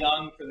a little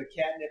young for the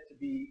catnip to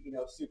be,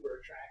 super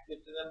attractive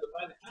to them, but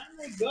by the time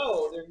they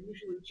go, they're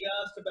usually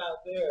just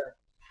about there.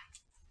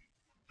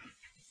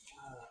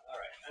 All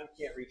right, I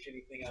can't reach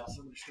anything else.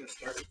 I'm just going to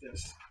start with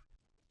this.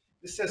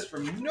 This says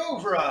from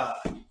Novra.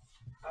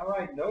 All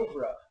right,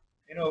 Novra.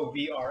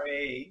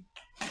 Novra.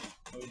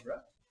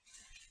 Novra.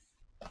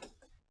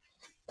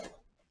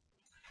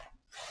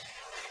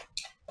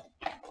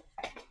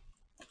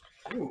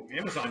 Ooh,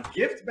 Amazon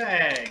gift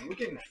bag. We're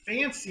getting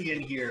fancy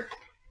in here.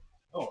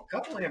 Oh, a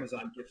couple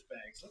Amazon gift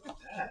bags. Look at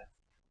that.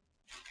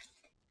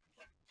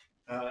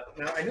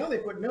 Now, I know they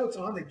put notes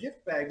on the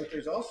gift bag, but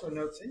there's also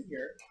notes in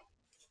here.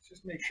 Let's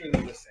just make sure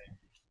they're the same.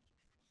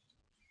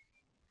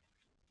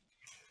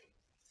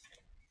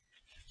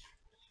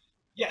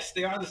 Yes,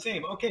 they are the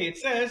same. Okay, it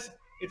says,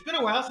 it's been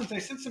a while since I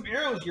sent some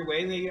arrows your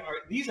way.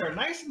 These are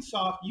nice and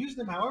soft. Use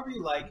them however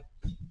you like.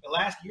 The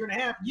last year and a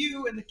half,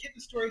 you and the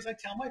kitten stories I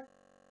tell my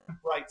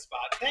bright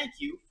spot. Thank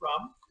you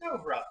from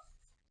Novra.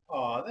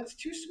 Aw, that's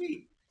too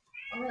sweet.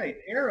 All right,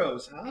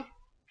 arrows, huh?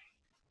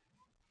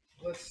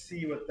 Let's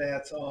see what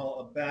that's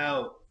all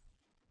about.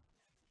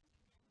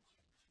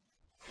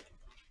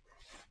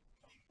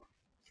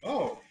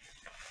 Oh,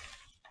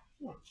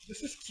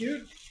 this is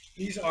cute.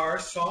 These are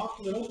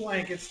soft little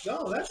blankets.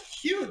 Oh, that's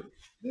cute.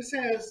 This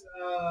has,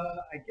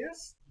 I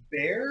guess,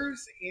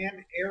 bears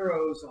and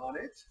arrows on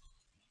it.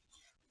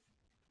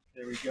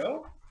 There we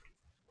go.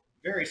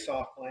 Very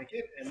soft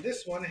blanket. And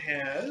this one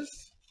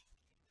has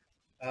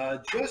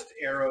just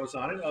arrows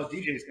on it. Oh,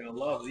 DJ's going to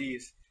love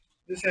these.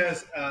 This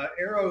has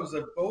arrows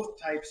of both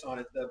types on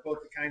it,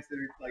 both the kinds that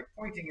are like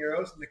pointing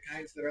arrows and the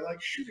kinds that are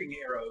like shooting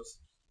arrows.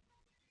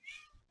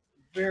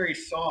 Very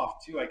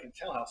soft, too. I can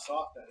tell how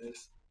soft that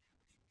is.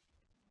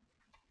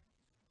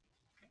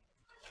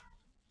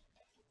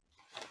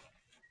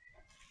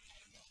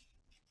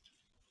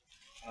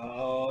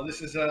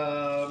 This is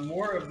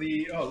more of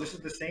the, this is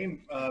the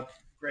same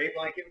gray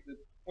blanket with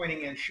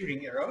pointing and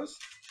shooting arrows.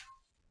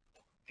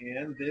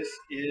 And this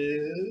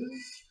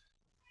is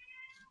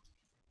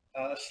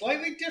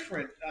slightly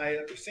different.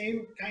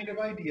 Same kind of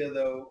idea,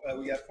 though.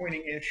 We got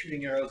pointing and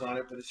shooting arrows on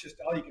it, but it's just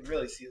all you can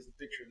really see is the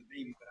picture of the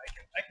baby, but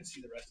I can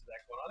see the rest of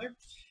that going on there.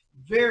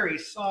 Very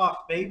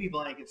soft baby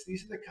blankets.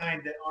 These are the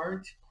kind that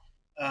aren't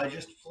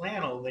just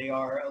flannel. They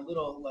are a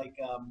little like,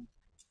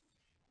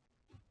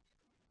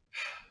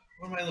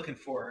 what am I looking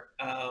for?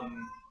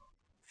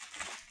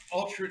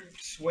 Ultra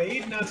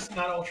suede? No, it's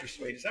not ultra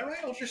suede. Is that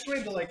right? Ultra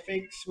suede, the like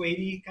fake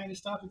suede kind of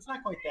stuff? It's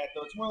not quite that,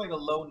 though. It's more like a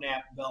low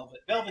nap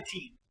velvet.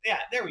 Velveteen. Yeah,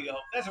 there we go.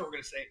 That's what we're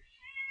going to say.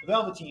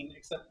 Velveteen,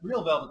 except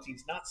real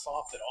velveteen's not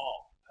soft at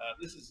all.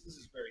 This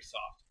is very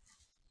soft.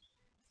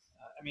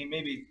 I mean,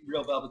 maybe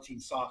real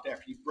velveteen's soft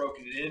after you've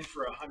broken it in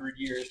for 100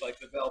 years, like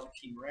the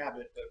Velveteen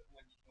Rabbit, but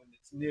when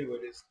it's new,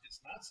 it's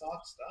not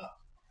soft stuff.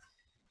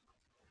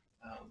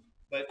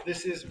 But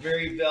this is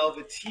very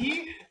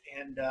velvety,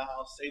 and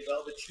I'll say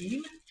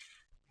velveteen.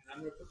 And I'm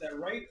going to put that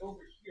right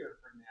over here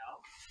for now.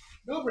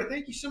 Nobra,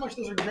 thank you so much.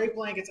 Those are great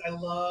blankets. I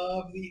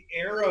love the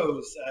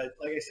arrows.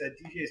 Like I said,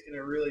 DJ is going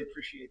to really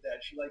appreciate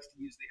that. She likes to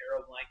use the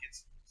arrow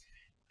blankets.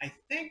 I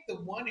think the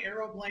one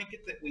arrow blanket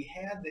that we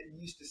had that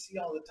you used to see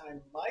all the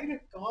time might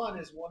have gone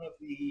as one of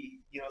the,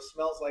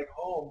 smells like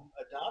home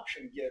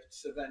adoption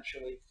gifts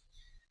eventually,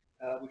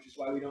 which is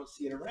why we don't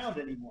see it around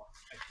anymore.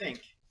 I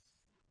think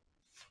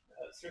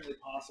certainly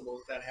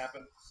possible that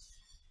happened.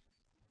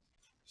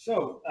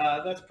 So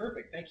that's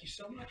perfect. Thank you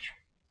so much.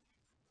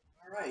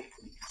 All right.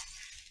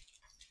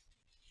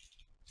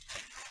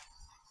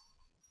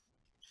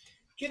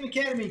 Kitten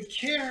Academy,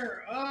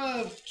 care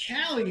of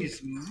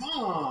Callie's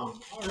mom.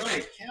 All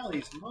right,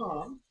 Callie's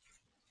mom.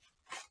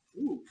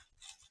 Ooh.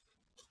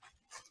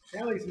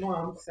 Callie's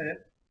mom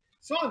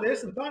saw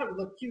this and thought it would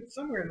look cute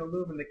somewhere in the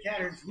loom in the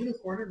Catterns,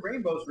 Unicorn, and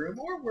Rainbow's room,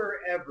 or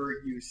wherever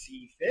you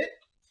see fit.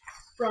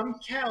 From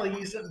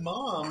Callie's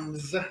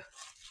mom's.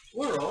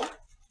 Plural.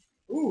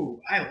 Ooh,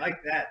 I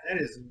like that. That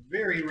is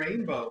very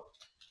rainbow.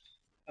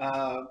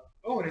 Oh,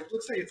 and it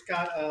looks like it's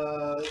got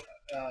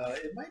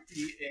it might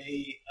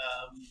be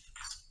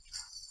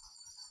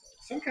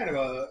some kind of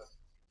a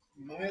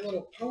My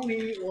Little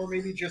Pony, or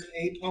maybe just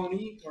a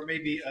pony, or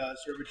maybe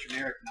sort of a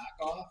generic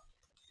knockoff,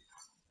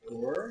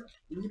 or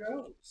who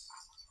knows?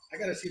 I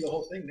got to see the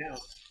whole thing now,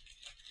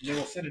 and then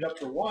we'll send it up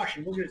for wash,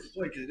 and we'll get it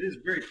deployed because it is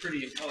very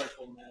pretty and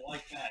colorful, and I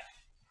like that.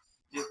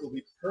 It will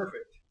be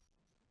perfect.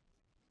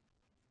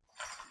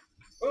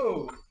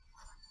 Oh,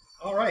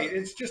 all right.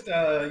 It's just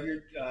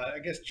I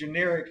guess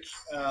generic.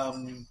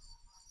 Let's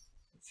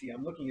see.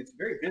 I'm looking. It's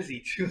very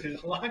busy too.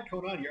 There's a lot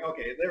going on here.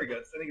 Okay, there we go.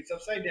 I think it's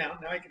upside down.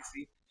 Now I can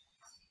see.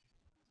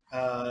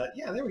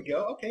 Yeah, there we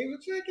go. Okay,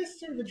 which I guess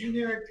sort of a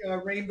generic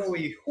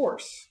rainbowy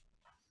horse.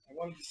 I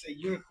wanted to say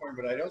unicorn,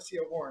 but I don't see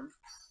a horn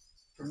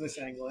from this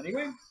angle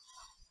anyway.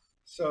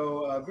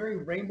 So very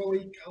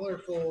rainbowy,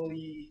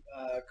 colorfully,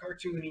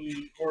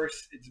 cartoony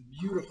horse. It's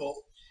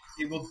beautiful.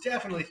 It will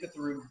definitely fit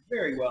the room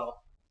very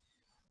well.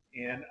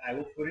 And I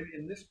will put it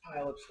in this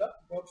pile of stuff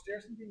to go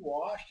upstairs and be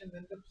washed and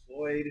then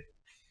deployed.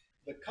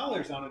 The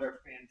colors on it are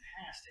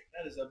fantastic.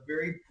 That is a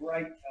very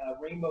bright,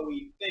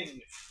 rainbowy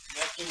thing.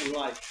 That's what we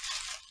like.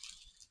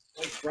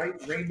 Like bright,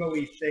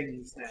 rainbowy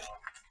things now.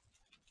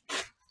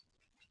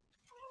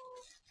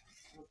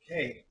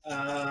 Okay,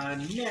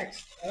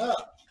 next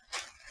up.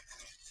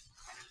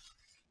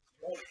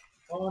 What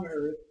on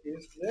earth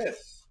is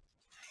this?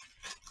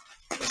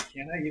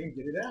 Can I even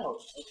get it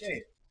out?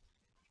 Okay.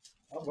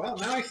 Well,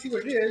 now I see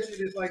what it is.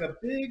 It is like a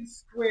big,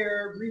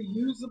 square,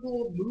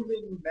 reusable,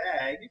 moving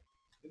bag.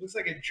 It looks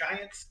like a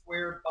giant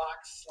square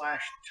box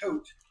 /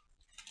 tote.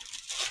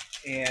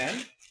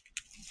 And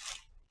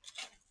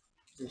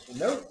here's the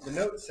note. The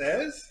note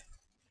says,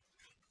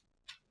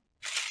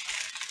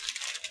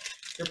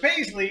 for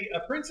Paisley, a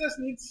princess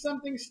needs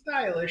something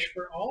stylish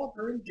for all of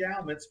her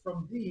endowments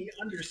from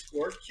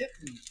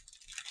the_Kitten.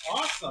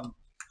 Awesome.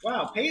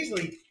 Wow,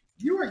 Paisley,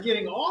 you are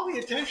getting all the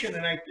attention,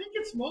 and I think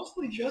it's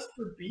mostly just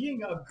for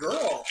being a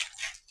girl.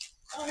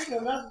 I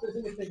don't know if there's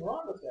anything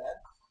wrong with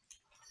that.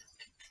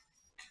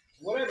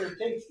 Whatever it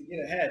takes to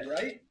get ahead,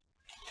 right?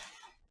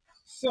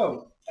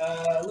 So,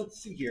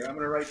 let's see here. I'm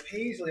going to write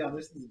Paisley on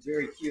this. This is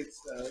very cute.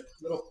 It's a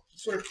little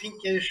sort of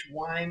pinkish,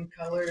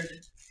 wine-colored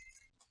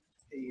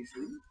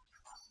Paisley.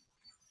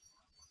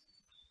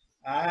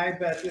 I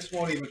bet this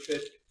won't even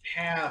fit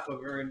half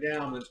of her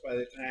endowments by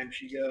the time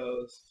she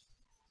goes.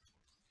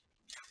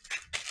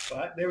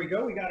 But there we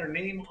go. We got her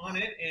name on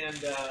it, and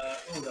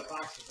oh, the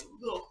box is a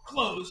little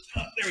closed.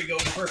 There we go.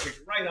 Perfect.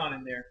 Right on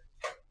in there.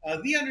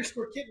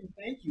 The_Kitten.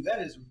 Thank you.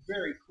 That is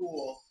very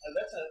cool.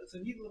 That's a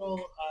neat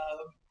little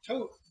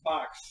tote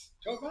box.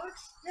 Tote box?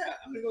 Yeah,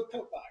 I'm gonna go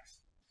tote box.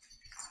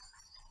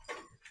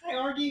 Hi,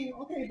 Argy.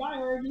 Okay, bye,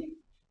 Argy.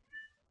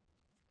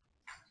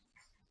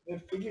 They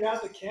figured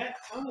out the cat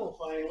tunnel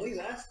finally.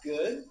 That's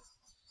good.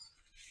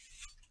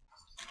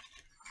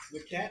 The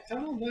cat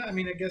tunnel? No, I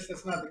mean, I guess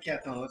that's not the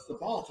cat tunnel. It's the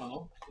ball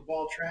tunnel. The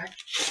ball track.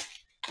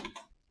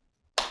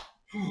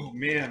 Oh,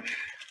 man.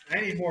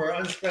 I need more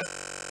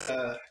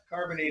unspecified,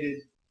 carbonated,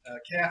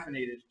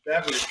 caffeinated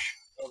beverage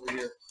over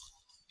here.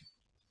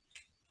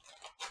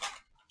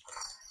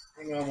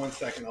 Hang on one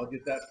second. I'll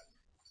get that.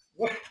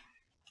 What?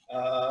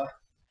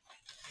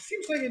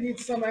 Seems like it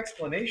needs some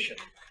explanation.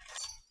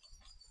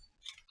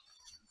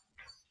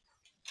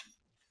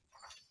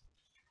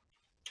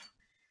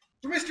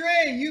 For Mr.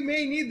 A, you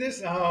may need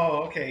this.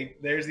 Oh, okay.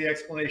 There's the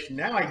explanation.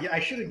 Now I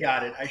should have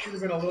got it. I should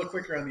have been a little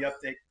quicker on the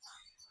update.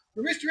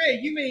 For Mr. A,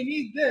 you may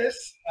need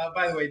this.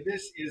 By the way,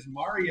 this is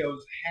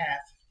Mario's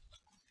hat.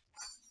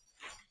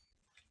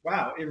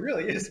 Wow, it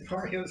really is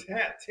Mario's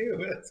hat, too.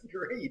 That's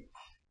great.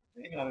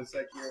 Hang on a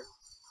sec here.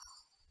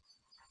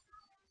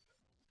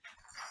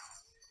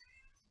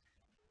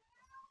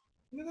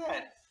 Look at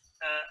that.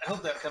 I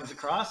hope that comes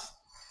across.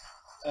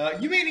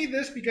 You may need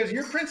this because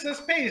your Princess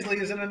Paisley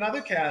is in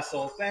another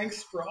castle.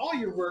 Thanks for all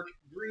your work.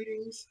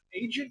 Greetings,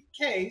 Agent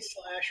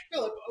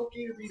K/Philip.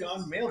 Okay to read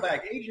on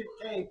Mailbag. Agent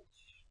K,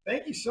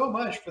 thank you so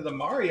much for the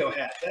Mario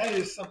hat. That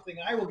is something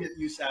I will get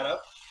use out of.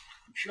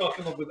 I'm sure I'll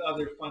come up with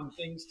other fun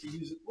things to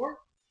use it for.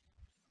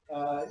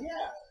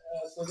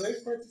 So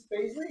there's Princess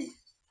Paisley.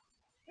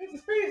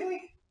 Princess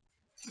Paisley.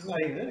 She's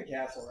not even in a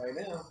castle right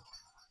now.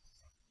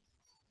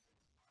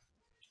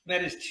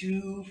 That is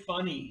too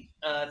funny.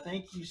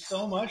 Thank you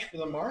so much for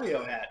the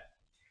Mario hat.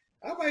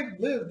 How have I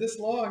lived this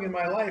long in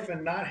my life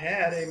and not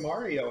had a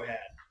Mario hat?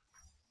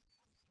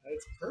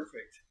 That's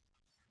perfect.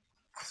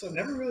 So it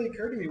never really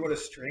occurred to me what a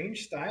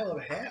strange style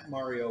of hat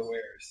Mario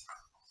wears.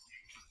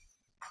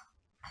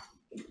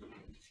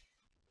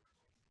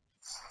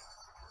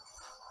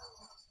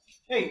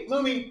 Hey,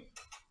 Lumi!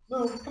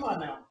 Lou, come on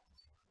now.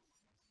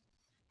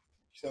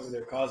 She's over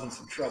there causing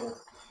some trouble.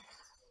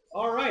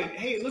 All right.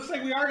 Hey, it looks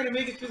like we are going to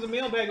make it through the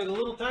mailbag with a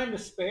little time to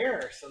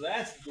spare, so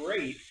that's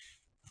great.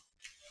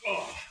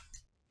 Oh,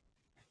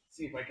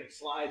 see if I can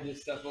slide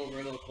this stuff over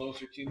a little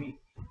closer to me.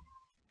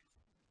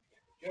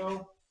 There we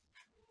go.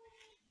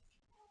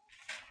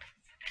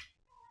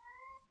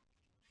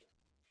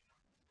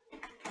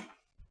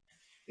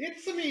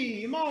 It's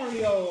me,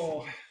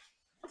 Mario.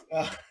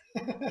 Uh,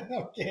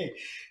 okay.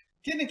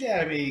 Kitten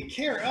Academy,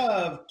 care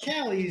of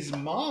Callie's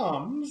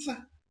moms.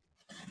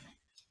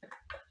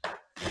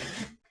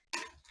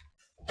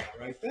 All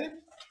right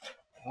then.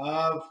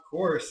 Of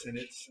course, and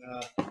it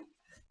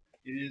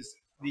is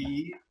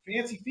the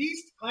Fancy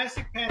Feast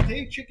Classic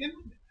Pate Chicken.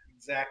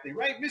 Exactly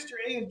right, Mr.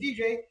 A and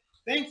DJ.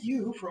 Thank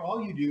you for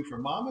all you do for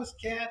Mama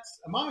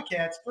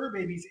Cats, fur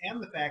babies,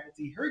 and the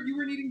faculty. Heard you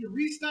were needing to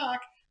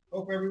restock.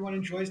 Hope everyone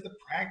enjoys the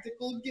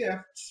practical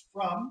gifts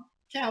from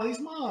Callie's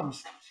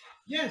moms.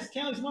 Yes,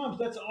 Callie's moms.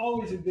 That's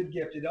always a good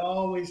gift. It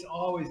always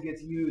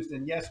gets used.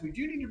 And yes, we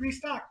do need to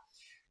restock.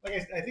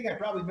 Like I think I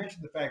probably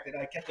mentioned the fact that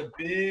I kept a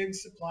big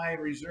supply in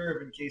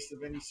reserve in case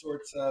of any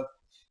sorts of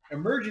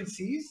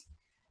emergencies.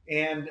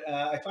 And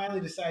I finally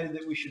decided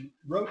that we should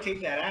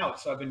rotate that out.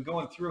 So I've been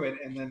going through it,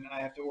 and then I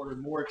have to order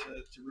more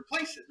to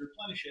replace it,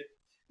 replenish it,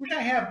 which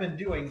I have been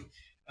doing.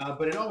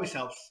 But it always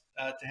helps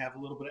to have a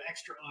little bit of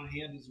extra on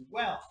hand as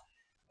well.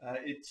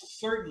 It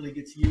certainly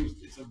gets used.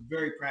 It's a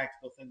very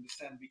practical thing to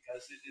send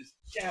because it is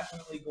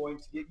definitely going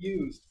to get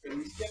used for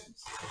these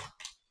kittens.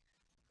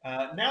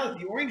 Now that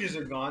the oranges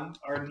are gone,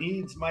 our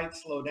needs might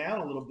slow down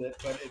a little bit,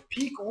 but at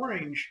peak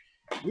orange,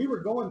 we were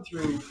going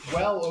through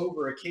well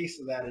over a case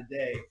of that a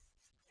day.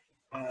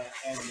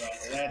 And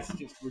that's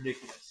just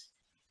ridiculous.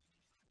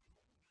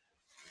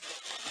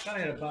 I thought I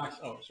had a box.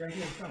 Oh, it's right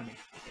here in front of me.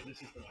 Okay,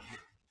 this is the one here.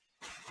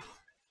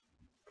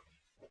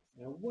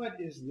 Now, what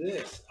is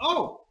this?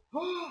 Oh!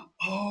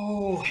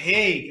 Oh,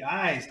 hey,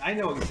 guys. I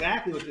know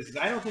exactly what this is.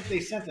 I don't think they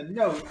sent a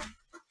note.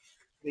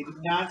 They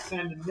did not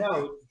send a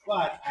note,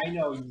 but I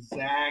know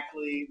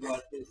exactly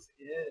what this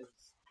is.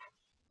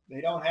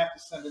 They don't have to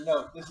send a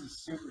note. This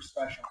is super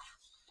special.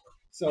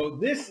 So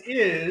this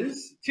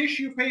is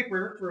tissue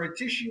paper for a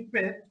tissue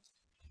pit.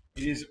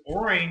 It is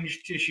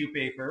orange tissue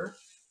paper.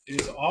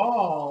 It is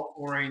all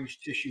orange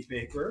tissue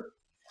paper.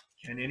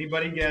 Can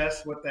anybody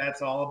guess what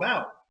that's all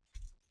about?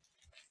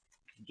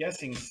 I'm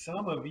guessing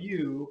some of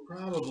you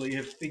probably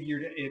have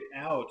figured it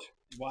out.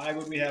 Why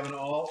would we have an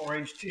all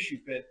orange tissue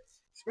pit,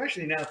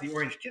 especially now that the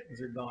orange kittens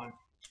are gone?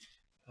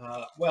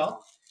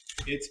 Well,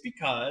 it's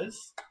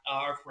because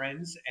our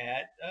friends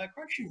at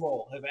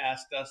Crunchyroll have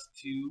asked us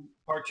to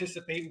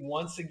participate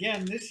once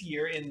again this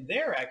year in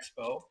their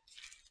expo,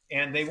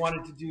 and they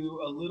wanted to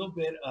do a little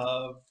bit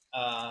of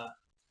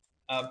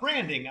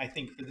branding, I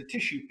think, for the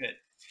tissue pit.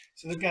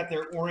 So they've got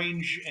their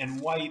orange and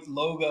white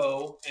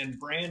logo and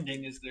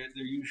branding as their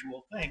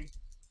usual thing.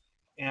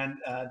 And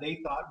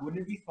they thought,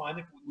 wouldn't it be fun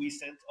if we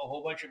sent a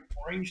whole bunch of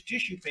orange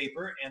tissue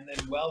paper, and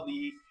then while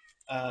the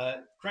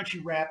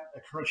Crunchyroll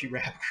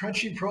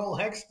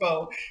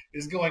Expo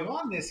is going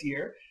on this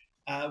year,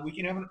 we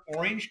can have an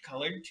orange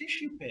colored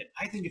tissue pit.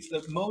 I think it's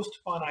the most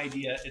fun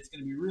idea. It's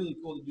going to be really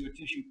cool to do a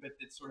tissue pit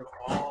that's sort of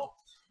all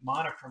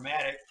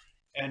monochromatic.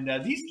 And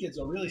these kids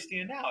will really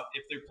stand out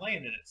if they're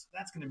playing in it. So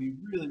that's going to be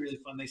really, really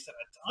fun. They sent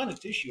a ton of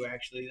tissue,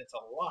 actually. That's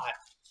a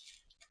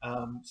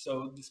lot.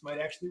 So this might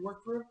actually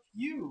work for a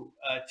few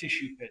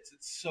tissue pits.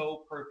 It's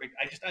so perfect.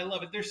 I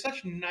love it. They're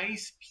such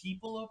nice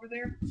people over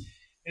there.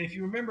 And if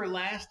you remember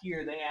last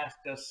year, they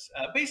asked us,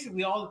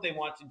 basically all that they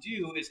want to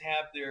do is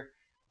have their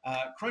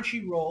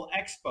Crunchyroll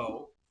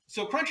Expo.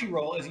 So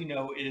Crunchyroll, as you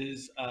know,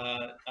 is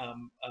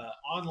an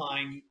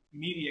online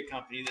media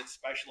company that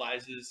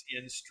specializes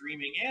in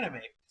streaming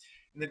anime.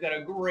 And they've got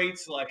a great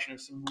selection of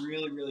some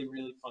really, really,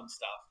 really fun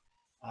stuff.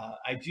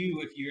 I do,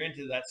 if you're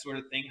into that sort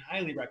of thing,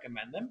 highly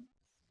recommend them.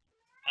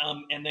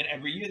 And then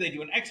every year they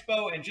do an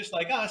expo, and just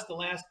like us, the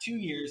last 2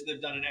 years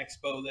they've done an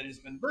expo that has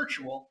been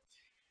virtual.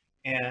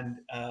 And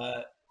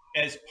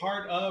as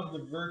part of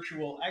the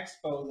virtual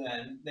expo,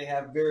 then they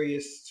have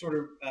various sort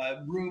of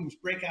rooms,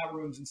 breakout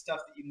rooms, and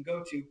stuff that you can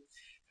go to. And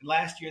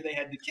last year they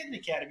had the Kitten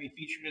Academy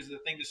featured as a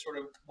thing to sort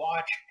of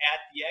watch at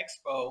the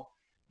expo.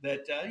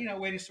 That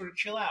way to sort of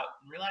chill out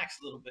and relax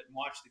a little bit and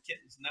watch the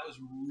kittens, and that was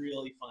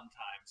really fun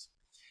times.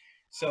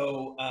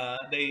 So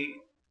they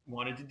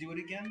wanted to do it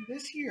again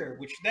this year,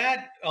 which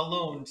that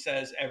alone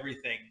says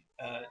everything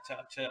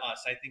to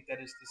us. I think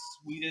that is the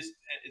sweetest.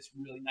 It's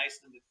really nice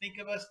of them to think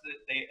of us, that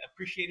they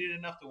appreciate it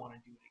enough to want to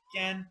do it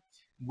again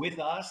with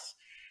us.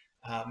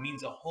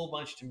 Means a whole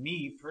bunch to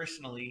me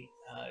personally.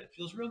 It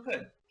feels real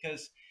good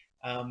because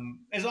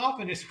as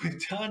often as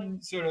we've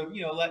done sort of,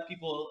 let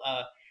people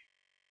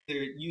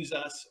either use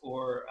us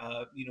or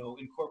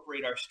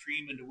incorporate our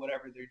stream into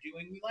whatever they're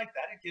doing. We like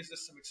that. It gives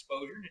us some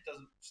exposure, and it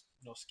doesn't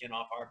skin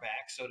off our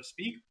back, so to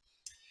speak.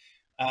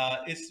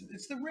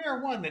 It's the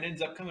rare one that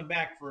ends up coming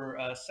back for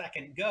a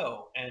second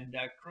go. And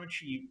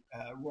Crunchy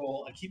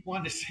Roll, I keep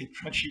wanting to say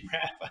Crunchy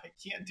Wrap. I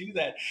can't do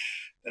that.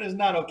 That is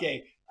not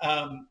okay.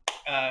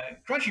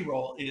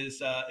 Crunchyroll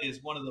is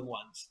one of the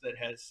ones that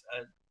has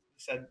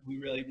said we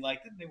really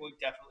liked it, and they would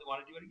definitely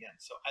want to do it again.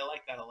 So I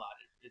like that a lot.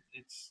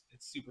 It's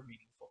super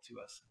meaningful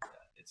to us.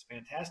 It's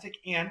fantastic,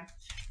 and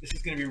this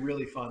is going to be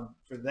really fun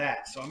for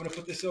that. So I'm going to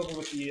put this over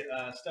with the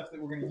stuff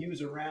that we're going to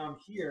use around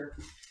here,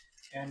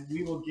 and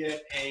we will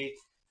get a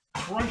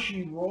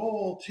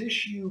Crunchyroll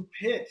tissue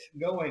pit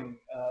going.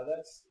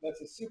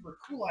 That's a super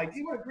cool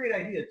idea. What a great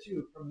idea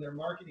too from their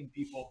marketing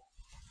people.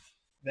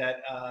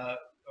 That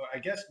I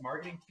guess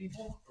marketing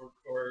people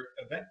or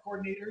event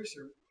coordinators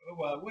or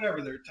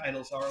whatever their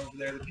titles are over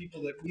there, the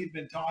people that we've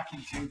been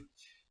talking to,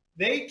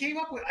 they came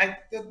up with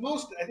the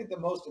most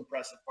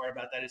impressive part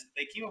about that is that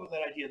they came up with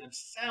that idea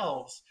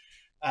themselves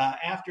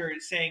after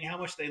saying how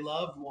much they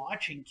loved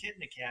watching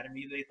Kitten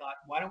Academy. They thought,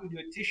 why don't we do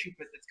a tissue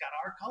pit that's got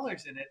our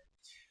colors in it?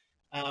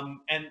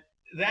 And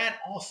that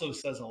also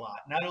says a lot.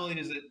 Not only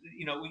does it,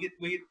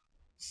 we get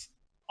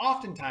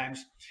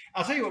oftentimes,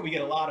 I'll tell you what we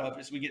get a lot of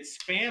is we get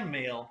spam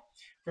mail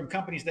from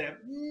companies that have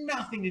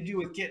nothing to do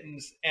with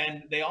kittens,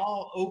 and they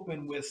all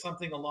open with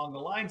something along the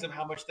lines of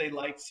how much they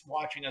liked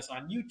watching us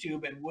on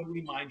YouTube and would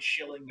we mind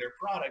shilling their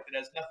product that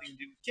has nothing to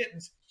do with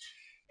kittens.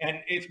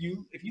 And if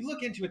you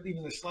look into it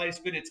even the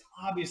slightest bit, it's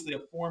obviously a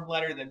form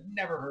letter. They've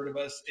never heard of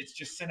us. It's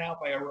just sent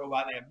out by a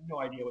robot. They have no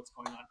idea what's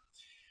going on.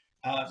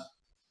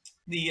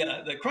 The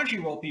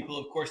Crunchyroll people,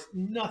 of course,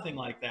 nothing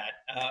like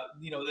that.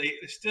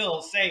 They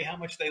still say how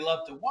much they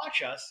love to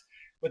watch us,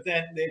 but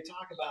then they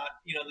talk about,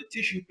 the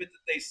tissue pit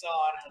that they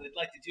saw and how they'd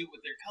like to do it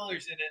with their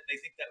colors in it. And they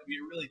think that would be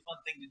a really fun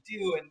thing to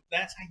do. And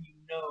that's how you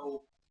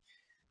know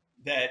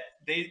that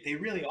they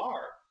really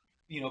are,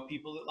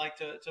 people that like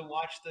to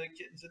watch the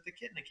kittens at the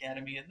Kitten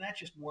Academy. And that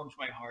just warms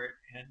my heart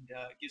and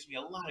gives me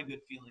a lot of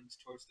good feelings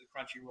towards the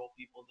Crunchyroll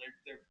people.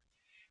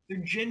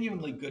 They're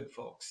genuinely good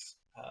folks.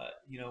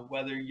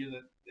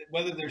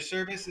 Whether their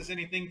service is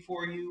anything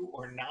for you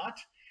or not,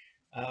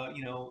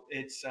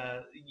 it's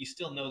you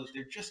still know that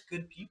they're just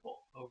good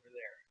people over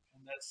there,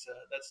 and that's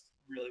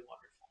really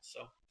wonderful.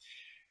 So,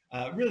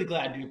 really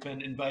glad to have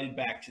been invited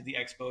back to the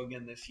expo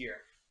again this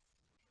year.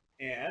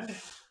 And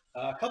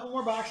a couple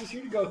more boxes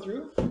here to go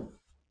through.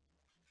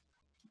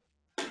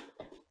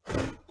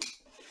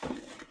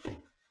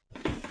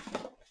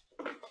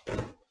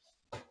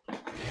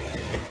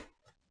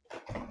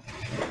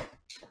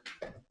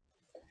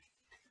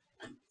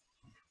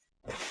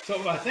 So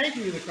thank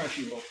you to the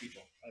Crunchyroll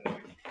people, by the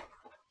way.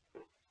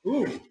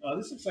 Ooh,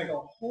 this looks like a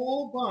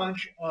whole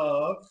bunch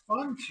of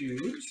fun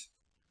tubes.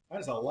 That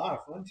is a lot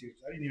of fun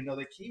tubes. I didn't even know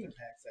they came in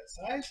packs that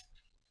size.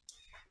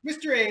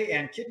 Mr. A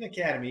and Kitten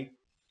Academy.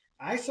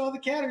 I saw the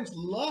Catterns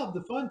love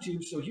the fun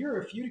tubes, so here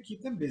are a few to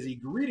keep them busy.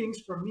 Greetings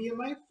from me and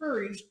my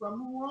furries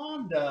from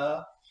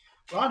Rhonda.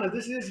 Rhonda,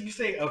 this is, you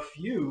say a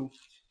few.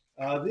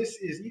 This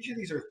is, each of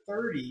these are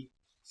 30,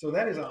 so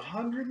that is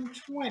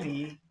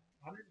 120.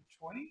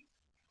 120?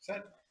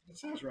 That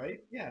sounds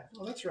right. Yeah,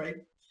 well, that's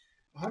right.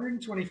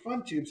 120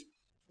 fun tubes.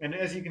 And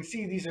as you can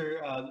see, these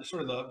are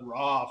sort of the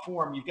raw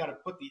form. You've got to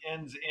put the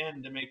ends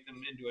in to make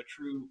them into a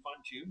true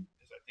fun tube,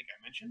 as I think I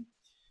mentioned.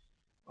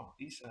 Oh,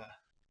 these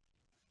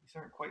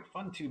aren't quite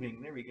fun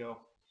tubing. There we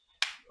go.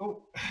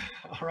 Oh,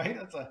 all right.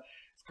 It's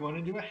going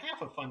into a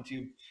half a fun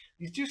tube.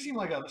 These do seem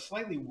like a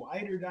slightly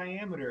wider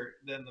diameter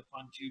than the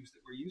fun tubes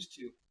that we're used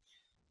to.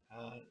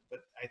 But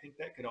I think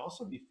that could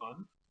also be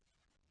fun.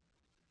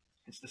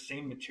 It's the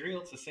same material.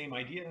 It's the same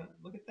idea.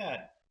 Look at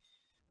that.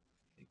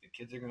 I think the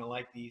kids are going to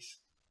like these.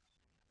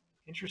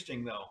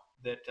 Interesting, though,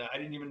 that I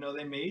didn't even know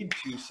they made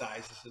two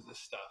sizes of this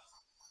stuff.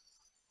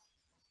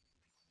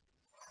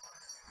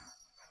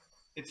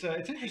 It's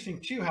interesting,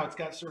 too, how it's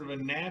got sort of a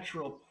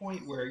natural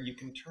point where you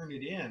can turn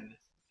it in.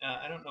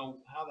 I don't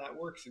know how that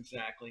works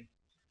exactly.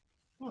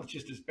 Well, it's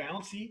just as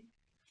bouncy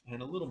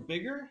and a little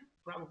bigger.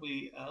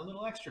 Probably a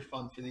little extra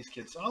fun for these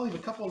kids. So I'll leave a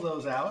couple of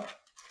those out.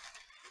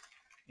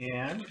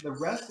 And the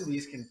rest of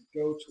these can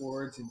go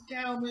towards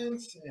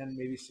endowments and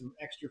maybe some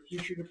extra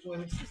future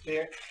deployments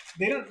there.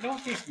 They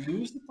don't just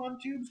lose the fun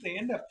tubes. They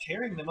end up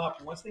tearing them up.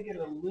 And once they get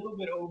a little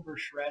bit over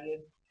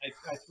shredded, I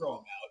throw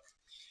them out.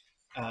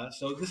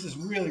 So this is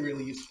really,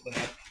 really useful to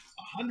have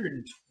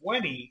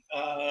 120,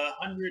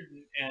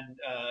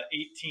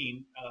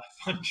 118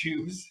 fun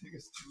tubes. I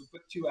guess we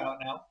put two out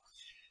now.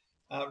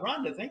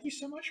 Rhonda, thank you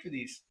so much for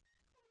these.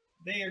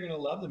 They are going to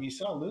love them. You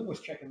saw Loon was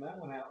checking that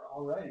one out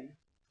already.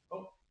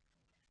 Oh.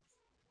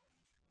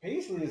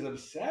 Paisley is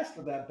obsessed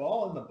with that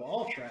ball in the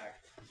ball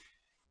track.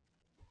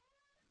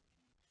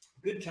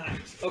 Good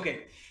times.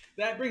 Okay,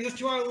 that brings us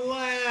to our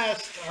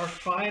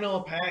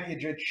final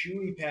package, a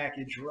Chewy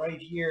package right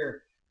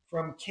here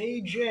from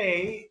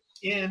KJ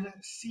in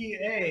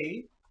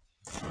CA,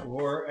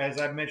 or as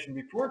I've mentioned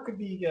before, it could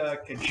be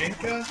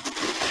Kajinka.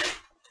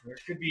 There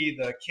could be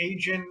the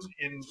Cajun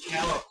in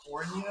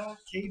California.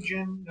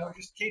 Cajun, no,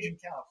 just Cajun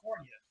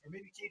California, or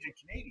maybe Cajun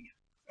Canadian.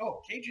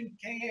 Oh, Cajun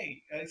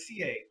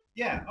CA.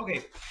 Yeah,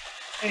 okay.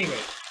 Anyway,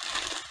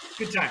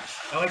 good times.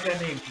 I like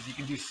that name because you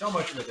can do so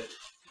much with it.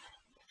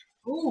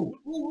 Oh,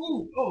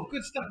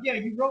 good stuff. Yeah,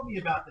 you wrote me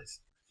about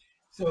this.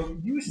 So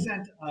you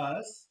sent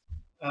us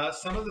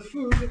some of the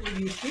food that we're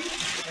used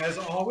to. As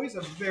always,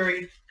 a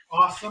very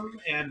awesome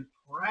and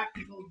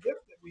practical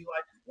gift that we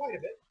like quite a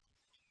bit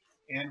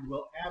and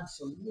will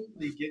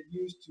absolutely get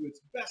used to its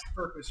best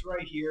purpose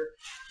right here.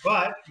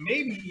 But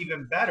maybe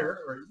even better,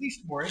 or at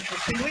least more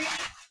interestingly,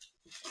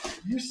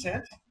 you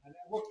sent, and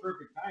that was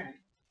perfect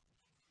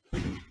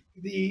timing,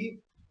 the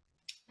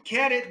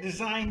Catterns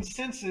Design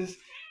Senses,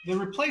 the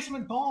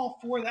replacement ball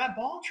for that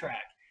ball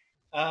track,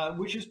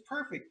 which is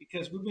perfect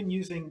because we've been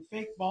using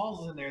fake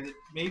balls in there that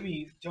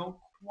maybe don't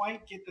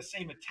quite get the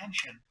same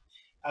attention.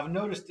 I've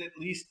noticed at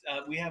least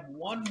we have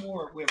one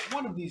more. We have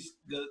one of these,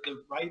 the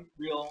right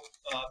real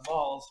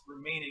balls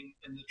remaining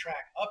in the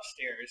track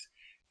upstairs,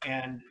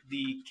 and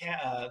the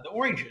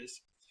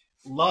oranges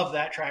love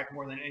that track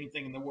more than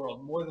anything in the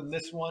world, more than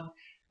this one.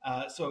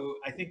 So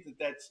I think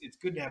it's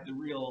good to have the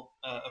real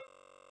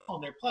on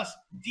there. Plus,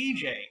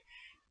 DJ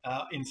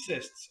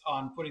insists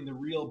on putting the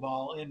real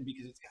ball in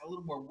because it's got a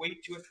little more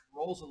weight to it,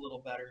 rolls a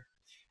little better.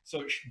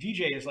 So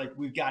DJ is like,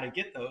 we've got to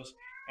get those.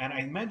 And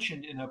I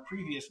mentioned in a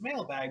previous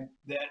mailbag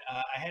that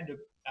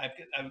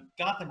I've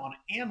got them on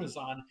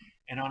Amazon,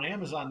 and on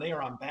Amazon they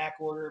are on back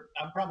order.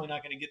 I'm probably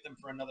not going to get them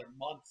for another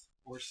month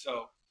or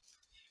so.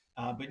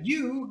 But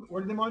you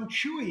ordered them on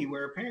Chewy,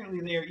 where apparently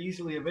they are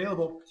easily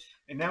available,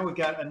 and now we've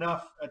got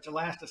enough to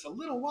last us a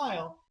little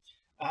while.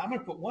 I'm going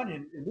to put one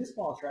in this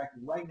ball track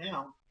right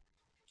now.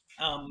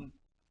 Um,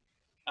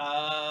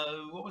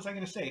 what was I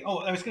going to say? Oh,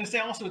 I was going to say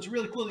also it's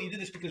really cool that you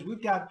did this because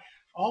we've got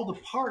all the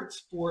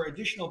parts for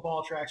additional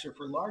ball tracks or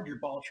for larger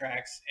ball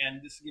tracks,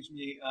 and this gives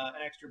me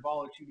an extra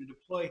ball or two to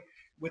deploy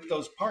with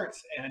those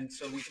parts. And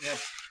so we can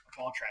have a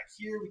ball track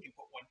here. We can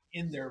put one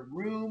in their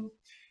room,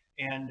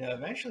 and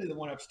eventually the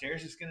one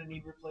upstairs is going to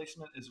need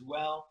replacement as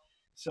well.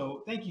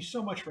 So thank you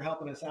so much for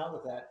helping us out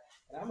with that.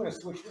 And I'm going to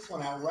switch this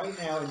one out right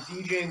now, and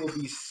DJ will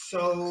be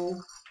so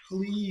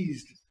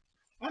pleased.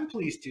 I'm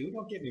pleased too,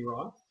 don't get me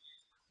wrong.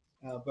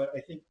 But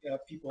I think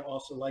people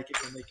also like it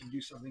when they can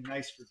do something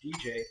nice for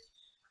DJ.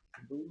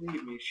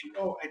 Believe me,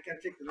 I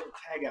gotta take the little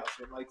tag out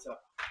so it lights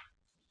up.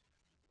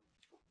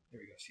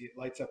 There we go. See, it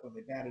lights up when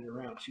they bat it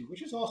around too,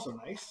 which is also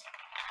nice.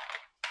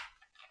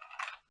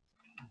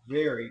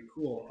 Very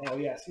cool. Oh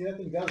yeah, see that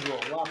thing does roll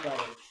a lot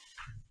better.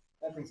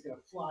 That thing's gonna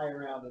fly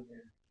around in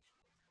there.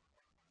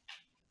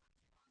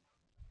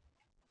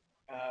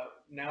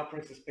 Now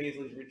Princess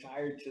Paisley's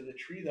retired to the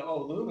tree though.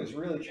 Oh, Loom is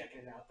really checking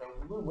it out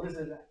though. Loom, what is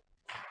it? What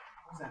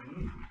does that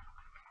mean?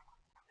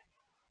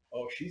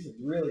 Oh, she's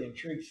really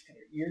intrigued. She's got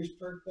her ears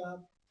perked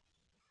up.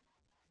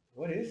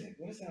 What is it?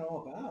 What is that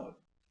all about?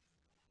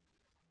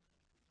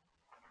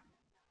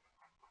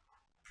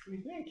 What do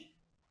you think?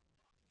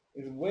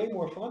 It's way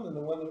more fun than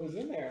the one that was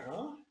in there,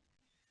 huh?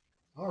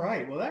 All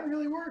right. Well, that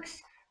really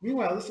works.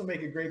 Meanwhile, this will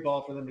make a great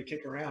ball for them to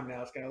kick around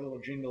now. It's got a little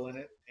jingle in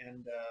it,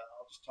 and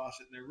I'll just toss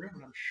it in their room,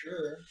 and I'm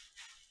sure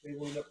they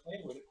will end up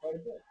playing with it quite a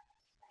bit.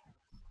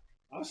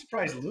 I was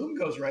surprised Loom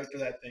goes right for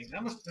that thing.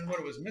 That must have been what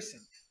it was missing.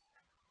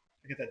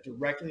 I get that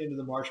directly into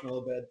the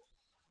marshmallow bed.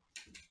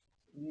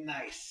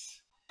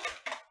 Nice.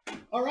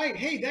 All right.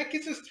 Hey, that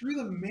gets us through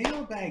the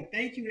mailbag.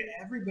 Thank you to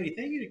everybody.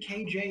 Thank you to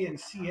KJ and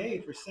CA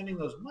for sending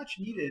those much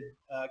needed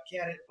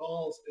Catterns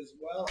balls as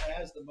well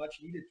as the much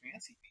needed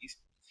Fancy Feast.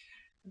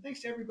 And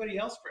thanks to everybody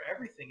else for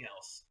everything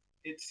else.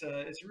 It's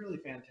really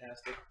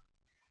fantastic.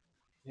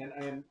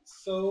 And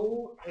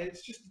so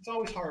it's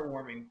always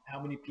heartwarming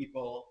how many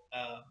people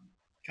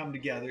come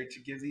together to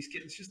give these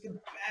kittens just the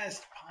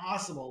best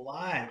possible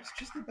lives,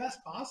 just the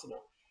best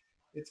possible.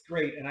 It's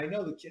great, and I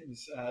know the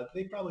kittens,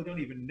 they probably don't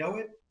even know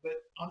it, but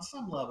on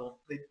some level,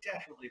 they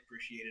definitely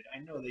appreciate it. I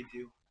know they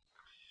do.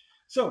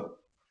 So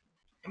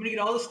I'm going to get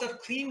all this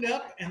stuff cleaned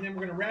up, and then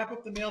we're going to wrap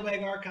up the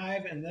mailbag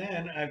archive, and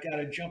then I've got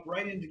to jump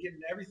right into getting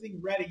everything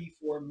ready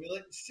for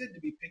Millet and Sid to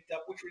be picked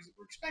up, which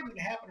we're expecting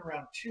to happen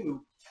around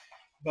 2.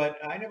 But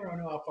I never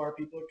know how far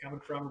people are coming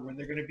from or when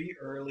they're going to be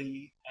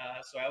early,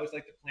 so I always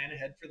like to plan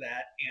ahead for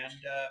that. And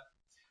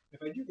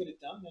if I do get it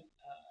done, then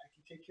I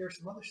can take care of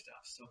some other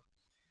stuff.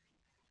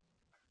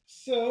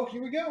 So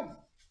here we go.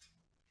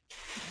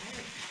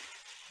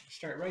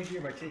 Start right here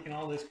by taking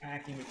all this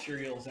packing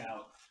materials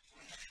out.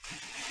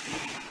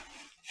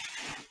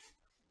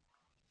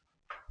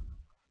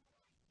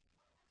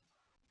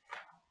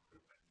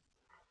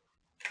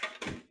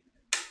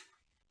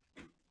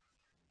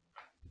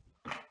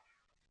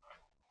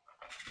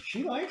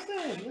 She likes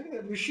that. Look at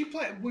that. Was she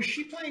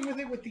playing with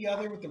it with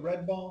the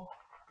red ball,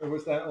 or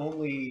was that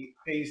only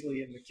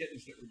Paisley and the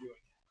kittens that were doing it?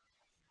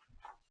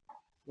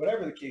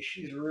 Whatever the case,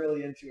 she's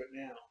really into it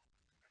now.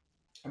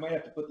 I might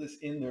have to put this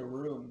in their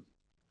room.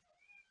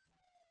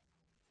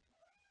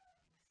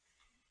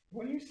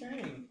 What are you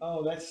saying?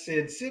 Oh, that's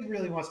Sid. Sid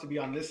really wants to be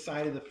on this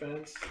side of the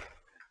fence.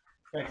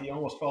 In fact, he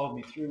almost followed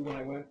me through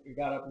when we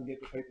got up and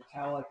get the paper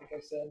towel, I think I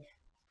said.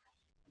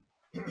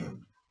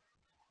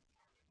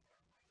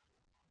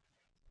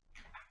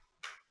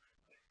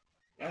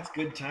 That's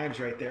good times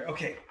right there.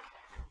 Okay.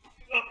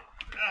 Oh,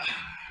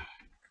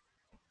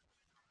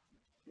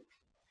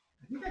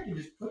 I think I can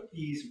just put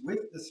these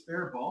with the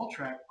spare ball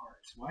track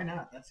parts. Why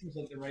not? That seems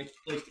like the right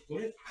place to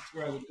put it. That's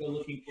where I would go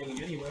looking for them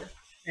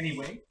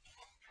anyway.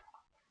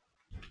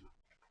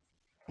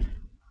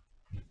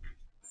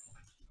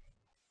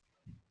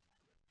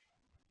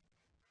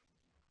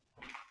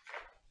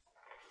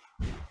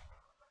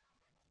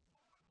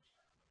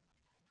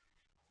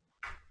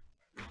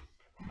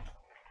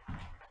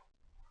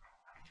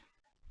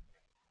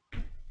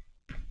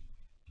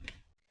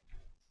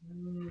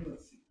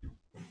 Let's see.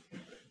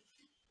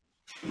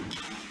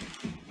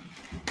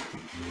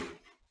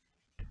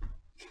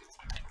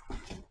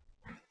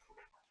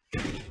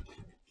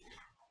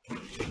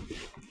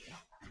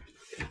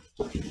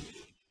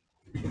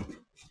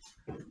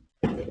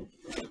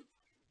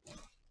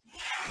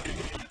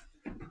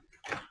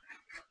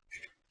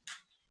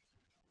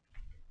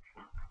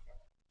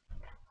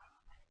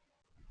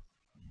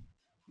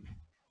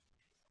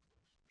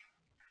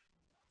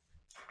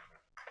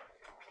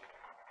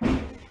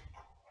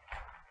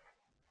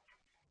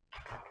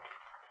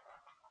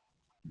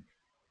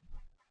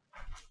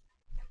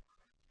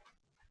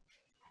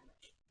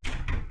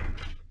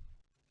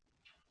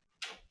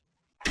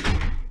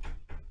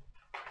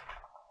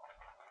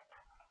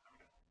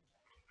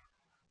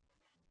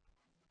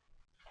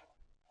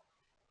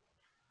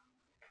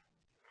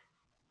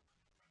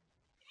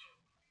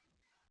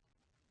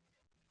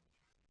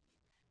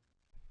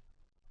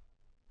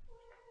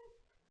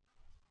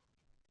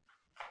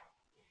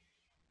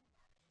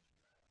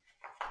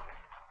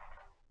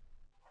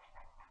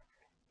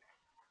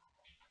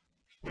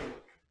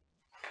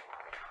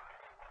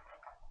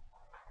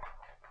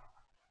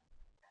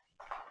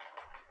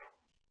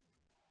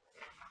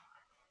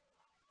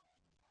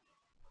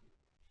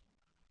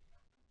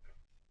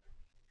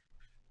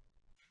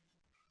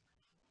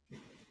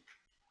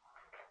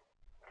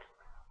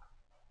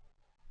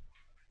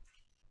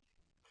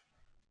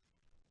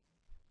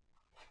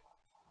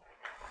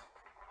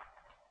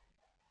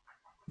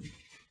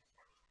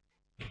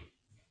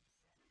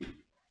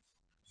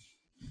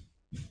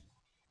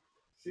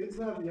 Sid's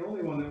not the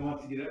only one that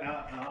wants to get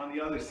out on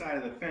the other side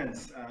of the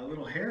fence.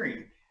 Little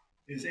Harry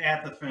is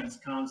at the fence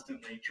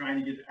constantly,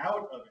 trying to get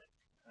out of it.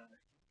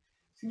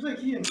 Seems like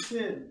he and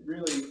Sid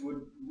really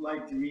would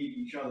like to meet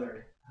each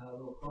other a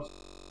little closer.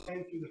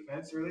 Playing through the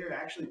fence earlier,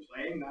 actually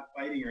playing, not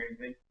fighting or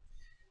anything.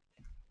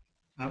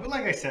 But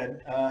like I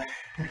said,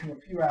 in a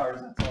few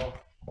hours, that's all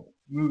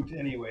moved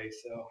anyway,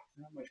 so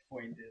not much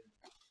point in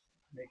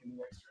making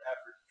the extra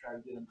effort to try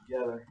to get them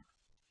together.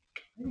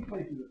 Maybe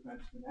play through the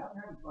fence for now.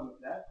 I'm having fun with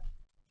that.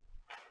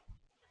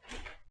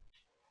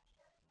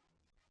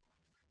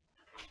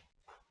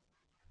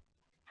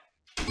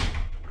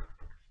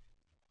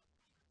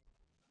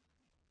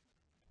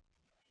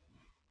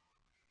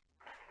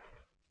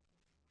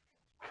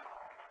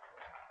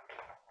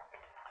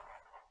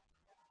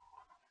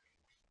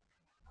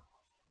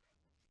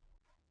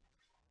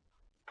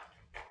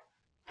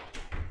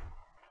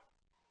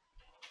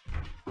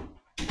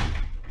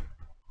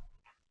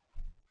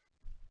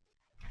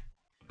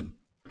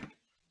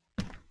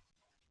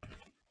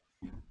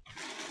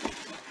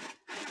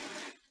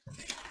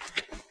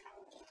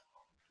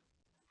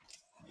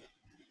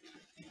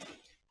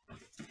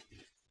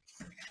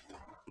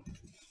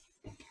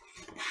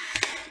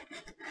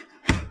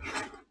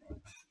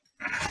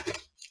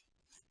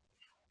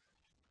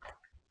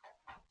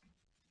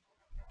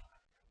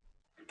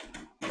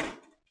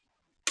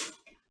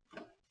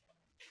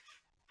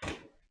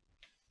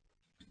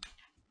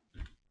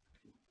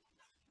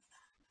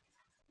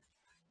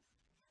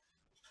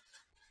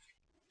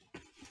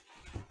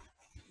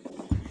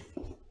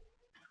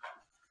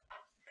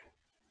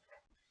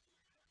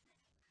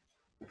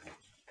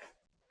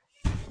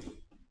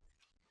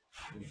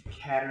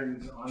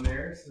 Catterns on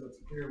there, so it's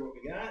clear what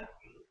we got.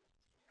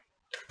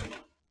 I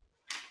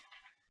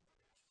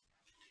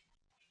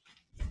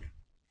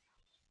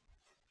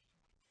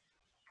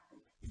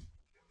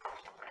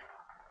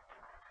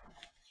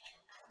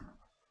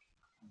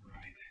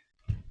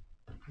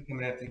think I'm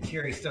gonna have to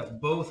carry stuff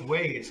both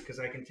ways because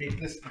I can take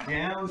this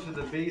down to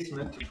the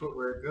basement to put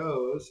where it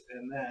goes,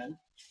 and then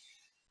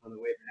on the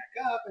way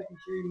back up, I can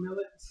carry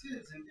Millet and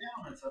Sid's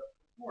endowments up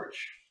the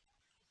porch.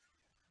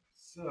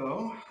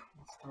 So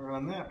let's start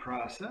on that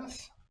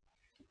process.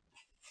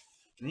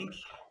 I think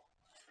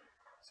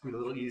it's gonna be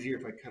a little easier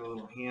if I cut a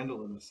little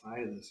handle in the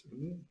side of this.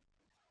 I'm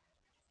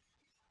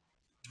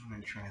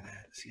gonna try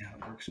that, see how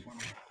it works for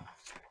me.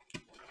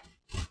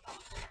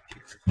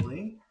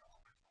 Carefully.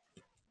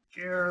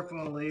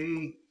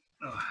 Carefully.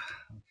 Oh,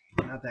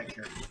 not that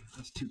careful.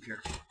 That's too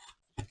careful.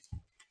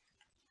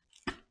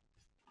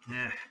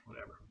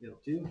 Whatever. It'll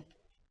do.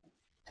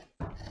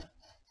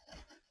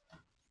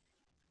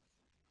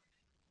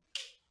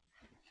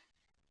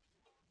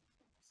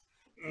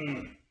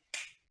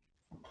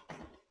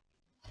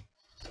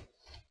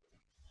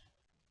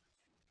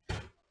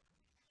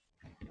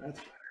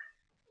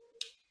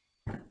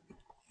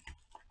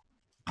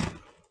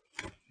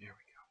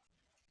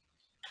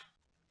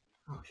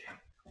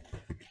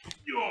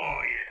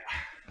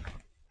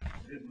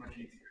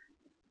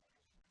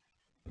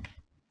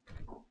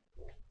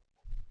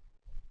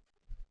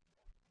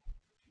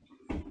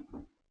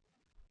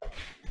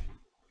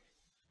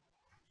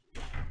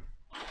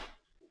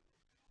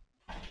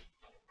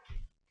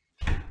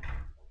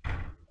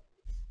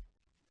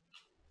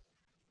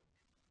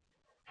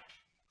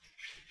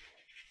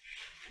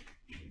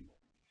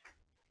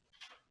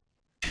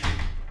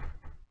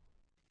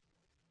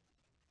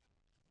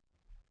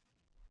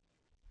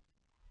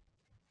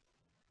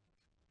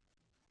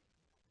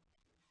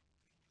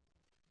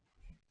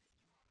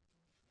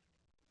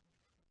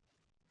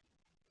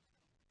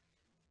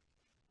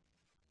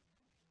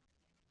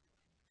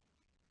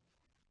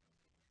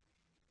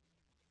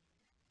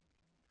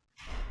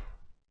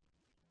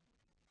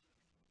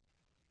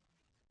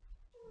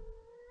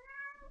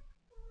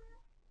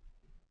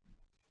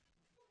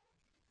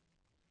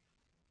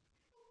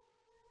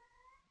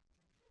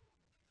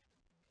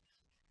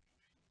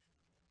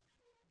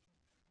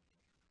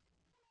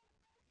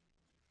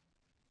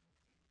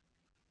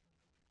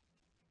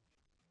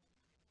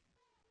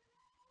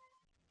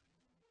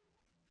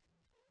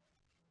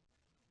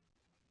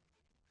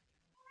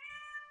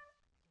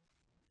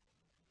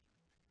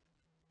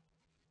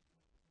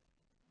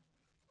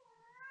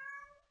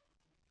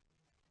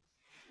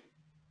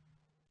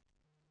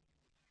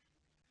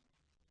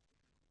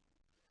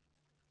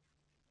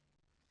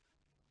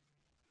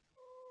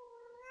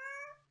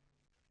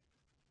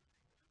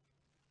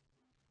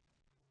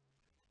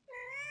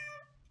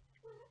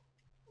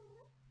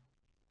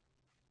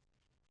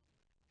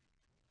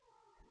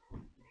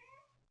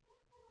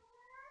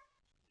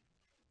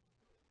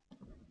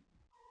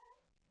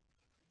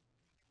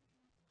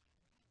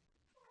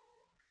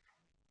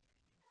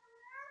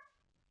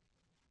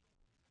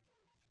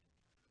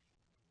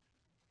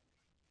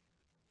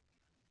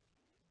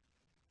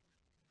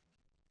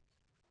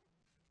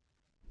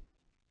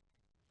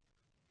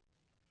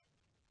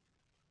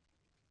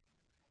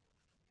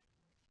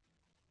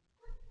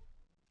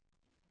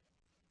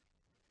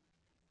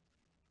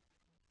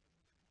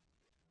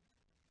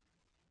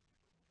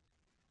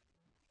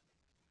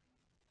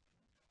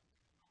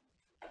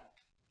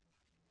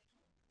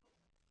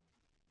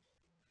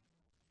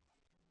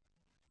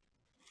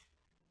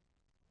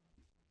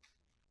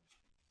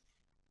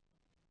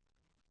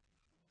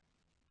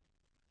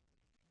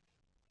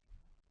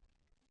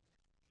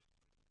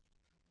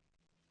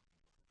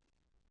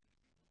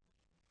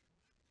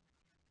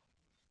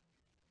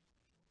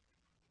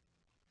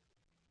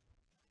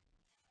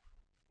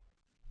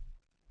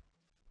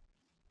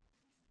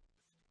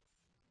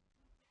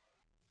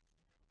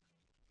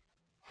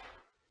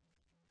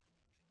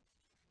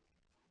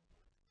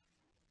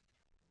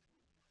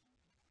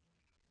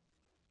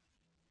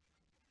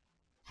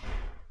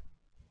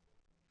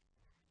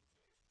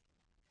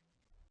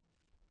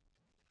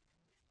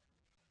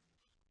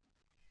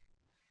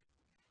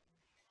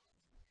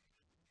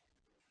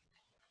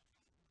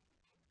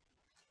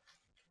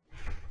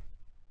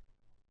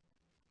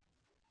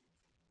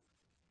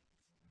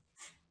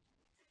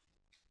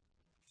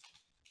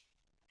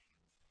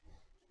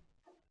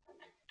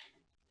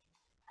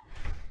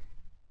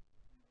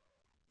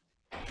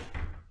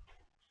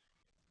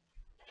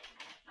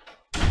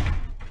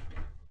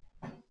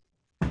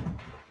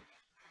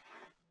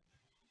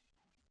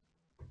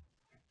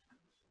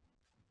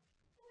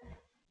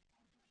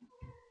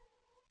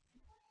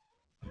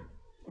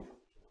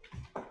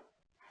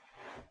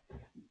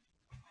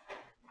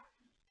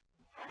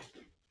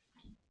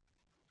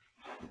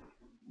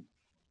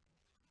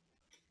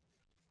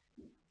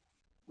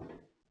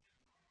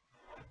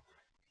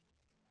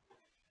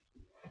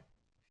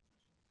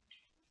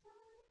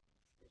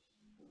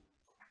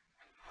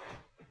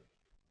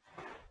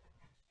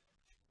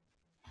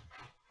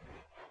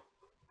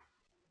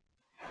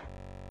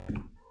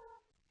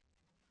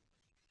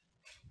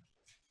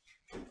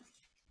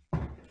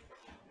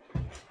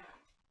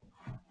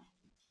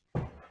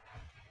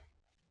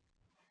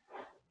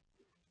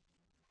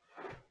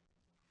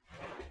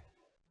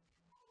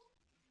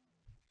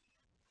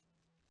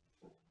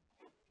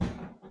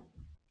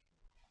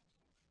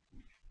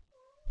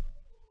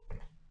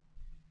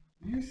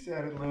 Who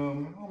said it,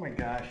 Loom? Oh my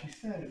gosh, you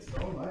said it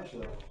so much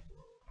though.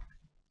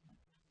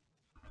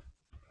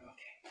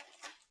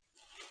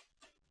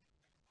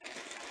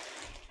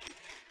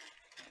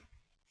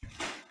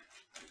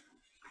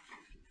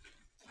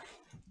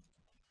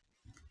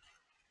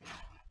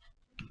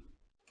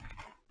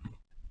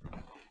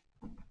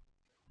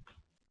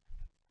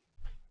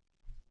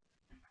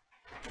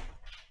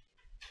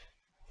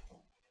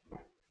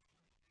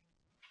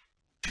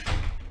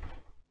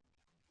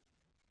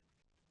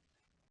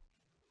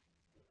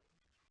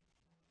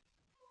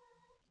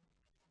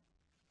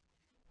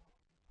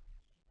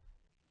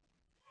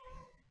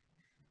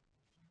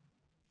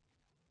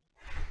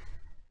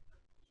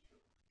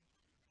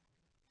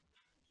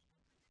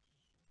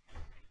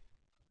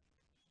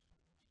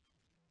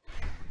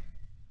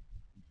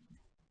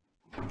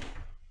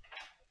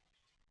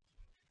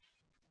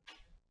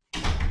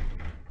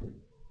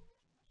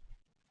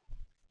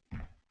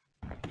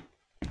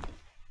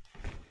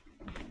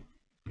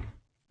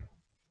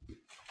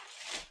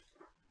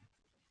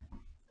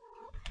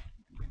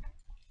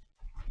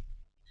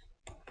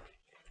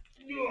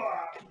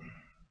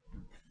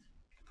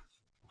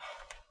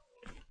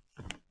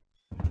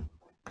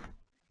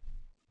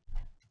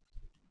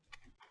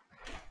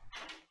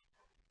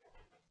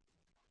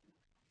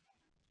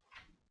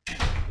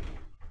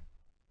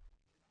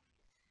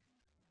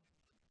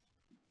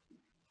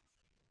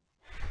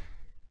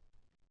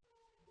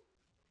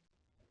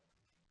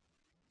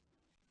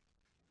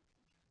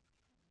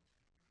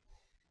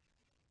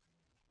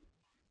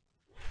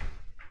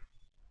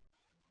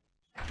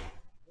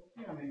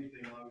 Yeah,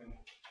 anything, Logan.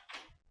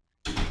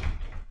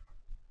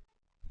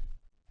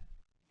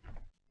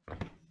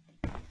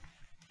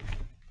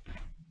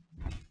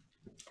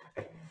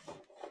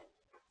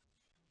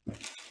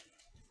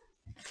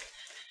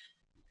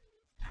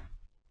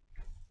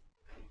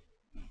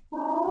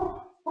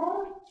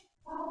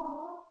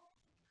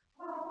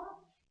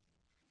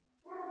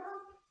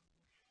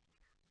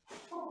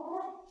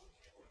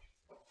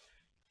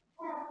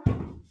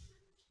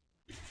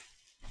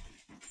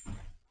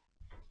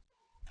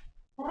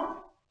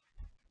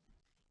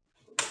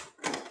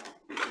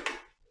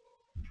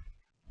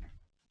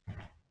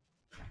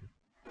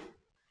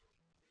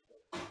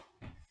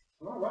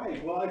 All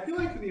right. Well, I feel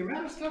like for the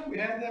amount of stuff we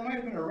had, that might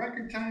have been a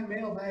record time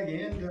mailbag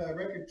and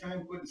record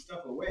time putting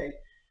stuff away.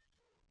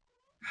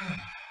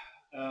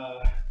 uh,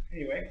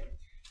 anyway,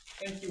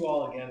 thank you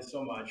all again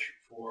so much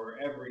for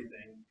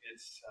everything.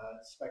 It's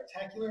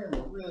spectacular, and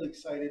we're really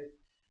excited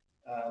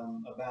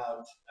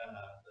about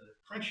the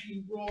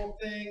crunchy roll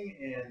thing,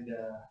 and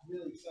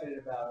really excited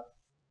about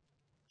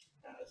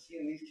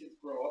seeing these kids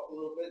grow up a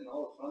little bit and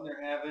all the fun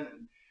they're having,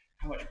 and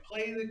how much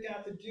play they've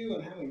got to do,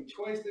 and how many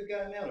toys they've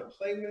got now to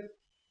play with.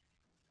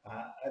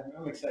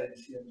 I'm excited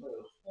to see them play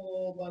with a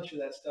whole bunch of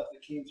that stuff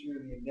that came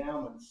through the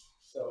endowments.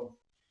 So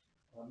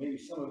maybe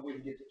some of it we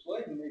can get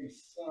deployed, and maybe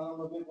some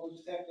of it we'll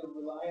just have to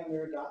rely on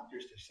their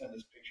adopters to send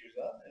us pictures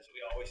of, as we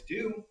always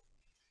do.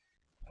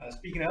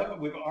 Speaking of,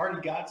 we've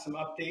already got some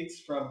updates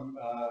from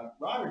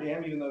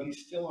Rotterdam, even though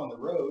he's still on the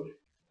road.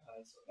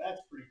 So that's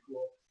pretty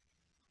cool.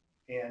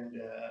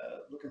 And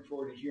looking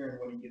forward to hearing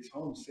when he gets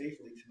home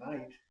safely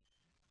tonight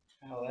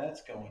how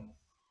that's going.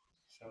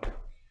 So.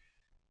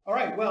 All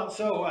right, well,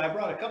 so I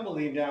brought a couple of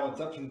the endowments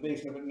up from the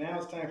basement, but now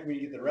it's time for me to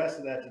get the rest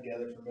of that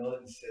together for Millet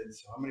and Sid.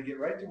 So I'm going to get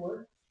right to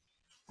work.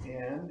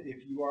 And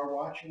if you are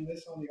watching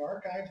this on the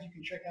archives, you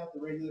can check out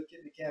the regular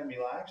Kitten Academy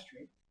live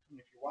stream. And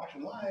if you're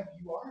watching live,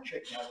 you are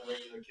checking out the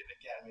regular Kitten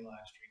Academy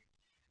live stream.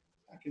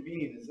 How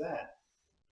convenient is that?